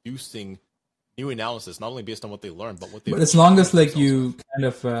producing new analysis, not only based on what they learned, but what they. But as long as like you kind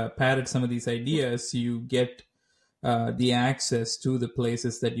of padded some of these ideas, you get the access to the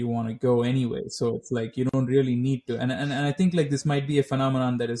places that you want to go anyway. So it's like you don't really need to. And I think like this might be a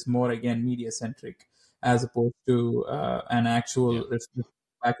phenomenon that is more again media centric as opposed to an actual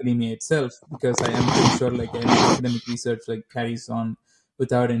academia itself, because I am pretty sure like any academic research like carries on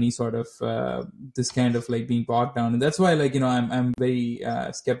without any sort of this kind of like being bogged down. And that's why like, I'm very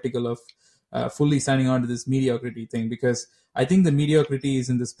skeptical of fully signing on to this mediocrity thing, because I think the mediocrity is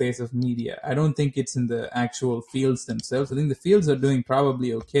in the space of media. I don't think it's in the actual fields themselves. I think the fields are doing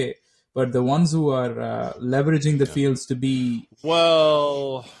probably okay, but the ones who are leveraging the fields to be...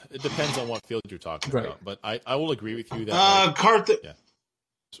 Well, it depends on what field you're talking about. But I will agree with you that... Karthik, yeah.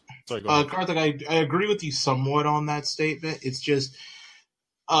 Sorry, go ahead. Karthik, I agree with you somewhat on that statement. It's just...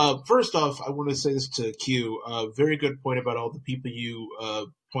 first off, I want to say this to Q. Very good point about all the people you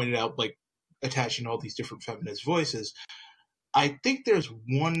pointed out, like attaching all these different feminist voices. I think there's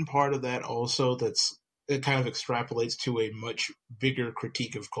one part of that also it kind of extrapolates to a much bigger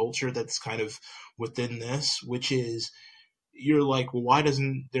critique of culture that's kind of within this, which is you're like, well, why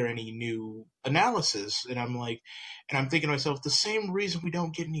doesn't there any new analysis? And I'm thinking to myself, the same reason we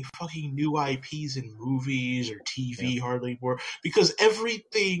don't get any fucking new IPs in movies or TV hardly more, because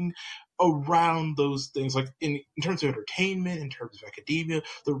everything around those things, like in terms of entertainment, in terms of academia,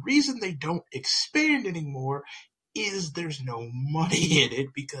 the reason they don't expand anymore is there's no money in it,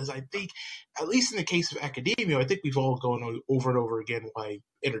 because I think, at least in the case of academia, I think we've all gone over and over again why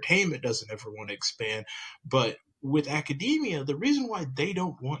entertainment doesn't ever want to expand. But with academia, the reason why they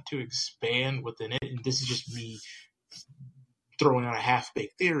don't want to expand within it, and this is just me throwing out a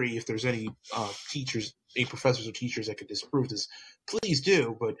half-baked theory, if there's any professors or teachers that could disprove this, please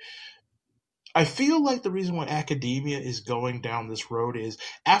do, but I feel like the reason why academia is going down this road is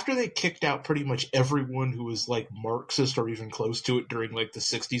after they kicked out pretty much everyone who was like Marxist or even close to it during like the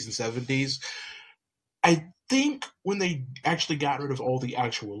 60s and 70s, I think when they actually got rid of all the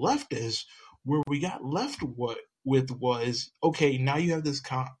actual leftists, where we got left with was, okay, now you have this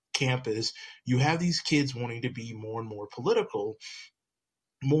campus, you have these kids wanting to be more and more political,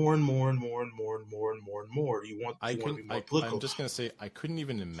 more and more and more and more and more and more and more. You want to be more political. I'm just going to say, I couldn't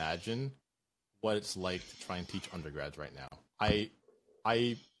even imagine what it's like to try and teach undergrads right now. I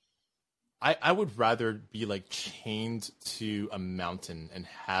would rather be like chained to a mountain and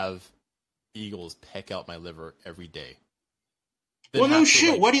have eagles peck out my liver every day. Well, no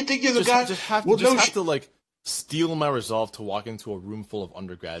shit. Why do you think you're the guy? Have to like steel my resolve to walk into a room full of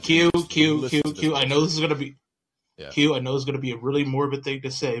undergrads. Q. I know this is gonna be. Yeah. Q, I know it's going to be a really morbid thing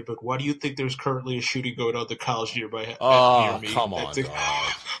to say, but why do you think there's currently a shooting going on at the college nearby? Oh, near me? Come on,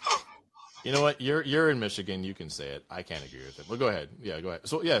 you know what? You're in Michigan. You can say it. I can't agree with it. But go ahead. Yeah, go ahead.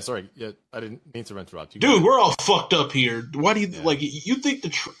 So yeah, sorry. Yeah, I didn't mean to interrupt you. Dude, we're all fucked up here. Why do you like? You think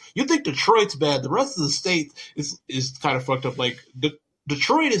Detroit's bad? The rest of the state is kind of fucked up. Like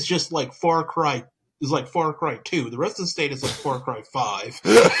Detroit is just like Far Cry. Is like Far Cry 2. The rest of the state is like Far Cry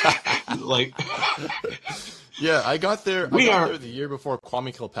 5. Like. Yeah, I got there. There the year before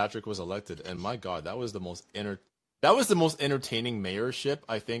Kwame Kilpatrick was elected, and my God, that was the most entertaining mayorship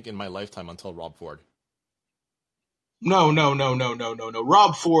I think in my lifetime until Rob Ford. No.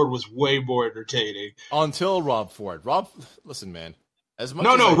 Rob Ford was way more entertaining until Rob Ford. Listen, man.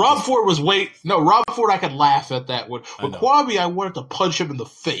 Rob Ford I could laugh at that one. With Kwame, I wanted to punch him in the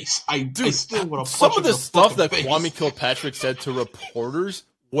face. I still want to punch him in the face. Some of the stuff that Kwame Kilpatrick said to reporters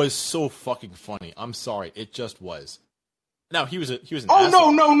was so fucking funny. I'm sorry, it just was. Now he was an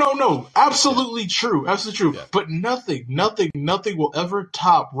asshole. No. Absolutely true. Yeah. But nothing will ever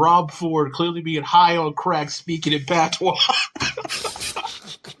top Rob Ford clearly being high on crack speaking in patois.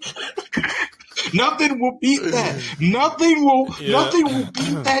 Nothing will beat that. Nothing will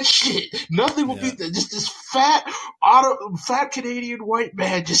beat that shit. Nothing will beat that. Just this fat Canadian white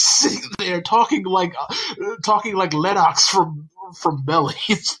man just sitting there talking like Lennox from Belly.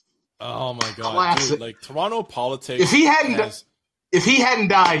 Oh my God, dude, like Toronto politics. If he hadn't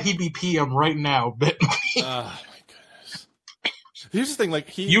died, he'd be PM right now. But oh my goodness. Here's the thing, like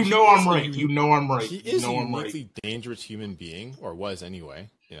I'm right. He is a uniquely dangerous human being, or was anyway.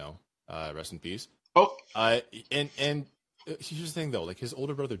 Rest in peace. Oh, and here's the thing though, like his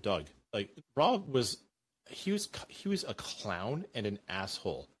older brother Doug, like Rob was he was a clown and an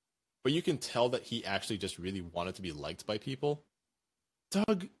asshole, but you can tell that he actually just really wanted to be liked by people.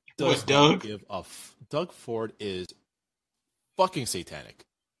 Doug Ford is fucking satanic.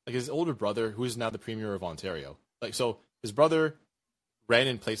 Like his older brother, who is now the premier of Ontario. Like, so his brother ran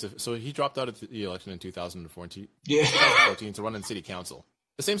in place of, so he dropped out of the election in 2014, 2014 to run in city council.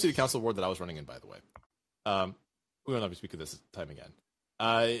 The same city council ward that I was running in, by the way. We will not speak of this time again.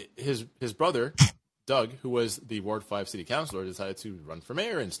 His brother, Doug, who was the Ward 5 city councilor, decided to run for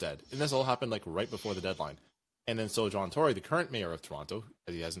mayor instead. And this all happened like right before the deadline. And then so John Tory, the current mayor of Toronto,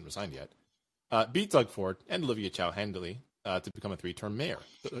 as he hasn't resigned yet, beat Doug Ford and Olivia Chow handily to become a 3-term mayor.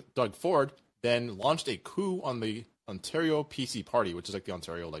 Doug Ford then launched a coup on the Ontario PC Party, which is like the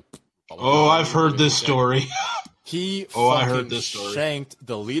Ontario like. Oh, I've heard this story. He I heard this story. Shanked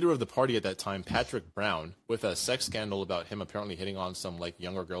the leader of the party at that time, Patrick Brown, with a sex scandal about him apparently hitting on some like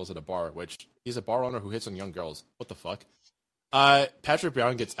younger girls at a bar. Which he's a bar owner who hits on young girls. What the fuck? Patrick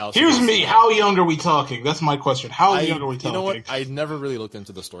Brown gets ousted. Here's me. How young are we talking? That's my question. How young are we talking? You know what? I never really looked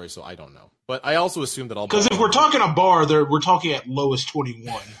into the story, so I don't know. But I also assume that all because if we're talking a bar, we're talking at lowest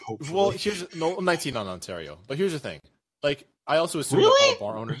 21. Hopefully. Well, I'm 19 on Ontario. But here's the thing. Like, I also assume that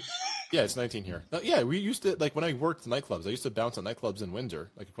all bar owners. Yeah, it's 19 here. Yeah, we used to, like, when I worked in nightclubs, I used to bounce at nightclubs in Windsor,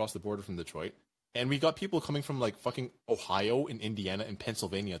 like, across the border from Detroit. And we got people coming from, like, fucking Ohio and Indiana and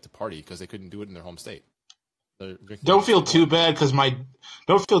Pennsylvania to party because they couldn't do it in their home state. Don't feel too bad because one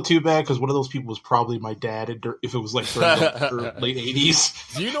of those people was probably my dad if it was, like, during the late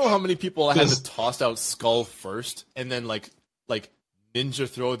 80s. Do you know how many people I had to toss out skull first and then, like ninja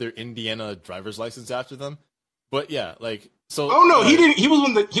throw their Indiana driver's license after them? But, yeah, like... So, oh no, he didn't. He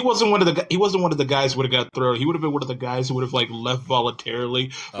wasn't one of the guys who would have got thrown. He would have been one of the guys who would have like left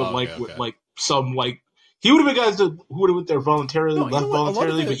voluntarily, but with like some like he would have been guys who would have went there voluntarily, left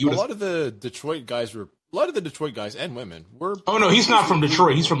voluntarily. But a lot of the Detroit guys and women were. Oh no, he's not from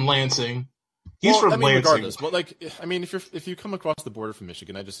Detroit. He's from Lansing. He's from Lansing. Regardless, but like, I mean, if you come across the border from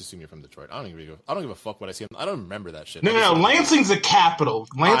Michigan, I just assume you're from Detroit. I don't give a fuck what I see. I don't remember that shit. No. Lansing's the capital.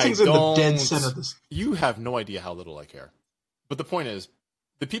 Lansing's in the dead center of this. You have no idea how little I care. But the point is,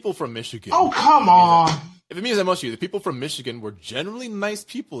 the people from Michigan... Oh, come on! If it means that much to you, the people from Michigan were generally nice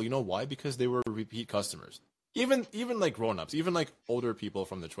people. You know why? Because they were repeat customers. Even like grown-ups, even like older people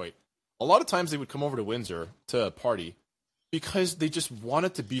from Detroit. A lot of times they would come over to Windsor to a party because they just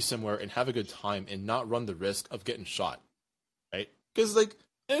wanted to be somewhere and have a good time and not run the risk of getting shot. Right? Because like...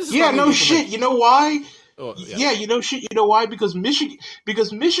 Yeah, no shit. Like, you know why? Oh, yeah, you know shit. You know why? Because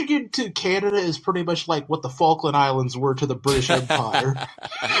Michigan to Canada is pretty much like what the Falkland Islands were to the British Empire.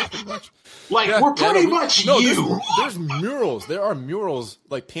 We're pretty much you. There's murals. There are murals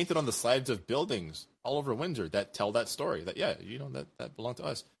like painted on the sides of buildings all over Windsor that tell that story. That belonged to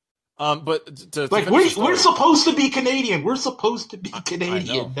us. But we're supposed to be Canadian. We're supposed to be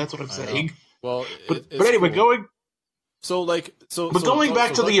Canadian. That's what I'm saying. Well, but anyway, cool. going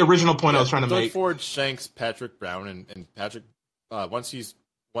back to the original point I was trying to make. Doug Ford shanks Patrick Brown, and Patrick, once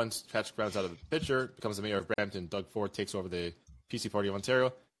Patrick Brown's out of the picture, becomes the mayor of Brampton. Doug Ford takes over the PC Party of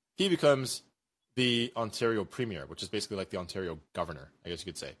Ontario. He becomes the Ontario premier, which is basically like the Ontario governor, I guess you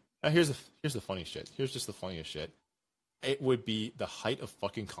could say. Now here's the funny shit. Here's just the funniest shit. It would be the height of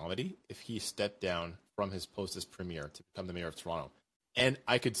fucking comedy if he stepped down from his post as premier to become the mayor of Toronto, and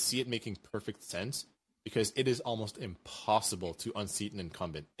I could see it making perfect sense. Because it is almost impossible to unseat an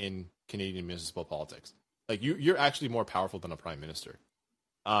incumbent in Canadian municipal politics. Like you're actually more powerful than a prime minister.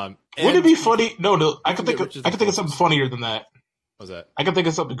 Wouldn't it be funny? No. I can think of something funnier than that. What's that? I can think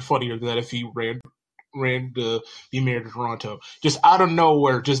of something funnier than that if he ran to be mayor of Toronto. Just out of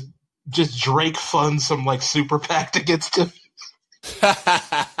nowhere, just Drake funds some like super PAC against him.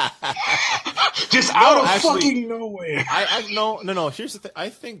 Just out of fucking nowhere. No. Here's the thing.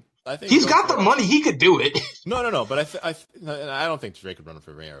 I think he's got the money. He could do it. No. But I don't think Drake could run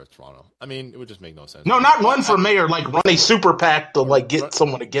for mayor of Toronto. I mean, it would just make no sense. No, not run for mayor. Like run a super PAC to like get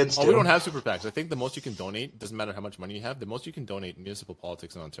someone against him. We don't have super PACs. I think the most you can donate doesn't matter how much money you have. The most you can donate in municipal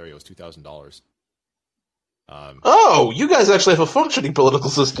politics in Ontario is $2,000. You guys actually have a functioning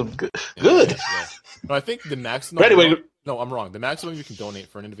political system. Good. Yeah. No, I think the maximum. But anyway, no, I'm wrong. The maximum you can donate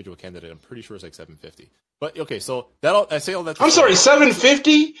for an individual candidate, I'm pretty sure, is like $750. But okay, so I say all that. I'm sorry,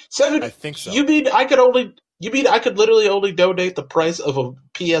 $750. I think so. You mean I could literally only donate the price of a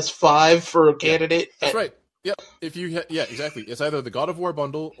PS5 for a candidate? That's right. Yeah. Exactly. It's either the God of War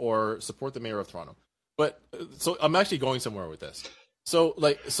bundle or support the mayor of Toronto. But so I'm actually going somewhere with this.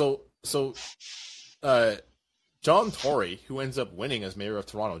 John Tory, who ends up winning as mayor of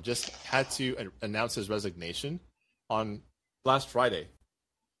Toronto, just had to announce his resignation on last Friday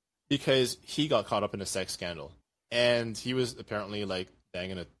because he got caught up in a sex scandal, and he was apparently like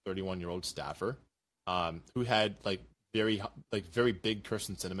banging a 31-year-old staffer, who had like very big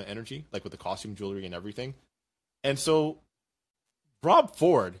Kirsten Cinema energy, like with the costume jewelry and everything. And so Rob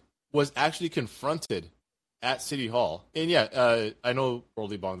Ford was actually confronted at City Hall. And yeah, I know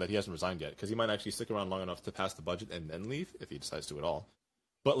Rolly Bong that he hasn't resigned yet, because he might actually stick around long enough to pass the budget and then leave if he decides to at all.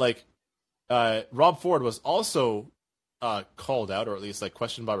 But like, Rob Ford was also called out, or at least like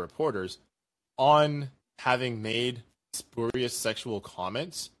questioned by reporters, on having made spurious sexual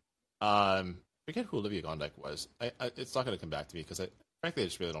comments. I forget who Olivia Gondek was. It's not going to come back to me, because frankly I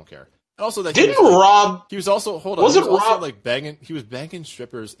just really don't care. And also that he was also like banging. He was banging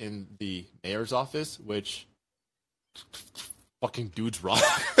strippers in the mayor's office, which fucking dudes rock.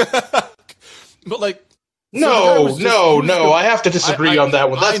 But like, no, I have to disagree on that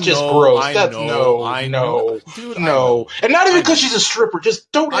one. That's just gross. Dude, no. And not even because she's a stripper.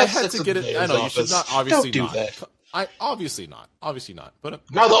 Just don't have sex in the mayor's office. I know, you should not, obviously don't do that. Obviously not. But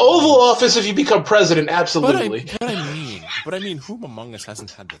now the Oval Office, if you become president, absolutely. But I mean, whom among us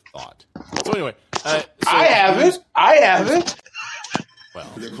hasn't had the thought? So anyway, I haven't. Well,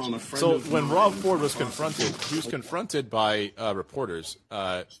 so when Rob Ford was confronted, he was confronted by reporters.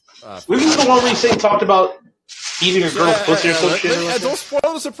 This is the one where you talked about eating a girl's pussy or some shit. Don't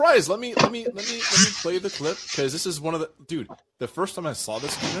spoil the surprise. Let me play the clip, because this is one of the first time I saw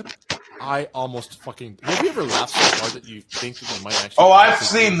this clip, I almost fucking. Have you ever laughed so hard that you think that they might actually? Oh, I've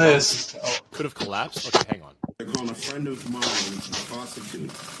seen this. Could have collapsed. Okay, hang on. They're calling a friend of mine a prostitute.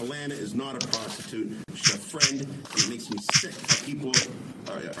 Alana is not a prostitute. She's a friend. It makes me sick that people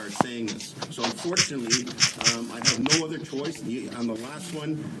are saying this. So unfortunately, I have no other choice. I'm the last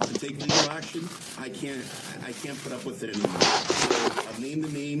one to take legal action. I can't put up with it anymore. So I've named the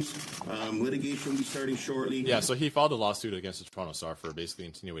names. Litigation will be starting shortly. Yeah, so he filed a lawsuit against the Toronto Star for basically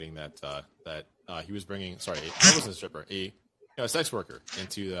insinuating that he was bringing. Sorry, I wasn't a stripper. A sex worker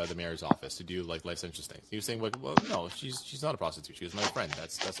into the mayor's office to do like licentious things. He was saying, like, well, no, she's not a prostitute. She was my friend.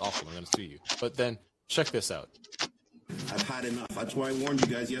 That's awful. I'm going to sue you. But then check this out. I've had enough. That's why I warned you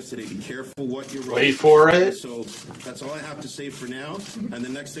guys yesterday. Be careful what you're waiting for it. So that's all I have to say for now. And the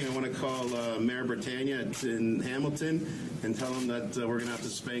next thing I want to call Mayor Britannia in Hamilton and tell them that we're going to have to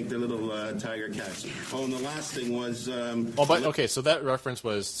spank their little tiger cats. Oh, and the last thing was. So that reference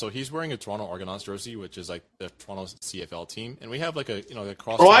was, so he's wearing a Toronto Argonauts jersey, which is like the Toronto CFL team, and we have like a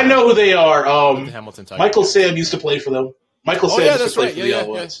cross. Oh, I know who they are. The Hamilton Tigers. Michael Sam used to play for them. Michael Sam used to play for the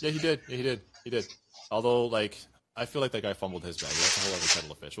Alouettes. Yeah, he did. Although, like, I feel like that guy fumbled his bag. That's a whole other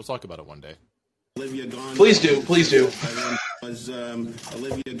kettle of fish. We'll talk about it one day. Olivia Gondek. Please do. Was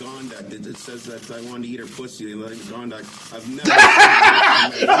Olivia Gondek. It says that I wanted to eat her pussy. Olivia Gondek. I've never.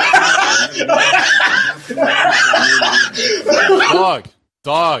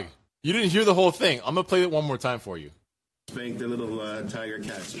 Dog. You didn't hear the whole thing. I'm gonna play it one more time for you. Spank their little tiger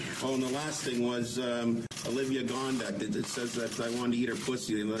cats. Oh, and the last thing was Olivia Gondek. It says that I wanted to eat her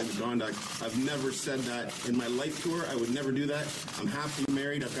pussy. Olivia Gondek. I've never said that in my life to her. I would never do that. I'm happily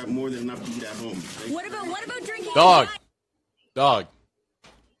married. I've got more than enough to eat at home. What about drinking? Dog.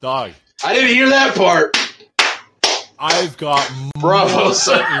 I didn't hear that part. I've got more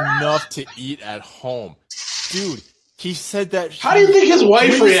than enough to eat at home, dude. He said that. How do you think his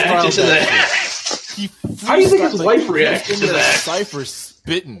wife reacted to that? How do you think his wife reacted to that? Cypher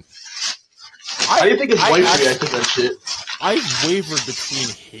spitting. How do you think his wife reacted to that shit? I wavered between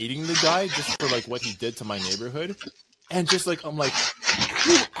hating the guy just for like what he did to my neighborhood, and just like I'm like,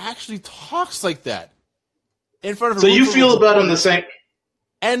 who actually talks like that in front of a So you feel about him the same,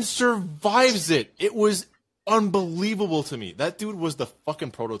 and survives it. It was unbelievable to me. That dude was the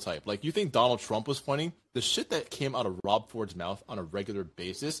fucking prototype. Like, you think Donald Trump was funny? The shit that came out of Rob Ford's mouth on a regular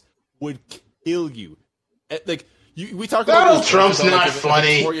basis would kill you. Like, we talk about Donald Trump's not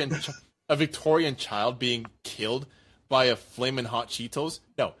funny. A Victorian child being killed by a flaming hot Cheetos.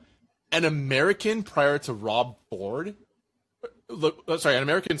 No, an American prior to Rob Ford.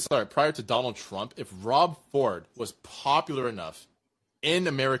 Prior to Donald Trump. If Rob Ford was popular enough in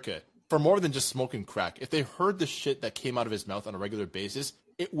America for more than just smoking crack, if they heard the shit that came out of his mouth on a regular basis,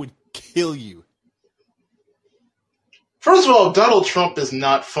 it would kill you. First of all, Donald Trump is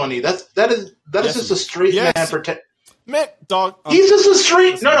not funny. That is just a straight man Man, dog. He's just a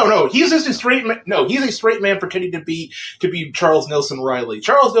straight. No. He's just a straight man. No, he's a straight man pretending to be Charles Nelson Riley.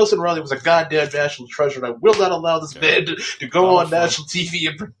 Charles Nelson Riley was a goddamn national treasure, and I will not allow this man to go on national TV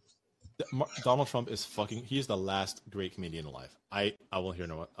and. Donald Trump is fucking. He is the last great comedian alive. I'll hear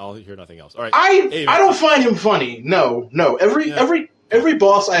nothing else. All right. I don't find him funny. No. Every Every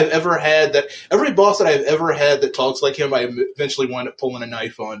boss that I've ever had that talks like him, I eventually wind up pulling a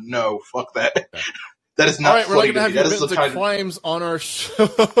knife on. No, fuck that. Okay. That is All not right, we're not funny going to to have me. you That is admit the to kind of crimes on our show.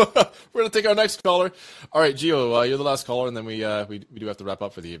 We're going to take our next caller. All right, Gio, you're the last caller, and then we do have to wrap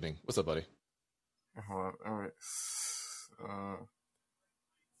up for the evening. What's up, buddy? Hold on. All right.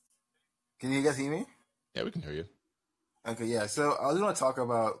 Can you guys hear me? Yeah, we can hear you. Okay, yeah. So I was going to talk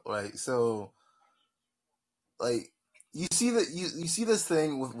about you see this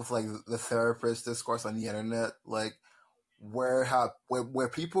thing with like the therapist discourse on the internet, like where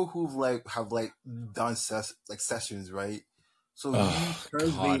people who've have done sessions, right? So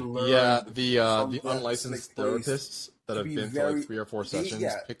because they learn the unlicensed therapists that have been to like 3 or 4 sessions,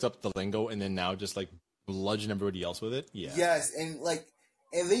 picked up the lingo, and then now just like bludgeon everybody else with it. Yeah. Yes, and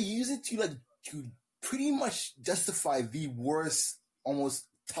they use it to pretty much justify the worst, most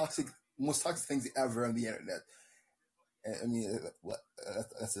toxic things ever on the internet. I mean,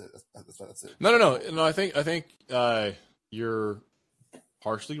 that's it. That's it. No. I think you're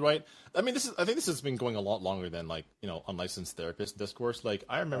partially right. I mean, I think this has been going a lot longer than unlicensed therapist discourse. Like,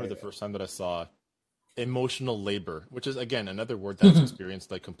 I remember the first time that I saw emotional labor, which is again another word that's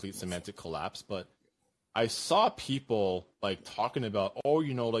experienced like complete semantic collapse. But I saw people talking about,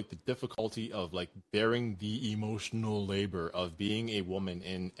 the difficulty of bearing the emotional labor of being a woman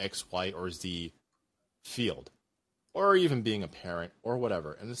in X, Y, or Z field, or even being a parent or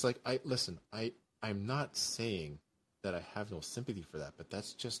whatever. And it's I'm not saying that I have no sympathy for that, but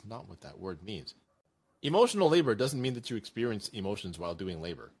that's just not what that word means. Emotional labor doesn't mean that you experience emotions while doing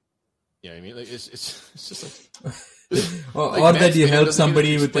labor. You know what I mean? It's just or that you help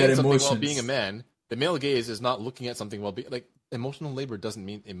somebody with their emotions. While being a man, the male gaze is not looking at something while being emotional labor doesn't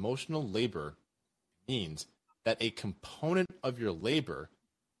mean emotional labor means that a component of your labor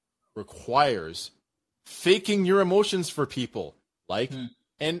requires faking your emotions for people,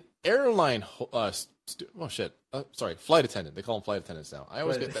 an airline flight attendant. They call them flight attendants now. I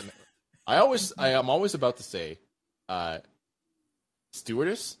always get that. I'm always about to say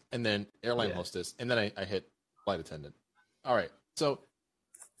stewardess and then airline hostess, and then I hit flight attendant. All right, so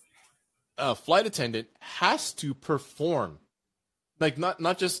a flight attendant has to perform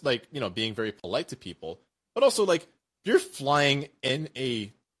not just being very polite to people, but also you're flying in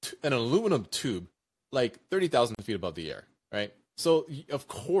an aluminum tube 30,000 feet above the air, right? So of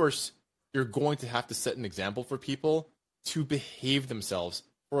course you're going to have to set an example for people to behave themselves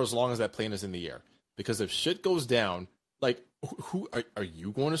for as long as that plane is in the air. Because if shit goes down, who are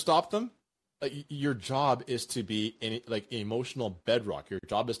you going to stop them? Your job is to be an emotional bedrock. Your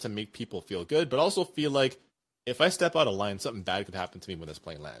job is to make people feel good, but also feel like if I step out of line, something bad could happen to me when this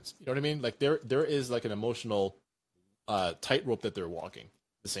plane lands. You know what I mean? There is an emotional tightrope that they're walking.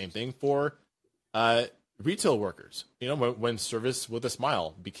 The same thing for retail workers. When service with a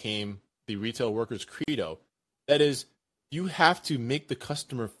smile became the retail workers' credo, that is, you have to make the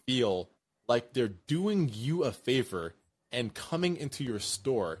customer feel like they're doing you a favor and coming into your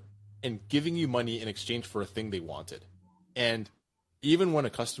store and giving you money in exchange for a thing they wanted. And even when a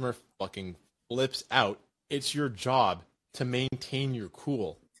customer fucking flips out, it's your job to maintain your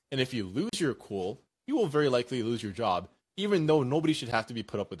cool. And if you lose your cool, you will very likely lose your job, even though nobody should have to be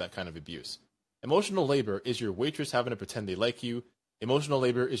put up with that kind of abuse. Emotional labor is your waitress having to pretend they like you. Emotional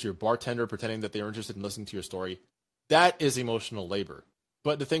labor is your bartender pretending that they're interested in listening to your story. That is emotional labor.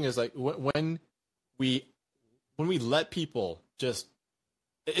 But the thing is, when we let people just,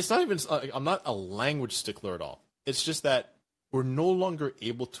 it's not even, I'm not a language stickler at all. It's just that we're no longer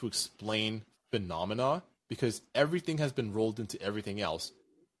able to explain phenomena because everything has been rolled into everything else.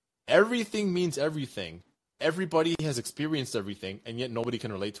 Everything means everything. Everybody has experienced everything, and yet nobody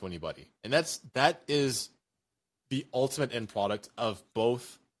can relate to anybody. And that is the ultimate end product of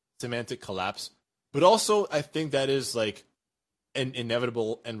both semantic collapse, but also I think that is an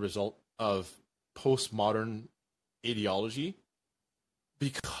inevitable end result of postmodern ideology,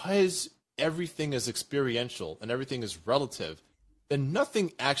 because everything is experiential and everything is relative, then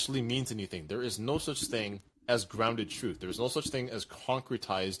nothing actually means anything. There is no such thing as grounded truth. There is no such thing as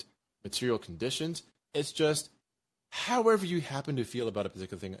concretized material conditions. It's just however you happen to feel about a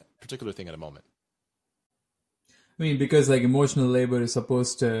particular thing at a moment. I mean, because emotional labor is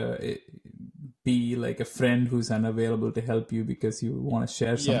supposed to be a friend who's unavailable to help you because you want to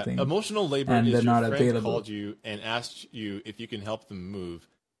share something. Yeah, emotional labor and is they're your not friend available. Called you and asked you if you can help them move,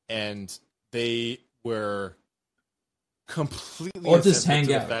 and they were completely or just insensitive hang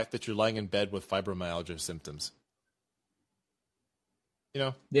to out. the fact that you're lying in bed with fibromyalgia symptoms.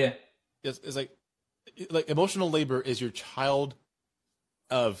 Yeah. It's emotional labor is your child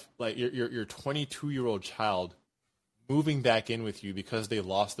of your 22-year-old child moving back in with you because they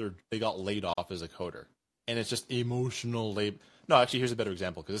got laid off as a coder, and it's just emotional labor. No, actually, here's a better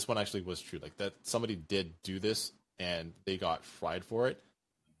example, because this one actually was true. Like, that somebody did do this and they got fried for it.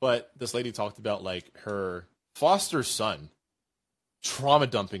 But this lady talked about, like, her foster son trauma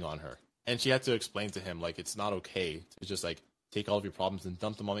dumping on her, and she had to explain to him, like, it's not okay to just, like, take all of your problems and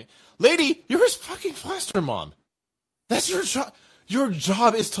dump them on me. Lady, you're his fucking foster mom. That's your job. Your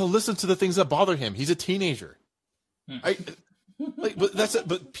job is to listen to the things that bother him. He's a teenager. But that's it.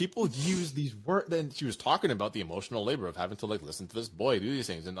 But people use these words. Then she was talking about the emotional labor of having to, like, listen to this boy do these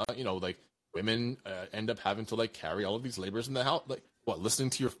things, and like, women end up having to, like, carry all of these labors in the house. Like, what? Listening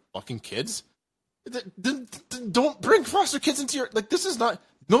to your fucking kids? Don't bring foster kids into your, like. This is not.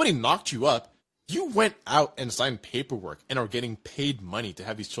 Nobody knocked you up. You went out and signed paperwork and are getting paid money to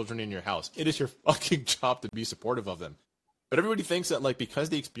have these children in your house. It is your fucking job to be supportive of them. But everybody thinks that, like, because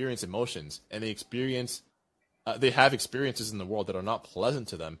they experience emotions and they have experiences in the world that are not pleasant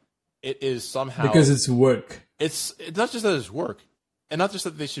to them, it is somehow... Because it's work. It's not just that it's work, and not just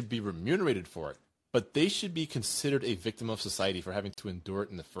that they should be remunerated for it, but they should be considered a victim of society for having to endure it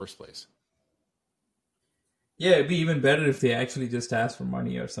in the first place. Yeah, it'd be even better if they actually just ask for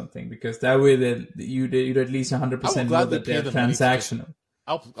money or something, because that way you'd at least 100% know that they're transactional.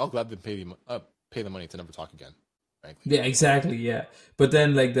 I'll gladly pay the money to never talk again. Frankly. Yeah, exactly. Yeah, but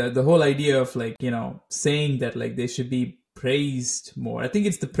then, like, the whole idea of, like, saying that, like, they should be praised more. I think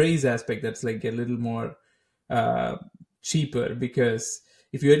it's the praise aspect that's, like, a little more cheaper, because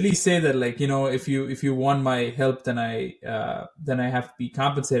if you at least say that, like, if you want my help, then I have to be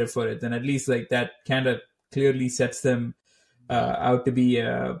compensated for it. Then at least, like, that kind of clearly sets them out to be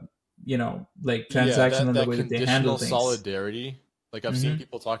like transactional, the way that they handle things. Solidarity. Like, I've seen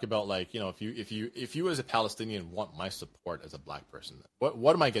people talk about, like, if you as a Palestinian want my support as a black person,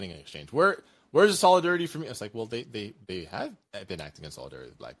 what am I getting in exchange? Where's the solidarity for me? It's like, well, they have been acting in solidarity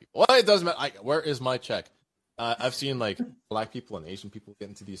with black people. Well, it doesn't matter. Where is my check? I've seen, like, black people and Asian people get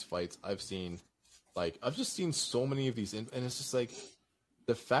into these fights. I've just seen so many of these, and it's just like,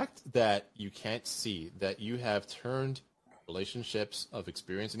 the fact that you can't see that you have turned relationships of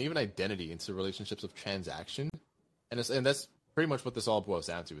experience and even identity into relationships of transaction, and that's pretty much what this all boils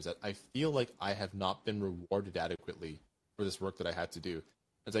down to, is that I feel like I have not been rewarded adequately for this work that I had to do.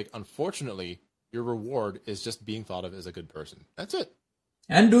 It's like, unfortunately, your reward is just being thought of as a good person. That's it.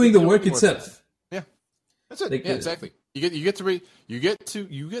 And doing the work itself. Yeah, that's it. Yeah, exactly. You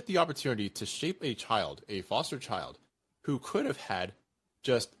get the opportunity to shape a child, a foster child, who could have had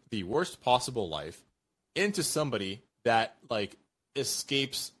just the worst possible life, into somebody that, like,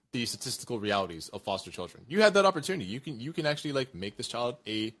 escapes the statistical realities of foster children. You had that opportunity. You can actually, like, make this child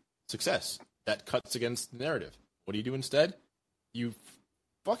a success that cuts against the narrative. What do you do instead? You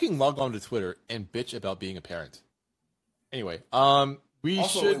fucking log on to Twitter and bitch about being a parent. Anyway, one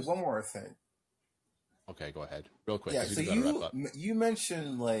more thing. Okay, go ahead, real quick. Yeah, so you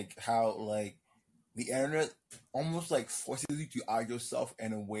mentioned, like, how, like, the internet almost, like, forces you to argue yourself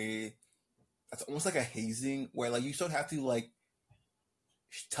in a way that's almost like a hazing, where, like, you don't have to, like,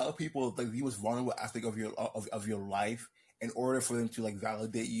 tell people, like, the most vulnerable aspect of your life in order for them to, like,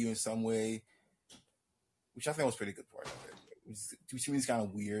 validate you in some way, which I think was a pretty good part of it. Which to me is kind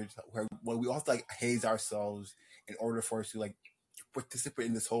of weird, where we all have to, like, haze ourselves in order for us to, like, participate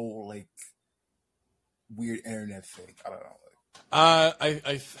in this whole, like, weird internet thing. I don't know.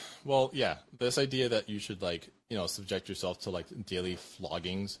 Well, yeah, this idea that you should, like, subject yourself to, like, daily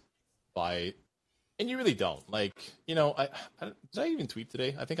floggings and you really don't. Like, did I even tweet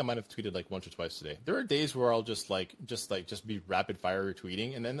today? I think I might have tweeted, like, once or twice today. There are days where I'll just be rapid fire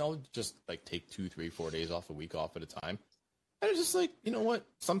tweeting, and then I'll just, like, take 2, 3, 4 days off, a week off at a time. And it's just like, you know what?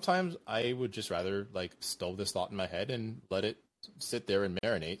 Sometimes I would just rather, like, stow this thought in my head and let it sit there and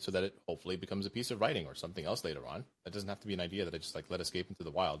marinate, so that it hopefully becomes a piece of writing or something else later on. That doesn't have to be an idea that I just, like, let escape into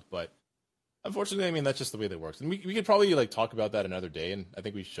the wild. But unfortunately, I mean, that's just the way that works. And we could probably, like, talk about that another day, and I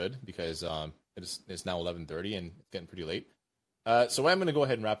think we should, because it's now 11:30 and it's getting pretty late. So I'm going to go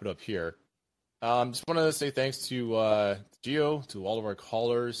ahead and wrap it up here. Just want to say thanks to Geo, to all of our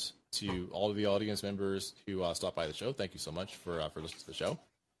callers, to all of the audience members who stopped by the show. Thank you so much for listening to the show.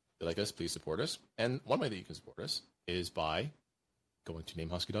 If you like us, please support us. And one way that you can support us is by going to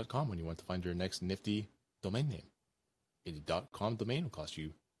namehusky.com when you want to find your next nifty domain name. A .com domain will cost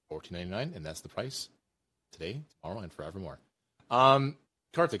you $14.99, and that's the price today, tomorrow, and forevermore.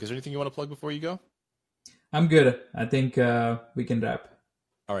 Karthik, is there anything you want to plug before you go? I'm good. I think we can wrap.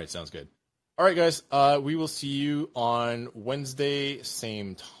 All right, sounds good. All right, guys, we will see you on Wednesday,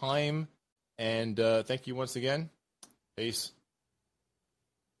 same time. And thank you once again. Peace.